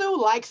 they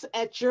threw likes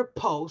at your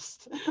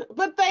post,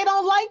 but they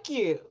don't like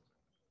you.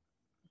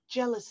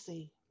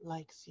 Jealousy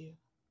likes you.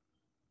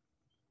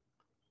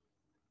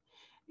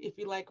 If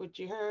you like what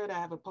you heard, I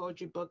have a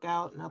poetry book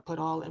out and I'll put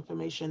all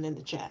information in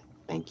the chat.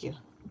 Thank you.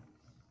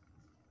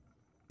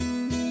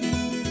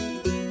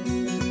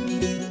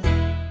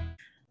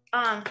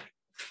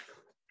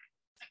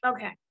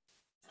 Okay.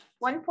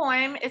 One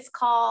poem is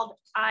called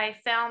I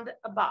Found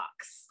a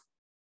Box.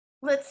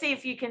 Let's see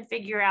if you can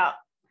figure out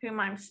whom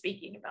I'm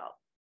speaking about.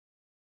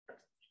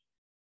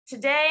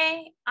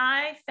 Today,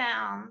 I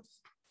found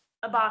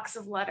a box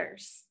of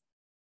letters.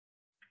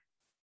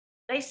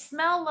 They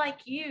smell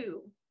like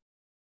you.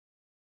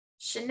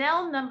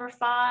 Chanel number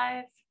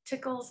 5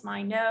 tickles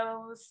my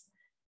nose,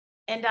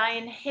 and I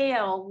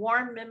inhale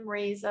warm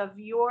memories of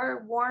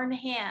your worn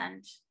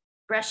hand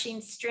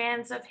brushing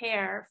strands of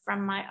hair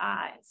from my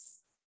eyes.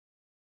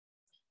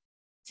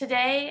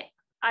 Today,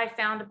 I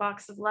found a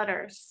box of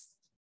letters.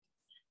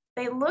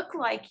 They look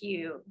like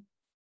you,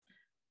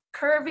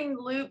 curving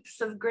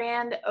loops of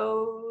grand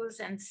O's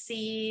and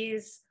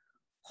C's,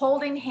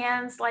 holding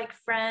hands like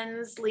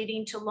friends,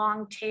 leading to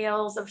long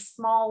tails of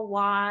small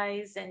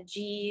Y's and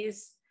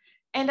G's.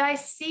 And I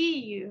see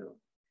you,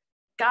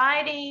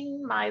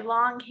 guiding my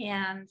long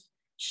hand,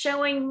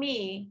 showing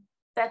me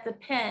that the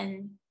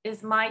pen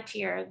is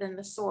mightier than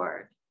the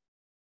sword.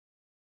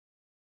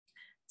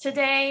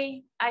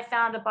 Today, I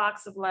found a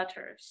box of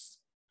letters.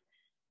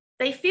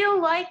 They feel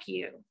like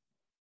you.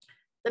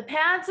 The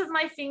pads of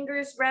my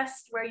fingers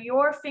rest where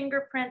your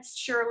fingerprints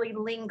surely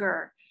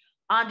linger,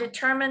 on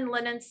determined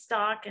linen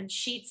stock and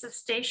sheets of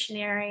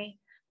stationery,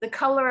 the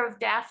color of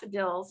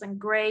daffodils and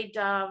gray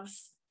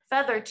doves,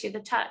 feather to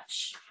the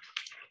touch.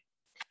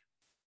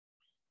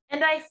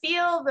 And I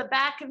feel the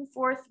back and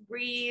forth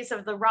breeze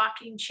of the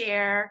rocking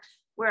chair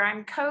where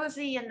I'm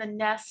cozy in the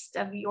nest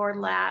of your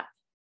lap,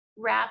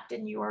 wrapped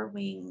in your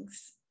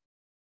wings.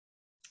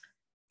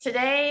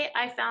 Today,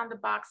 I found a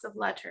box of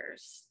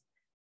letters.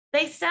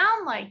 They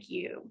sound like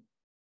you.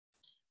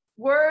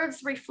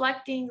 Words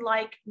reflecting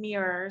like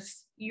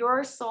mirrors,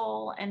 your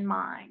soul and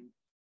mine.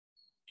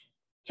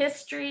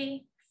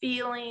 History,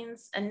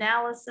 feelings,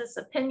 analysis,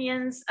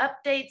 opinions,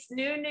 updates,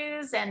 new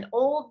news and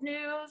old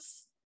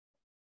news,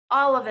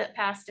 all of it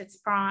past its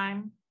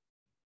prime.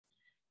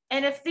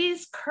 And if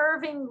these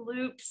curving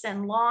loops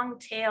and long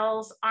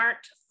tails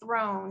aren't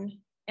thrown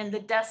in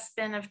the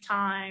dustbin of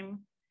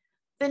time,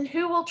 then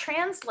who will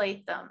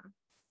translate them?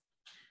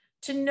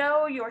 To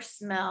know your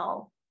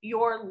smell,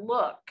 your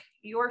look,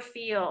 your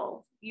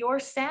feel, your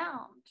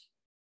sound.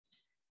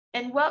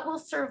 And what will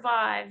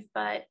survive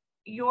but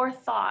your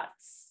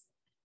thoughts,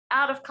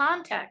 out of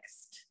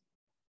context,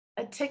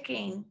 a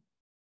ticking,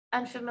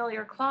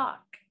 unfamiliar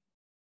clock.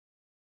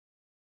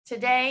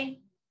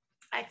 Today,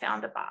 I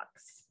found a box.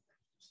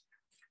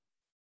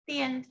 The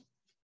end.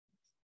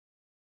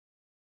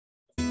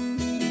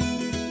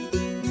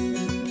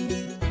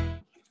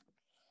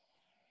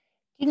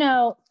 You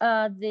know,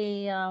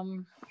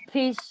 the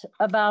piece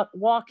about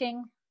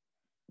walking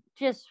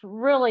just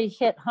really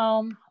hit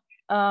home.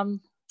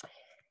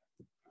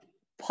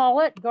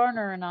 Paulette,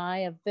 Garner, and I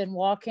have been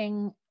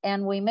walking,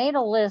 and we made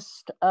a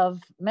list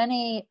of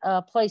many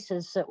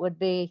places that would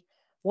be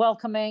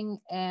welcoming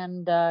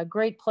and a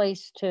great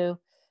place to.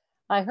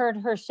 I heard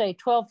her say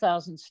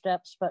 12,000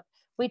 steps, but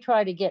we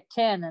try to get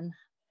 10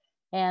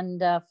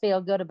 and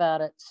feel good about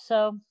it.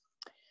 So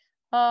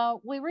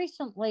we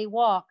recently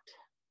walked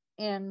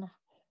in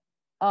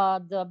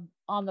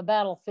on the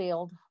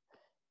battlefield,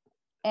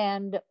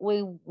 and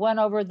we went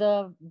over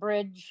the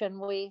bridge and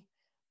we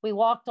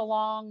walked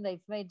along.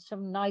 They've made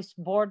some nice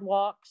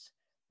boardwalks.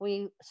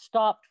 We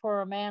stopped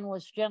where a man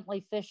was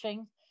gently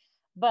fishing.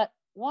 But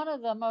one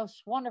of the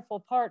most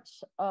wonderful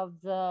parts of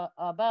the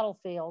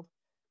battlefield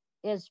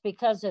is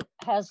because it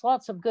has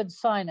lots of good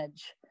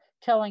signage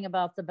telling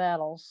about the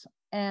battles.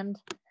 And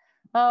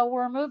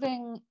we're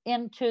moving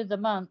into the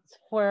month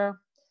where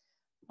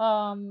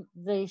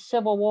the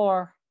Civil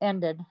War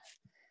ended.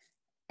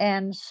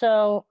 And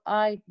so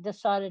I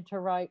decided to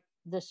write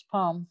this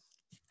poem.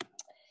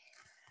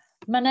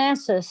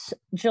 Manassas,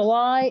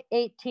 July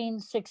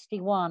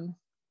 1861.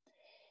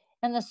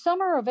 In the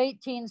summer of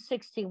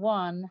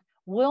 1861,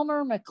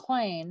 Wilmer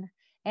McLean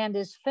and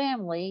his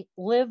family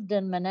lived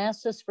in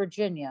Manassas,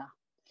 Virginia.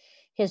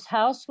 His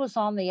house was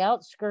on the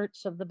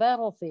outskirts of the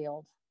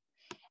battlefield.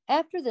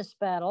 After this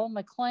battle,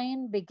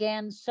 McLean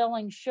began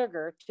selling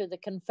sugar to the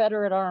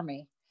Confederate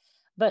Army,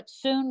 but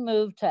soon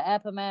moved to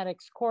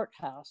Appomattox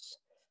Courthouse,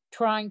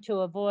 trying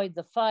to avoid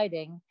the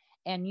fighting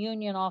and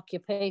Union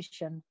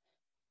occupation.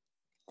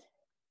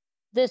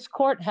 This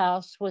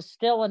courthouse was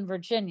still in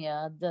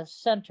Virginia, the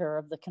center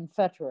of the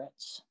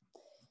Confederates.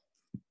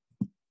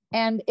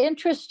 And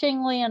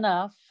interestingly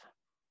enough,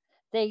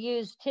 they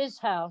used his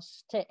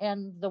house to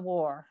end the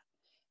war.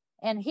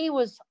 And he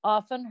was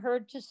often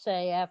heard to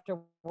say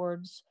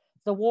afterwards,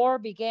 "The war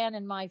began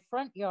in my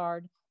front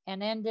yard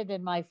and ended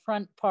in my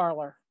front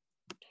parlor."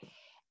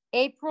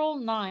 April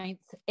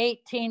 9th,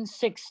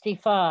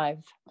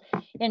 1865.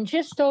 In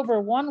just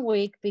over 1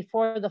 week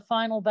before the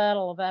final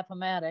Battle of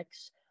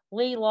Appomattox,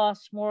 Lee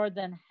lost more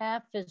than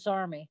half his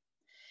army.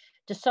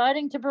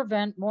 Deciding to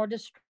prevent more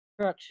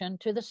destruction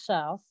to the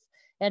south,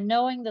 and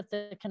knowing that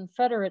the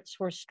Confederates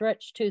were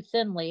stretched too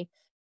thinly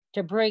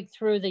to break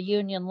through the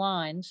Union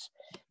lines,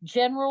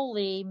 General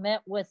Lee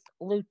met with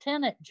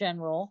Lieutenant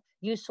General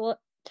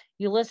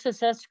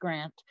Ulysses S.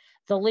 Grant,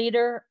 the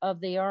leader of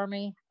the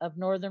Army of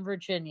Northern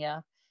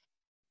Virginia,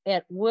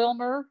 at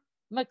Wilmer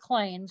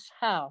McLean's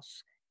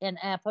house in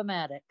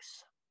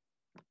Appomattox.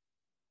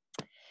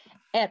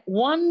 At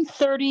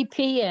 1:30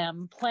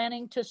 p.m.,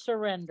 planning to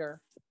surrender,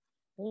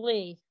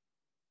 Lee: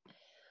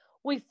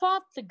 "We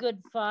fought the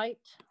good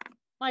fight.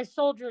 My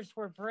soldiers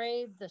were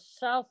brave. The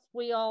South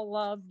we all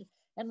loved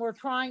and were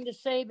trying to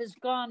save is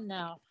gone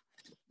now.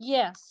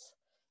 Yes,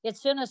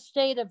 it's in a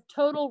state of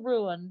total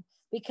ruin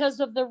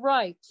because of the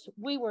rights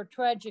we were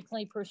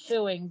tragically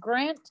pursuing.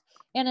 Grant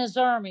and his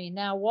army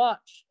now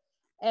watch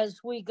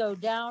as we go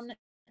down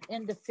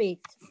in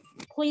defeat.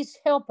 Please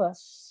help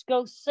us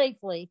go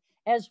safely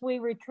as we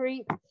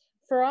retreat,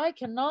 for I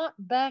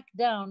cannot back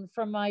down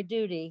from my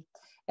duty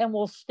and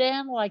will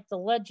stand like the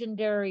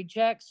legendary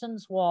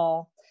Jackson's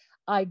Wall.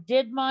 I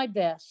did my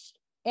best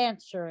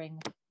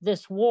answering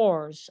this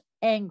war's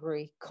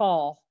angry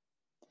call."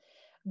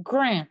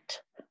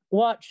 Grant,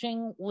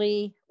 watching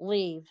Lee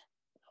leave: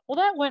 "Well,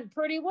 that went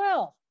pretty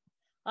well,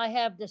 I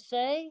have to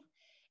say.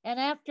 And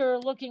after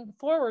looking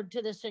forward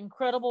to this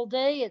incredible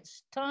day,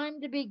 it's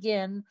time to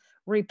begin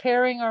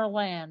repairing our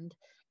land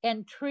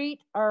and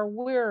treat our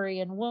weary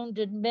and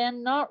wounded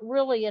men. Not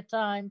really a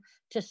time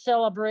to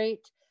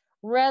celebrate,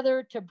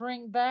 rather to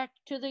bring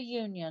back to the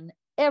Union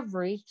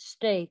every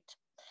state.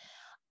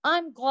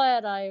 I'm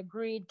glad I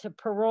agreed to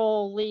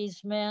parole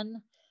Lee's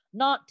men.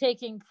 Not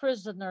taking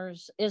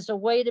prisoners is a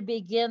way to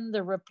begin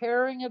the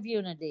repairing of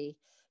unity,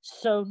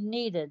 so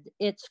needed,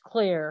 it's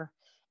clear,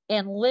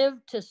 and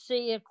live to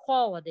see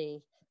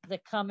equality the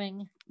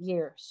coming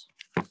years."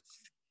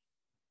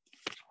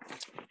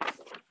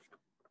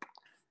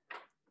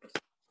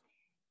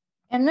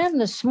 And then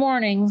this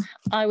morning,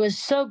 I was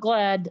so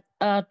glad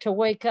to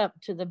wake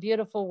up to the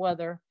beautiful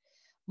weather.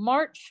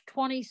 March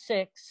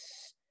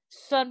 26th,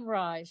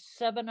 sunrise,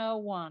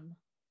 7:01.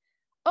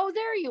 Oh,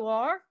 there you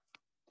are.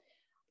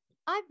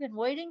 I've been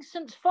waiting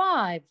since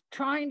 5,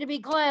 trying to be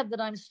glad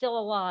that I'm still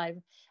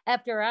alive.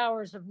 After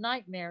hours of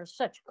nightmares,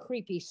 such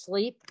creepy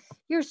sleep,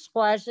 you're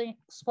splashing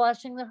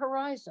the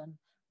horizon,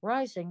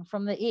 rising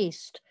from the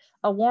east.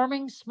 A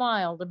warming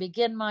smile to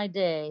begin my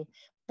day.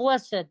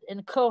 Blessed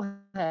and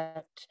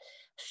cohet,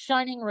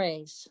 shining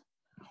rays.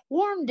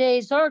 Warm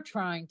days are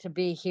trying to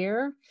be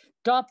here.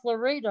 Doppler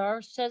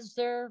radar says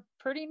they're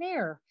pretty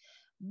near.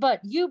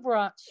 But you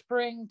brought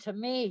spring to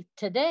me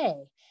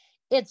today.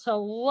 It's a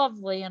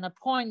lovely and a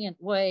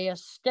poignant way, a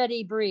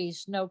steady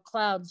breeze, no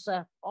clouds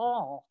at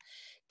all.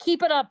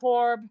 Keep it up,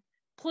 Orb.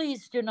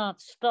 Please do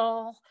not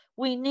stall.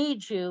 We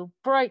need you.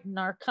 Brighten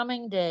our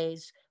coming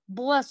days.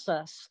 Bless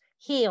us,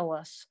 heal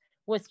us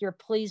with your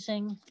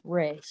pleasing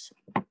rays.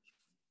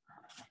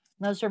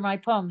 Those are my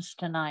poems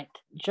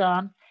tonight.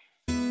 John?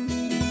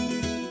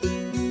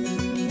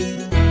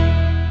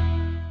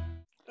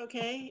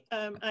 Okay,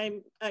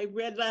 I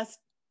read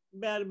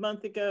about a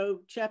month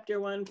ago, chapter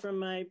 1 from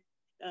my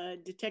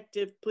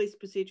detective police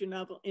procedure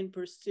novel, In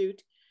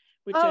Pursuit,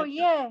 which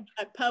I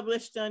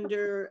published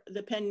under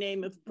the pen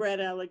name of Brett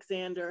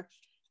Alexander,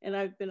 and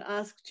I've been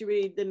asked to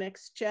read the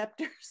next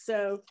chapter.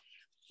 So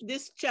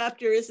this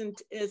chapter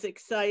isn't as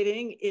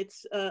exciting.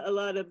 It's a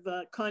lot of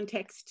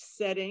context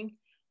setting,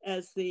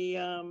 as the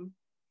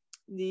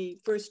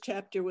first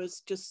chapter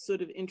was just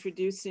sort of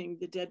introducing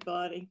the dead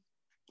body.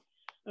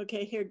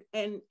 Okay, here,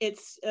 and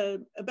it's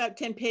about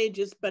 10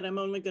 pages, but I'm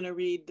only going to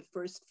read the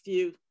first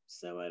few,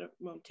 so I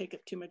won't take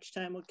up too much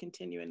time. We'll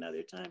continue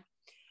another time.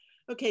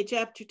 Okay,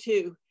 chapter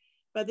 2.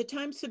 By the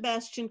time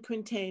Sebastian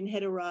Quintain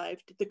had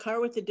arrived, the car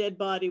with the dead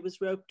body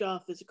was roped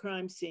off as a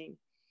crime scene.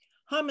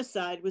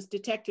 Homicide was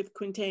Detective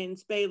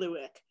Quintain's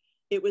bailiwick.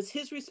 It was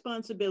his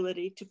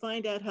responsibility to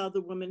find out how the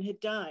woman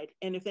had died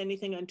and if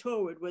anything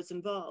untoward was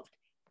involved.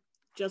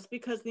 Just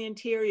because the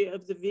interior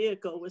of the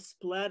vehicle was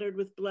splattered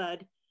with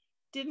blood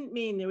didn't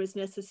mean there was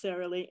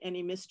necessarily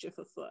any mischief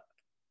afoot.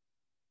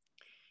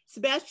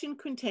 Sebastian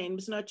Quintain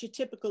was not your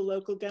typical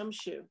local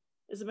gumshoe.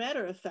 As a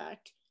matter of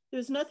fact, there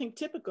was nothing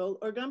typical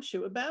or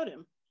gumshoe about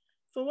him.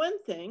 For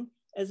one thing,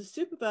 as a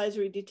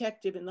supervisory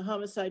detective in the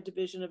homicide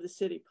division of the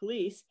city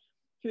police,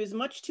 he was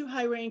much too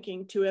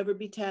high-ranking to ever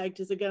be tagged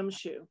as a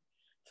gumshoe.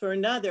 For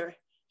another,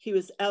 he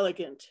was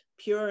elegant,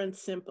 pure and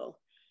simple,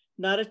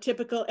 not a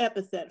typical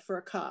epithet for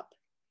a cop.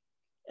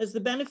 As the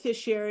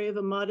beneficiary of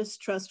a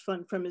modest trust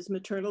fund from his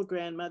maternal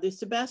grandmother,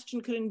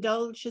 Sebastian could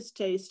indulge his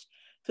taste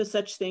for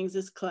such things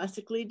as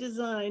classically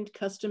designed,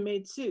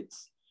 custom-made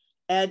suits.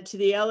 Add to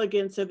the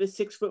elegance of his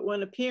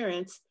 6'1"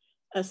 appearance,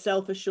 a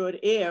self-assured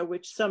air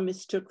which some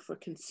mistook for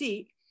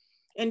conceit,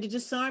 and a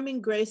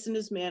disarming grace in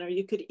his manner,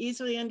 you could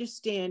easily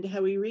understand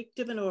how he reeked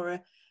of an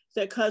aura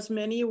that caused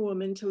many a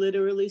woman to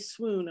literally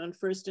swoon on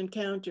first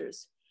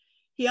encounters.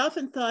 He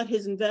often thought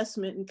his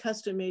investment in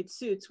custom-made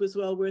suits was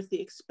well worth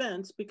the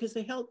expense because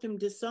they helped him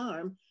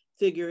disarm,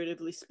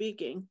 figuratively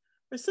speaking,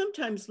 or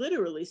sometimes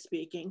literally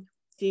speaking,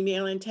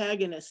 female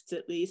antagonists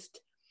at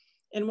least.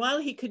 And while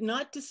he could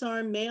not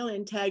disarm male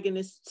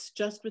antagonists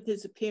just with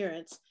his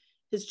appearance,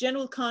 his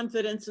general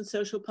confidence and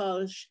social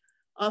polish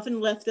often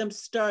left them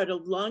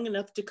startled long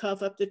enough to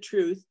cough up the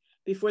truth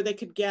before they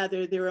could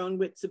gather their own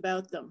wits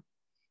about them.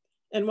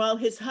 And while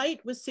his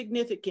height was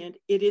significant,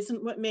 it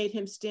isn't what made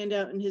him stand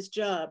out in his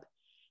job.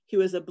 He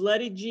was a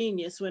bloody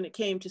genius when it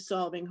came to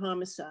solving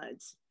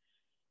homicides.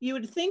 You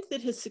would think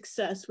that his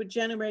success would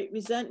generate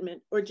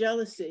resentment or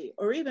jealousy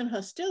or even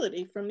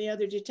hostility from the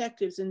other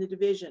detectives in the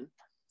division.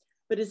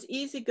 But his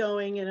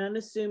easygoing and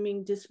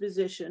unassuming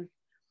disposition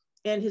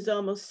and his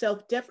almost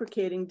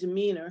self-deprecating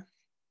demeanor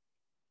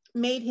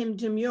made him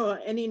demur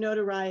any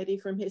notoriety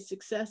from his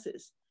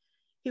successes.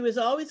 He was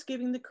always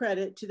giving the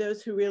credit to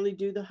those who really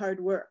do the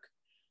hard work.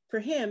 For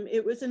him,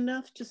 it was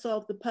enough to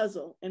solve the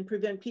puzzle and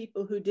prevent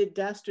people who did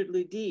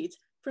dastardly deeds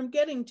from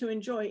getting to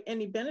enjoy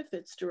any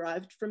benefits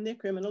derived from their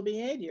criminal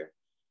behavior.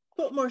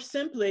 Put more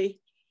simply,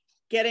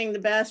 getting the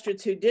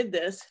bastards who did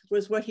this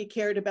was what he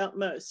cared about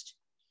most.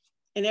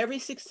 And every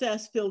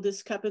success filled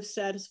his cup of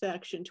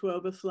satisfaction to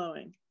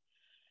overflowing.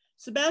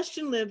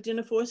 Sebastian lived in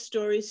a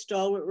 4-story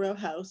stalwart row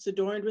house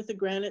adorned with a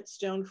granite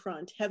stone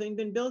front, having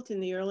been built in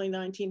the early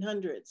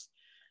 1900s.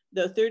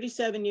 Though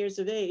 37 years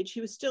of age, he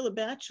was still a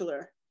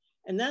bachelor,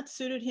 and that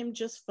suited him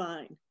just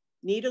fine.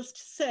 Needless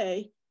to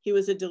say, he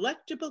was a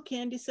delectable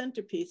candy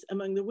centerpiece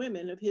among the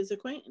women of his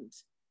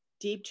acquaintance.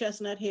 Deep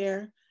chestnut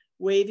hair,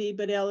 wavy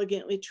but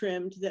elegantly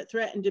trimmed, that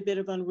threatened a bit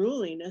of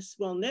unruliness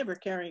while never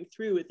carrying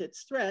through with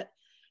its threat,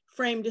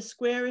 framed a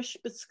squarish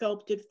but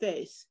sculpted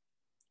face.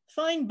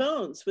 Fine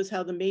bones was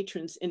how the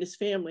matrons in his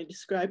family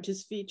described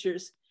his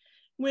features.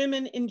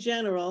 Women in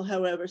general,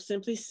 however,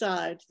 simply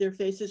sighed, their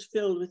faces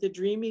filled with a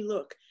dreamy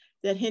look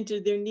that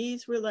hinted their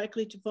knees were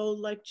likely to fold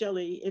like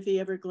jelly if he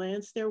ever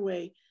glanced their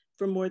way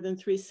for more than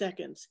 3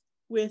 seconds,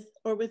 with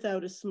or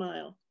without a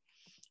smile.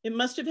 It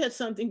must have had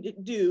something to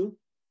do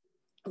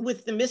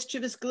with the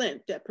mischievous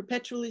glint that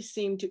perpetually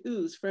seemed to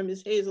ooze from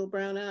his hazel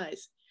brown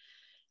eyes.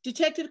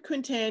 Detective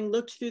Quintain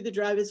looked through the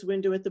driver's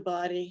window at the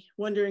body,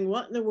 wondering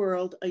what in the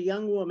world a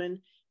young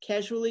woman,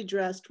 casually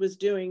dressed, was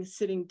doing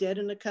sitting dead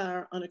in a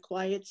car on a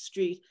quiet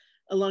street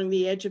along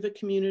the edge of a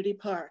community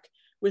park,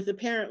 with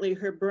apparently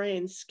her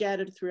brains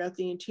scattered throughout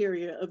the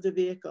interior of the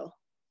vehicle.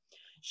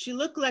 She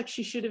looked like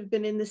she should have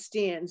been in the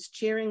stands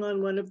cheering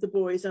on one of the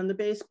boys on the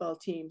baseball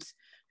teams,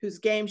 whose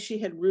game she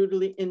had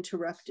rudely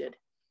interrupted.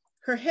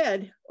 Her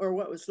head, or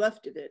what was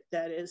left of it,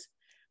 that is,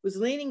 was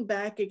leaning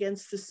back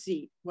against the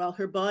seat while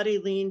her body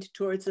leaned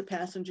towards the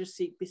passenger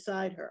seat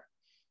beside her.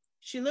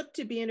 She looked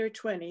to be in her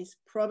 20s,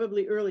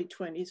 probably early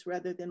 20s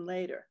rather than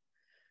later.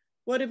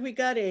 "What have we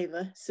got,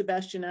 Ava?"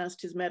 Sebastian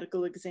asked his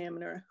medical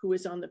examiner, who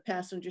was on the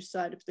passenger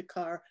side of the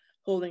car,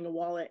 holding a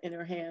wallet in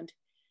her hand.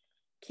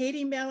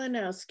 "Katie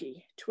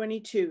Malinowski,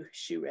 22,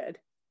 she read.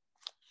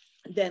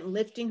 Then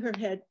lifting her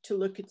head to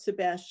look at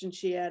Sebastian,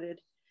 she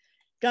added,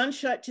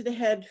 "Gunshot to the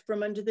head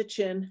from under the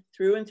chin,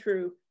 through and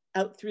through,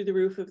 out through the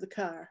roof of the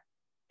car.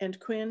 And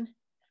Quinn,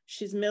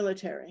 she's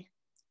military."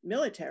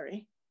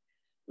 "Military?"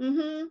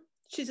 "Mm-hmm.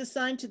 She's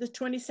assigned to the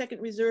 22nd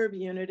Reserve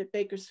Unit at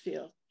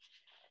Bakersfield."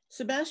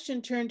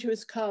 Sebastian turned to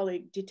his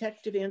colleague,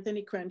 Detective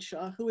Anthony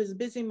Crenshaw, who was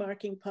busy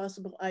marking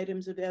possible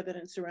items of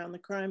evidence around the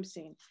crime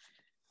scene.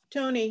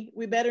 "Tony,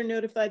 we better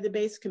notify the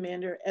base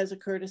commander as a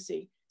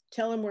courtesy.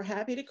 Tell him we're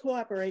happy to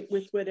cooperate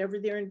with whatever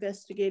their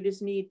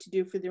investigators need to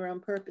do for their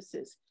own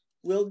purposes."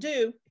 "Will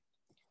do.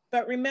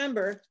 But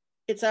remember,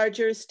 it's our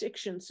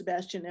jurisdiction,"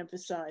 Sebastian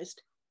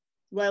emphasized.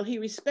 While he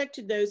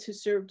respected those who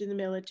served in the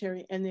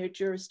military and their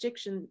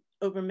jurisdiction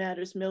over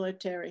matters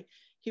military,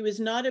 he was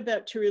not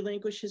about to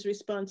relinquish his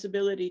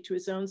responsibility to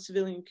his own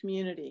civilian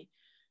community.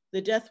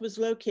 The death was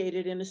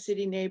located in a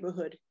city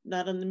neighborhood,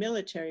 not on the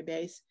military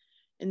base,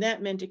 and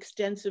that meant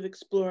extensive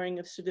exploring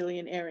of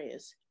civilian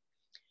areas.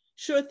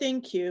 "Sure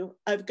thing, Q.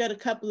 I've got a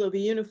couple of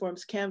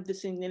uniforms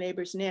canvassing the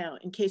neighbors now,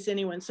 in case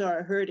anyone saw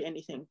or heard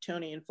anything,"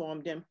 Tony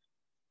informed him.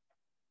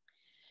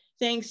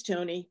 "Thanks,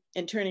 Tony."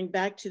 And turning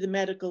back to the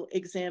medical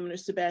examiner,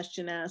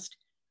 Sebastian asked,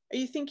 "Are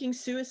you thinking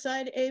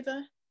suicide,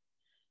 Ava?"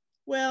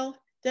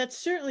 "Well, That's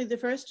certainly the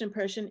first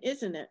impression,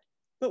 isn't it?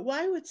 But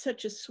why would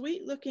such a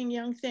sweet-looking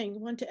young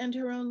thing want to end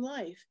her own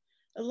life,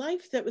 a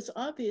life that was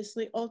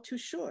obviously all too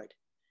short?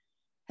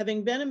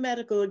 Having been a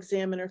medical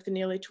examiner for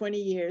nearly 20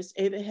 years,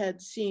 Ava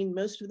had seen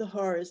most of the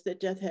horrors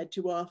that death had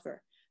to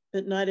offer,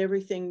 but not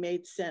everything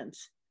made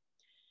sense.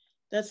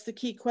 That's the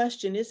key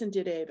question, isn't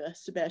it, Ava?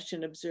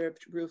 Sebastian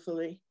observed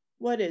ruefully.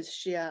 What is,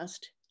 she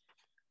asked.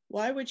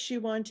 Why would she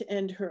want to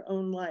end her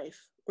own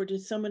life, or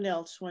did someone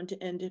else want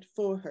to end it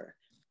for her?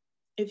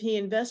 If he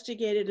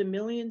investigated 1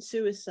 million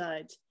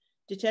suicides,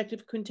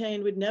 Detective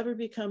Quintain would never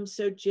become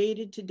so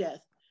jaded to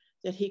death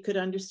that he could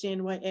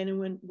understand why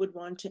anyone would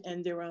want to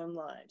end their own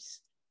lives.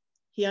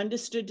 He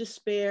understood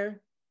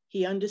despair,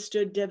 he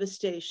understood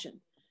devastation,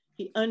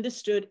 he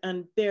understood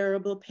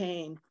unbearable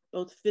pain,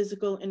 both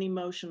physical and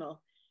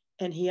emotional,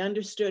 and he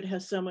understood how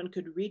someone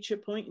could reach a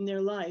point in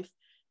their life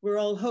where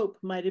all hope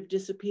might have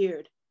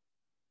disappeared.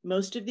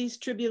 Most of these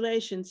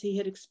tribulations he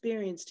had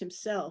experienced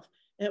himself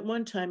at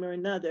one time or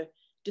another,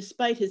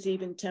 despite his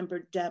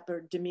even-tempered,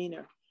 dapper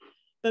demeanor.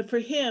 But for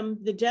him,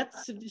 the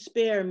depths of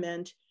despair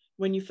meant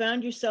when you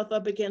found yourself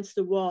up against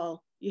the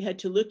wall, you had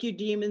to look your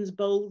demons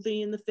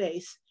boldly in the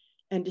face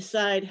and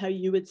decide how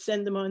you would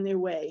send them on their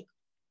way,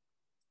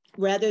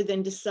 rather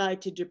than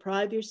decide to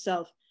deprive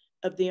yourself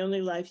of the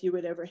only life you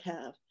would ever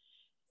have.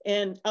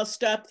 And I'll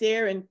stop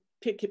there and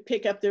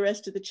pick up the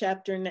rest of the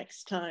chapter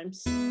next time.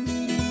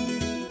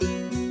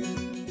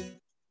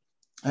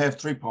 I have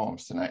 3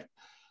 poems tonight.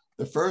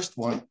 The first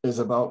one is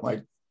about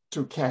my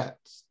 2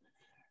 cats.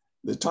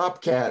 The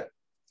top cat,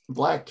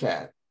 black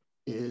cat,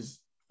 is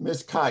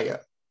Miss Kaya,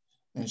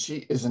 and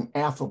she is an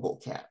affable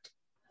cat.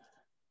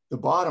 The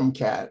bottom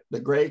cat, the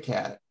gray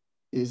cat,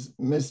 is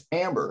Miss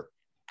Amber,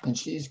 and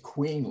she's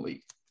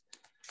queenly.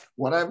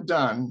 What I've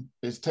done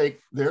is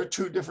take their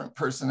 2 different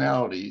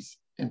personalities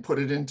and put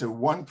it into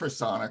one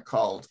persona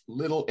called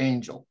Little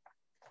Angel.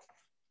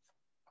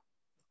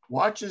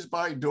 Watches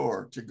by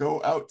door to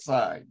go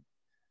outside.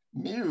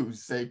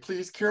 Mews say,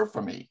 please care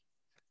for me.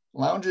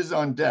 Lounges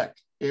on deck,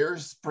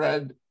 ears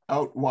spread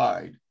out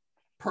wide.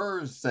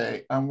 Purrs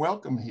say, I'm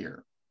welcome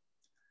here.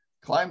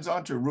 Climbs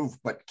onto roof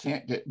but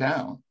can't get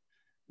down.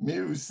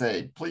 Mews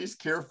say, please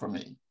care for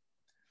me.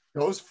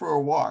 Goes for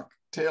a walk,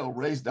 tail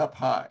raised up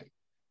high.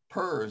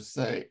 Purrs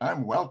say,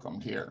 I'm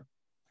welcomed here.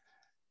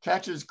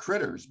 Catches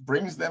critters,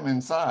 brings them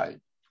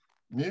inside.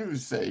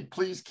 Mews say,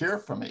 please care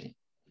for me.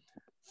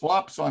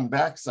 Flops on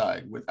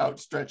backside with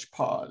outstretched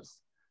paws.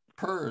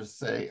 Purrs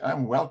say,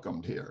 I'm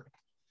welcomed here.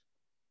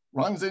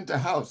 Runs into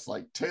house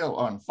like tail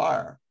on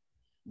fire.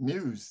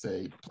 Mews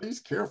say, please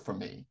care for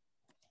me.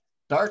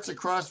 Darts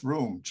across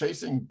room,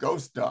 chasing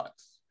ghost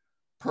dots.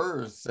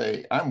 Purrs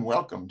say, I'm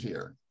welcomed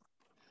here.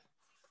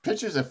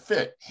 Pitches a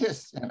fit,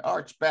 hiss and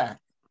arch back.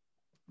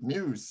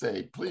 Mews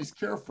say, please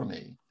care for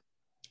me.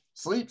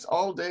 Sleeps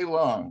all day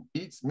long,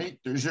 eats meat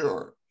du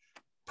jour.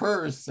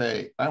 Purrs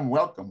say, I'm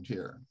welcomed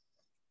here.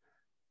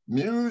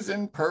 Mews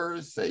and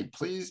purrs say,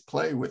 please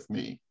play with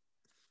me.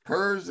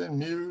 Purrs and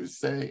mews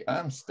say,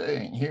 I'm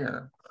staying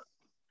here.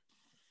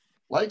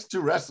 Likes to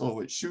wrestle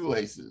with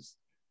shoelaces.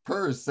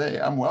 Purrs say,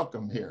 I'm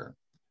welcome here.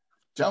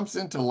 Jumps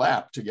into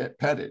lap to get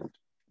petted.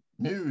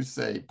 Mews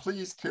say,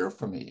 please care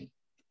for me.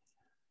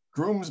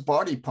 Grooms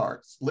body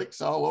parts,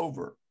 licks all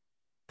over.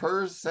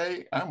 Purrs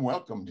say, I'm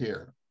welcomed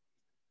here.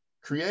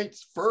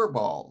 Creates fur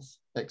balls,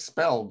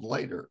 expelled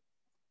later.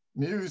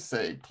 Mews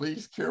say,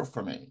 please care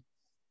for me.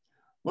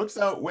 Looks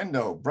out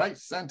window, bright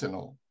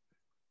sentinel.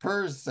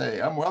 Purrs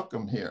say, I'm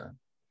welcome here.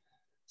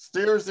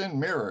 Stares in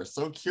mirror,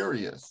 so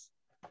curious.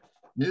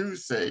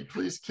 Mews say,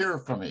 please care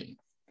for me.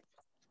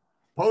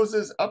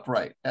 Poses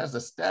upright as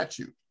a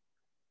statue.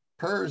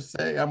 Purrs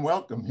say, I'm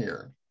welcome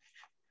here.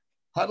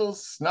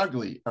 Huddles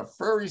snugly, a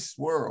furry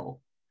swirl.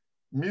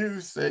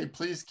 Mews say,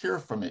 please care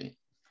for me.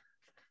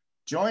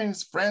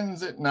 Joins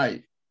friends at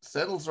night,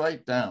 settles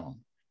right down.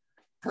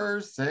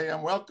 Purrs say,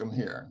 I'm welcome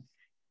here.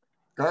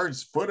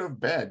 Guards foot of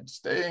bed,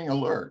 staying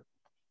alert.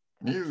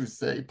 Mews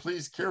say,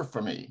 please care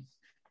for me.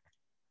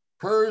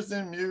 Purrs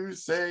and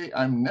mews say,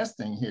 I'm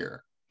nesting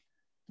here.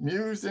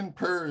 Mews and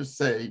purrs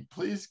say,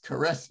 please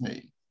caress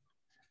me.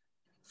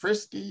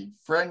 Frisky,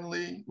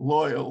 friendly,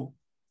 loyal,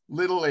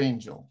 little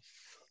angel.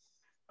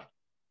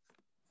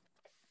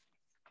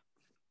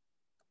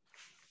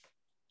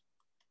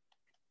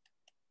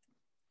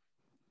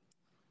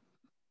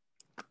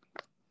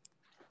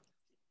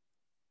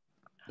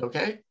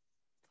 Okay?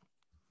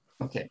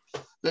 Okay.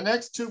 The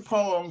next 2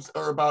 poems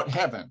are about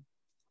heaven.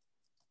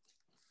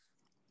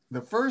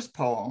 The first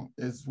poem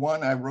is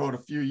one I wrote a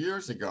few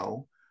years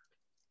ago,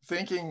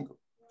 thinking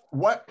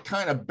what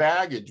kind of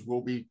baggage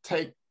will we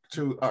take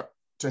to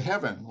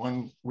heaven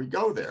when we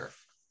go there.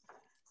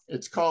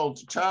 It's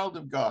called Child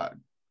of God.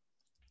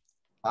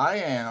 I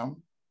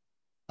am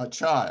a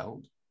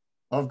child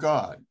of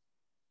God.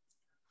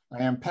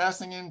 I am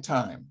passing in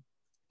time,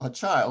 a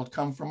child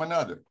come from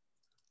another,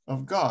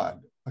 of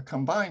God, a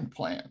combined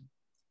plan.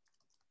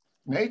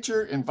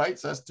 Nature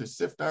invites us to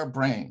sift our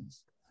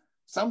brains.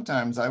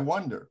 Sometimes I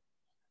wonder,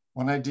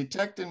 when I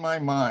detect in my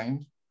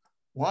mind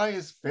Why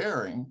is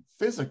faring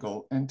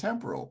physical and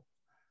temporal?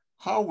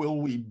 How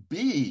will we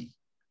be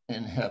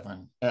in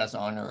heaven as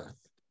on earth?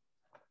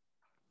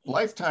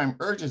 Lifetime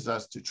urges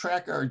us to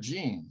track our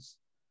genes.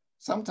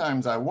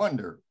 Sometimes I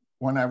wonder,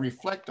 when I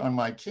reflect on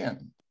my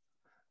kin,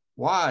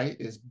 why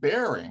is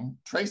bearing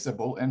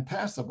traceable and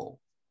passable?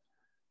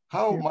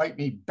 How might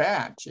we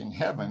batch in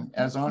heaven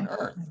as on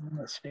earth?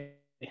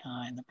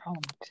 Behind the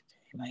problem today,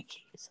 my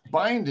keys.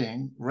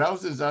 Binding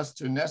rouses us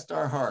to nest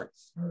our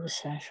hearts.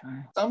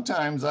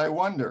 Sometimes I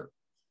wonder,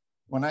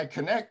 when I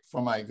connect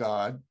for my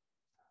God,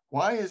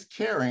 why is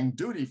caring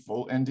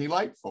dutiful and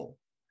delightful?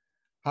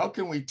 How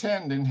can we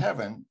tend in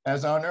heaven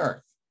as on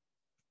earth?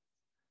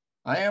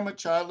 I am a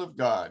child of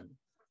God.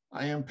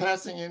 I am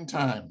passing in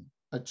time,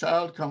 a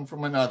child come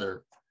from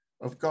another,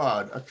 of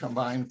God, a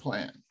combined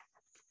plan.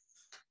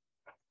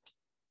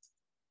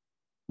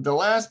 The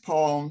last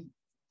poem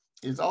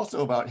is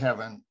also about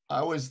heaven.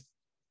 I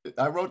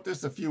wrote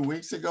this a few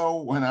weeks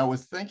ago when I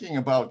was thinking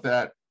about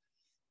that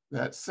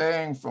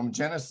saying from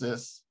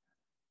Genesis,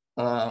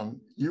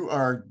 you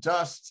are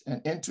dust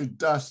and into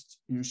dust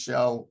you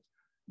shall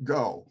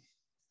go.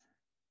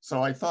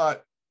 So I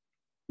thought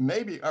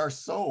maybe our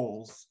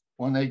souls,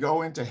 when they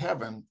go into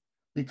heaven,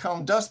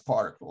 become dust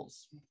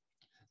particles.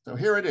 So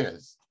here it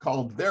is,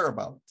 called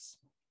Thereabouts.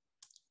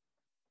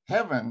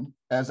 Heaven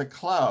as a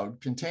cloud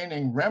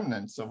containing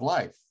remnants of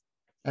life,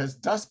 as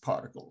dust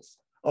particles.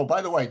 Oh,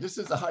 by the way, this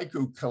is a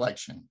haiku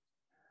collection.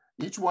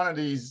 Each one of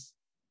these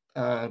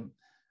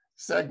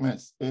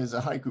segments is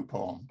a haiku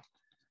poem.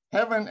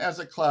 Heaven as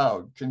a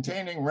cloud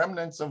containing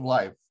remnants of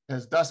life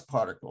as dust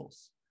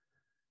particles.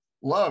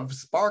 Love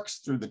sparks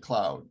through the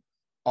cloud.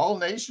 All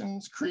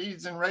nations,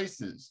 creeds, and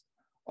races,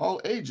 all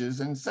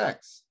ages and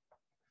sex.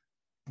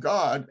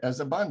 God as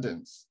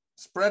abundance,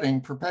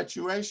 spreading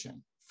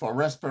perpetuation for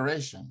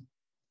respiration.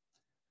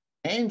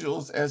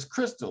 Angels as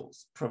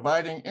crystals,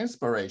 providing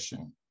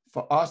inspiration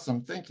for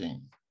awesome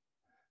thinking.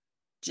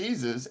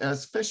 Jesus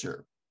as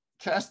fisher,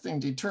 casting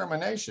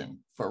determination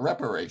for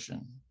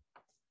reparation.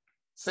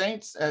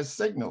 Saints as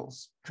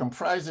signals,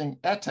 comprising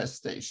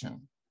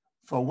attestation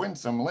for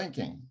winsome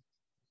linking.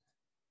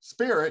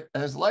 Spirit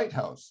as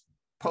lighthouse,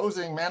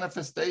 posing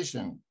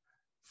manifestation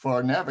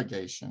for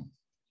navigation.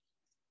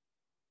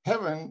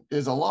 Heaven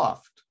is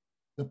aloft,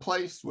 the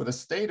place with a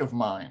state of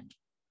mind.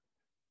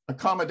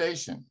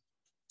 Accommodation.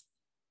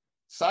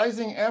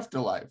 Sizing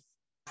afterlife,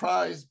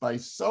 prized by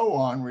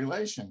so-on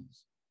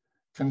relations.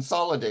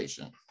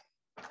 Consolidation.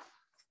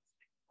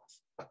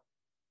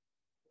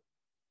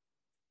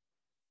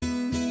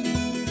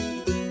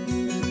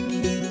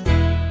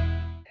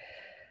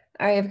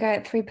 All right, I've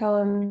got 3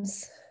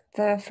 poems.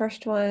 The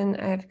first one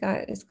I've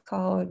got is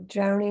called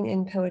Drowning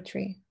in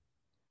Poetry.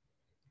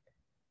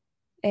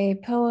 A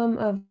poem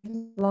of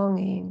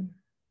longing,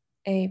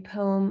 a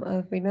poem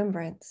of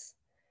remembrance,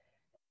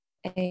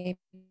 a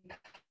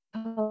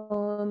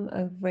poem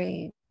of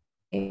rage,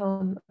 a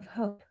poem of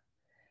hope,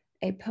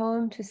 a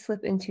poem to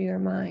slip into your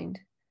mind,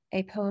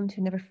 a poem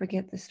to never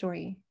forget the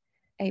story,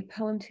 a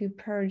poem to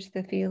purge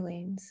the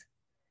feelings,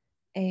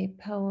 a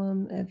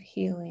poem of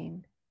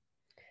healing.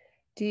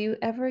 Do you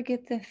ever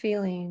get the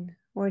feeling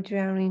we're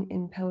drowning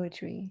in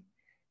poetry,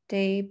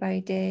 day by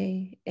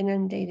day,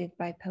 inundated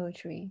by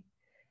poetry?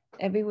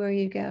 Everywhere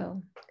you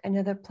go,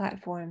 another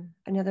platform,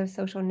 another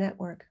social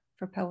network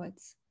for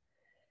poets.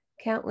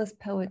 Countless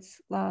poets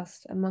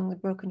lost among the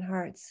broken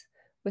hearts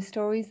with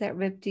stories that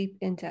rip deep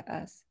into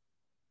us.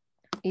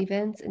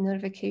 Events and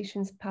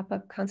notifications pop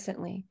up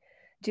constantly.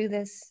 Do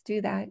this,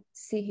 do that,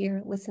 see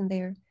here, listen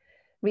there.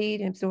 Read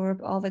and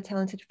absorb all the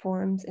talented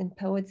forms and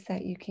poets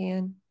that you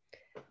can.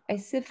 I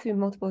sift through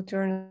multiple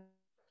journals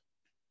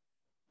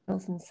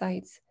and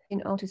sites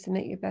in all to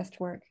submit your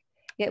best work.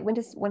 Yet when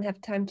does one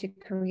have time to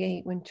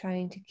create when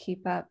trying to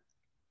keep up?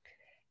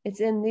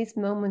 It's in these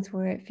moments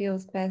where it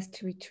feels best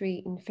to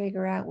retreat and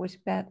figure out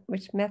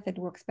which method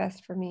works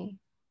best for me.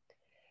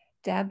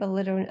 Dab a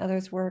little in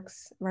others'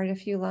 works, write a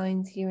few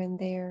lines here and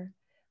there,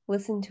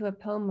 listen to a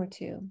poem or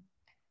two,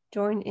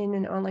 join in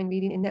an online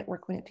reading and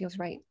network when it feels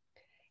right.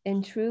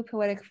 In true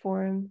poetic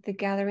form, the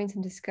gatherings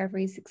and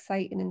discoveries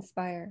excite and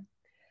inspire.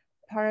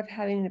 Part of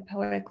having a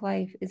poetic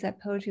life is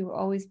that poetry will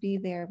always be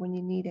there when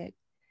you need it.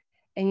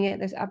 And yet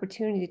there's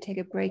opportunity to take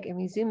a break and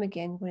resume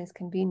again when it's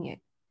convenient.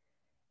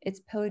 It's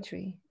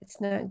poetry. It's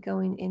not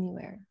going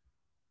anywhere.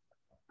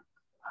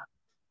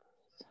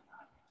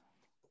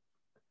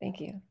 Thank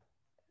you.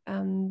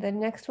 The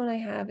next one I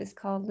have is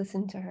called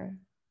Listen to Her.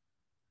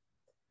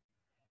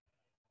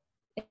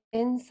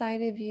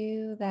 Inside of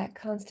you, that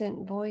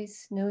constant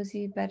voice knows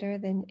you better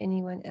than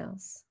anyone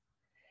else.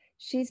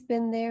 She's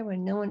been there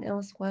when no one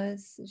else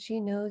was. She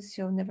knows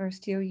she'll never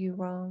steer you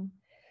wrong.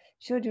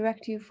 She'll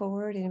direct you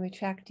forward and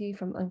retract you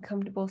from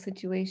uncomfortable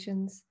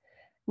situations,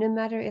 no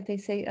matter if they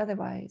say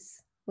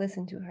otherwise.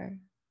 Listen to her.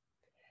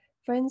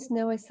 Friends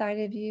know a side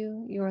of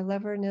you, your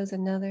lover knows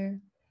another,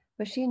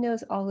 but she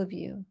knows all of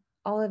you,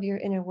 all of your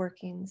inner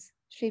workings,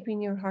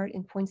 shaping your heart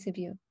and points of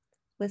view.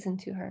 Listen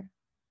to her.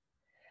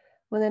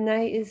 When the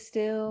night is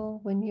still,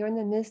 when you're in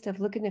the midst of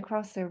looking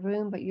across the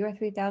room, but you're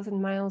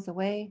 3,000 miles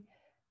away,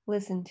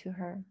 Listen to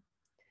her.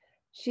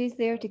 She's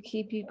there to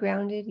keep you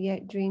grounded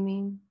yet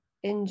dreaming,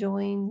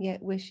 enjoying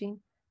yet wishing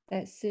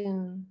that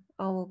soon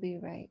all will be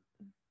right.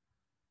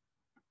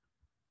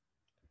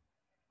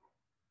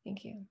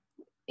 Thank you.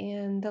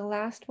 And the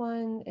last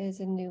one is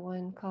a new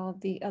one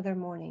called The Other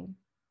Morning.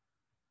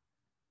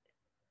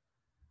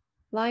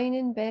 Lying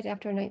in bed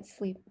after a night's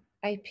sleep,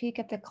 I peek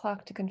at the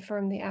clock to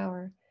confirm the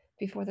hour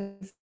before the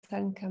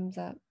sun comes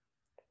up.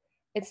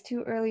 It's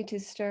too early to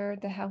stir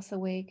the house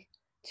awake,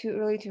 too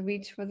early to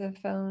reach for the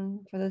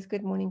phone for those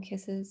good morning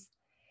kisses.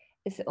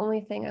 It's the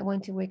only thing I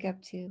want to wake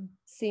up to,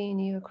 seeing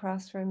you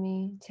across from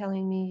me,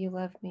 telling me you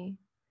love me.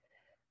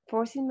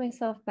 Forcing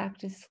myself back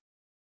to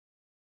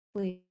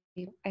sleep,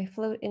 I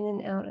float in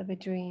and out of a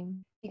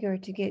dream, eager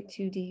to get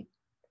too deep.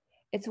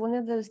 It's one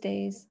of those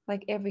days,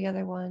 like every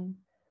other one,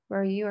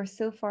 where you are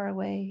so far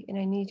away and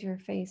I need your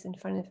face in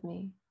front of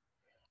me.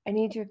 I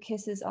need your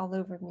kisses all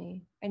over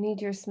me. I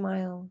need your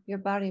smile, your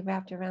body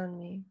wrapped around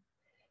me.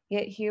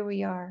 Yet here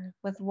we are,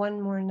 with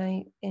one more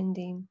night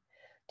ending,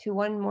 to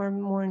one more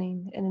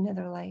morning and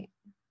another light.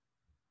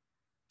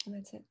 And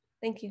that's it.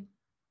 Thank you.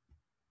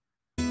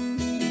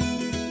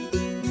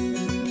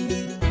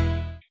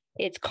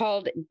 It's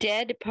called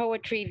Dead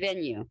Poetry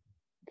Venue.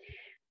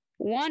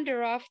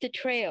 Wander off the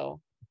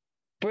trail.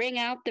 Bring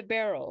out the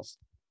barrels.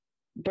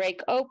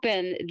 Break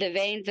open the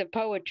veins of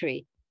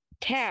poetry.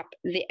 Tap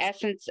the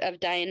essence of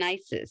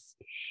Dionysus.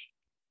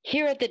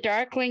 Here at the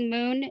darkling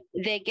moon,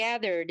 they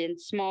gathered in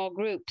small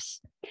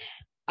groups.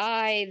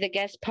 I, the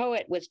guest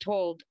poet, was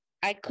told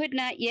I could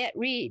not yet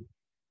read.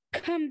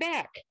 Come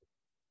back.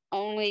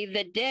 Only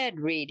the dead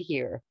read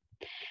here.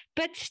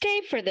 But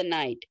stay for the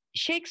night.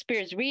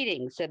 Shakespeare's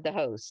reading, said the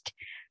host.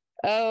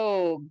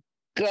 Oh,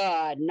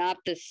 God, not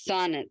the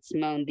sonnets,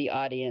 moaned the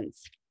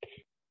audience.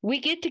 We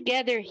get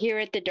together here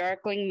at the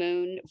darkling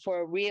moon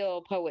for a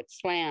real poet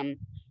slam.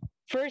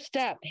 First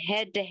up,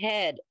 head to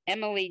head,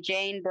 Emily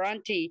Jane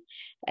Bronte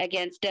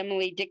against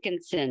Emily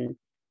Dickinson.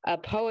 A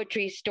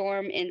poetry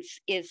storm is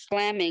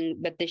slamming,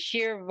 but the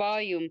sheer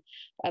volume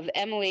of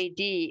Emily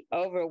D.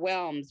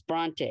 overwhelms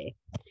Bronte.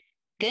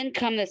 Then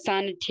come the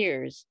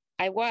sonneteers.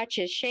 I watch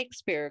as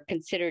Shakespeare,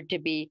 considered to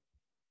be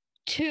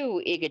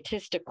too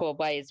egotistical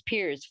by his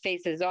peers,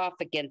 faces off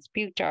against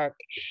Plutarch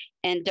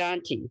and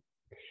Dante.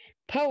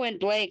 Poe and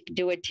Blake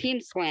do a team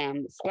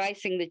slam,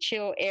 slicing the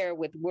chill air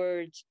with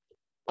words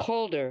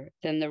colder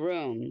than the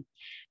room.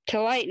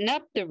 To lighten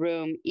up the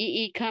room,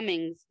 E.E.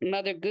 Cummings,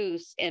 Mother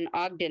Goose, and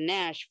Ogden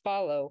Nash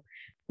follow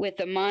with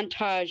a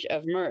montage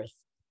of mirth.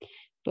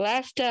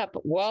 Last up,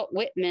 Walt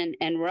Whitman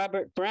and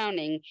Robert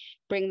Browning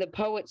bring the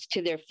poets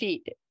to their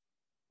feet.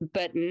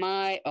 But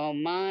my, oh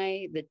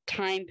my, the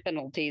time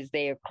penalties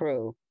they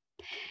accrue.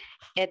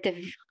 At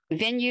the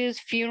venue's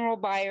funeral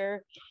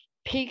bier,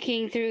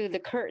 peeking through the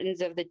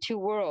curtains of the two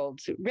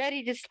worlds,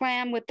 ready to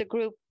slam with the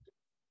group,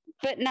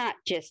 but not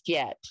just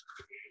yet.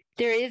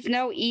 There is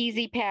no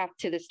easy path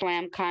to the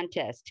slam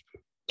contest,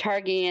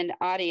 targeting an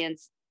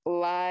audience,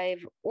 live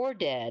or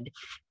dead,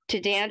 to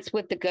dance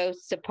with the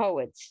ghosts of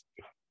poets,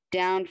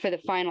 down for the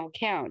final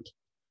count.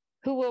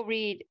 Who will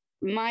read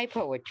my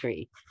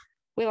poetry?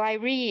 Will I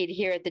read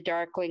here at the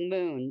darkling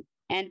moon?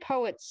 And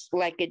poets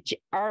like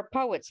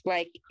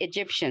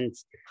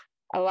Egyptians,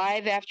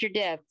 alive after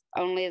death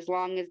only as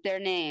long as their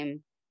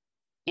name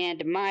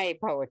and my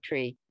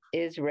poetry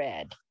is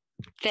read.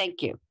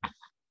 Thank you.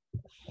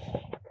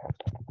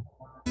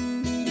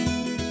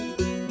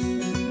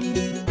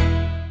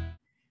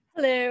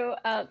 Hello.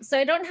 So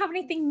I don't have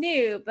anything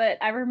new, but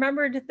I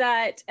remembered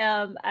that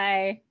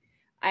I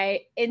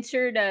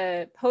entered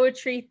a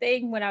poetry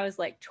thing when I was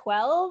like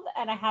 12,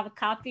 and I have a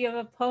copy of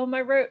a poem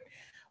I wrote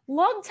a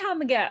long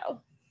time ago.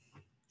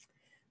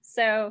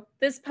 So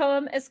this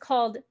poem is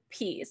called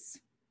Peace.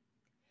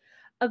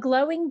 A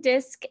glowing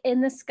disc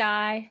in the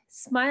sky,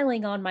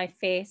 smiling on my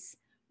face,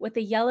 with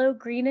a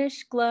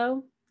yellow-greenish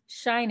glow,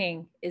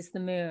 shining is the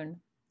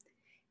moon.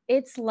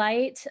 Its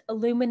light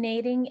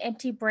illuminating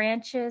empty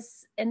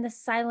branches. In the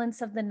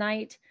silence of the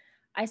night,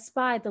 I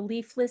spy the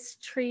leafless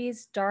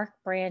trees' dark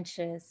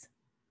branches.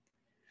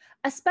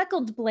 A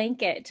speckled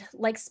blanket,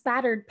 like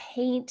spattered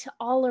paint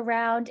all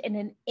around in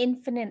an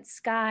infinite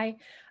sky,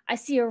 I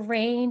see a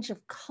range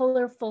of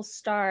colorful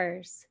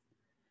stars.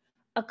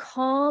 A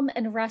calm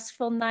and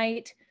restful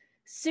night,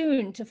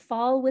 soon to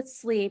fall with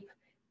sleep.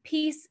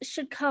 Peace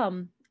should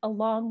come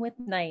along with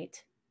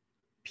night.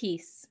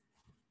 Peace.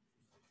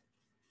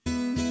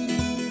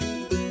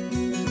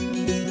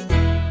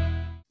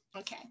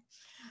 Okay.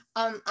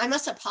 I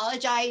must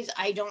apologize.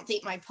 I don't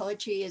think my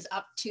poetry is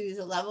up to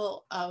the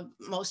level of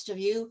most of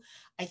you.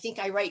 I think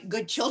I write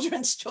good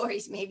children's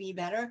stories, maybe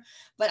better,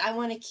 but I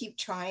want to keep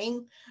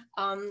trying.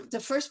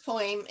 The first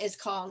poem is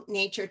called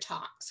Nature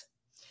Talks.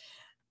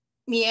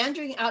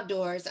 Meandering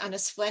outdoors on a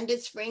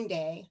splendid spring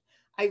day,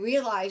 I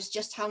realized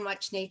just how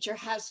much nature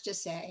has to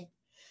say.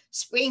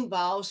 Spring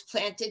bulbs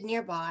planted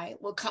nearby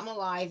will come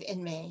alive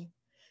in May.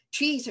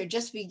 Trees are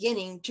just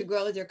beginning to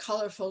grow their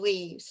colorful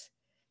leaves.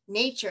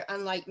 Nature,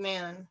 unlike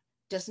man,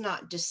 does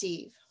not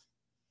deceive.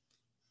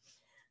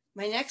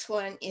 My next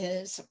one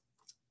is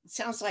It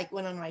sounds like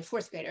one of my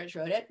fourth graders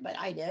wrote it, but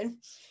I did.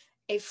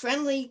 A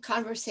friendly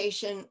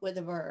conversation with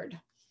a bird.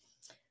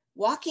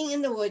 Walking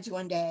in the woods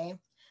one day,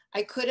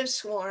 I could have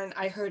sworn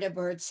I heard a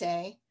bird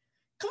say,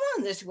 "Come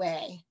on this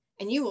way,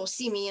 and you will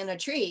see me in a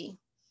tree."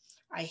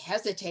 I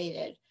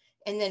hesitated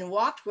and then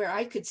walked where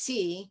I could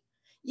see.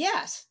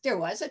 Yes, there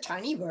was a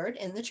tiny bird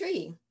in the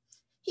tree.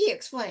 He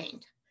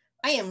explained,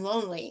 "I am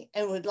lonely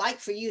and would like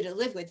for you to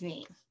live with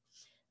me."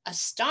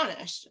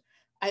 Astonished,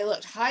 I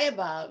looked high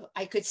above.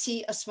 I could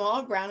see a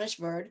small brownish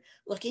bird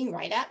looking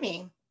right at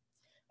me.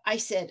 I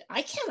said,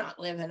 "I cannot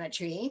live in a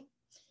tree."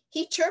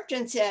 He chirped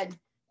and said,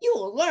 "You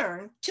will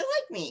learn to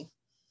like me."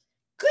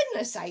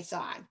 Goodness, I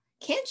thought,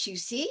 can't you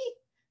see?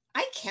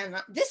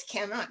 This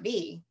cannot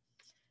be.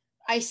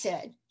 I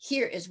said,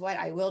 "Here is what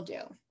I will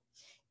do.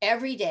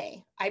 Every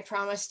day, I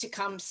promise to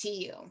come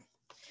see you."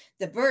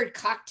 The bird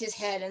cocked his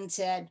head and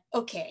said,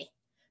 "Okay,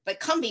 but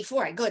come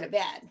before I go to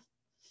bed."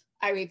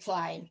 I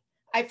replied,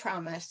 "I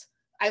promise.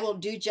 I will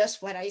do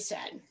just what I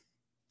said."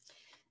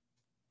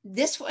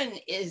 This one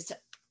is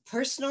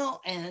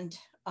personal, and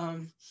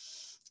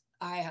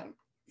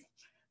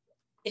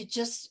it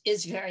just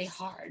is very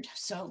hard,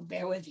 so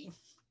bear with me.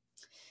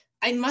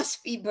 I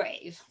must be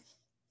brave.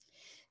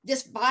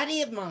 This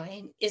body of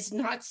mine is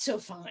not so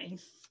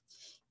fine.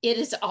 It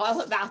is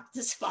all about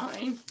the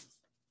spine.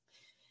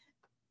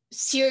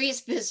 Serious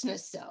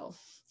business, though.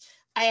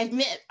 I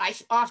admit I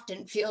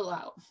often feel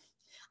low.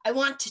 I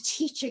want to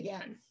teach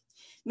again.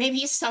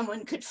 Maybe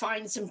someone could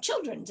find some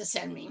children to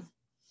send me.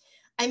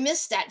 I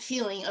miss that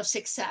feeling of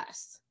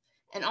success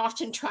and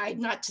often tried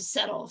not to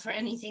settle for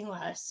anything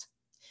less.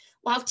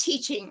 While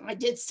teaching, I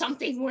did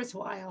something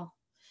worthwhile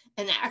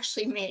and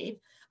actually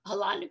made a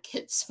lot of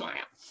kids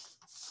smile.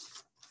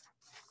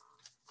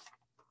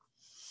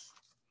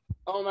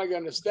 Oh my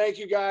goodness. Thank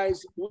you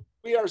guys.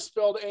 We are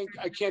Spilled Ink.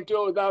 I can't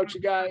do it without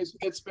you guys.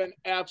 It's been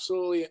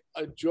absolutely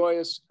a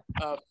joyous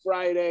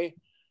Friday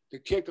to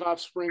kick off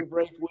spring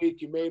break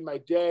week. You made my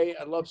day.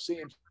 I love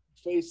seeing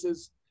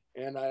faces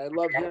and I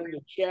love hearing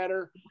the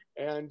chatter.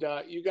 And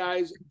you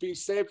guys be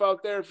safe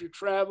out there if you're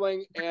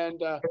traveling,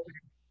 and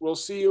we'll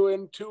see you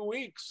in 2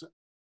 weeks.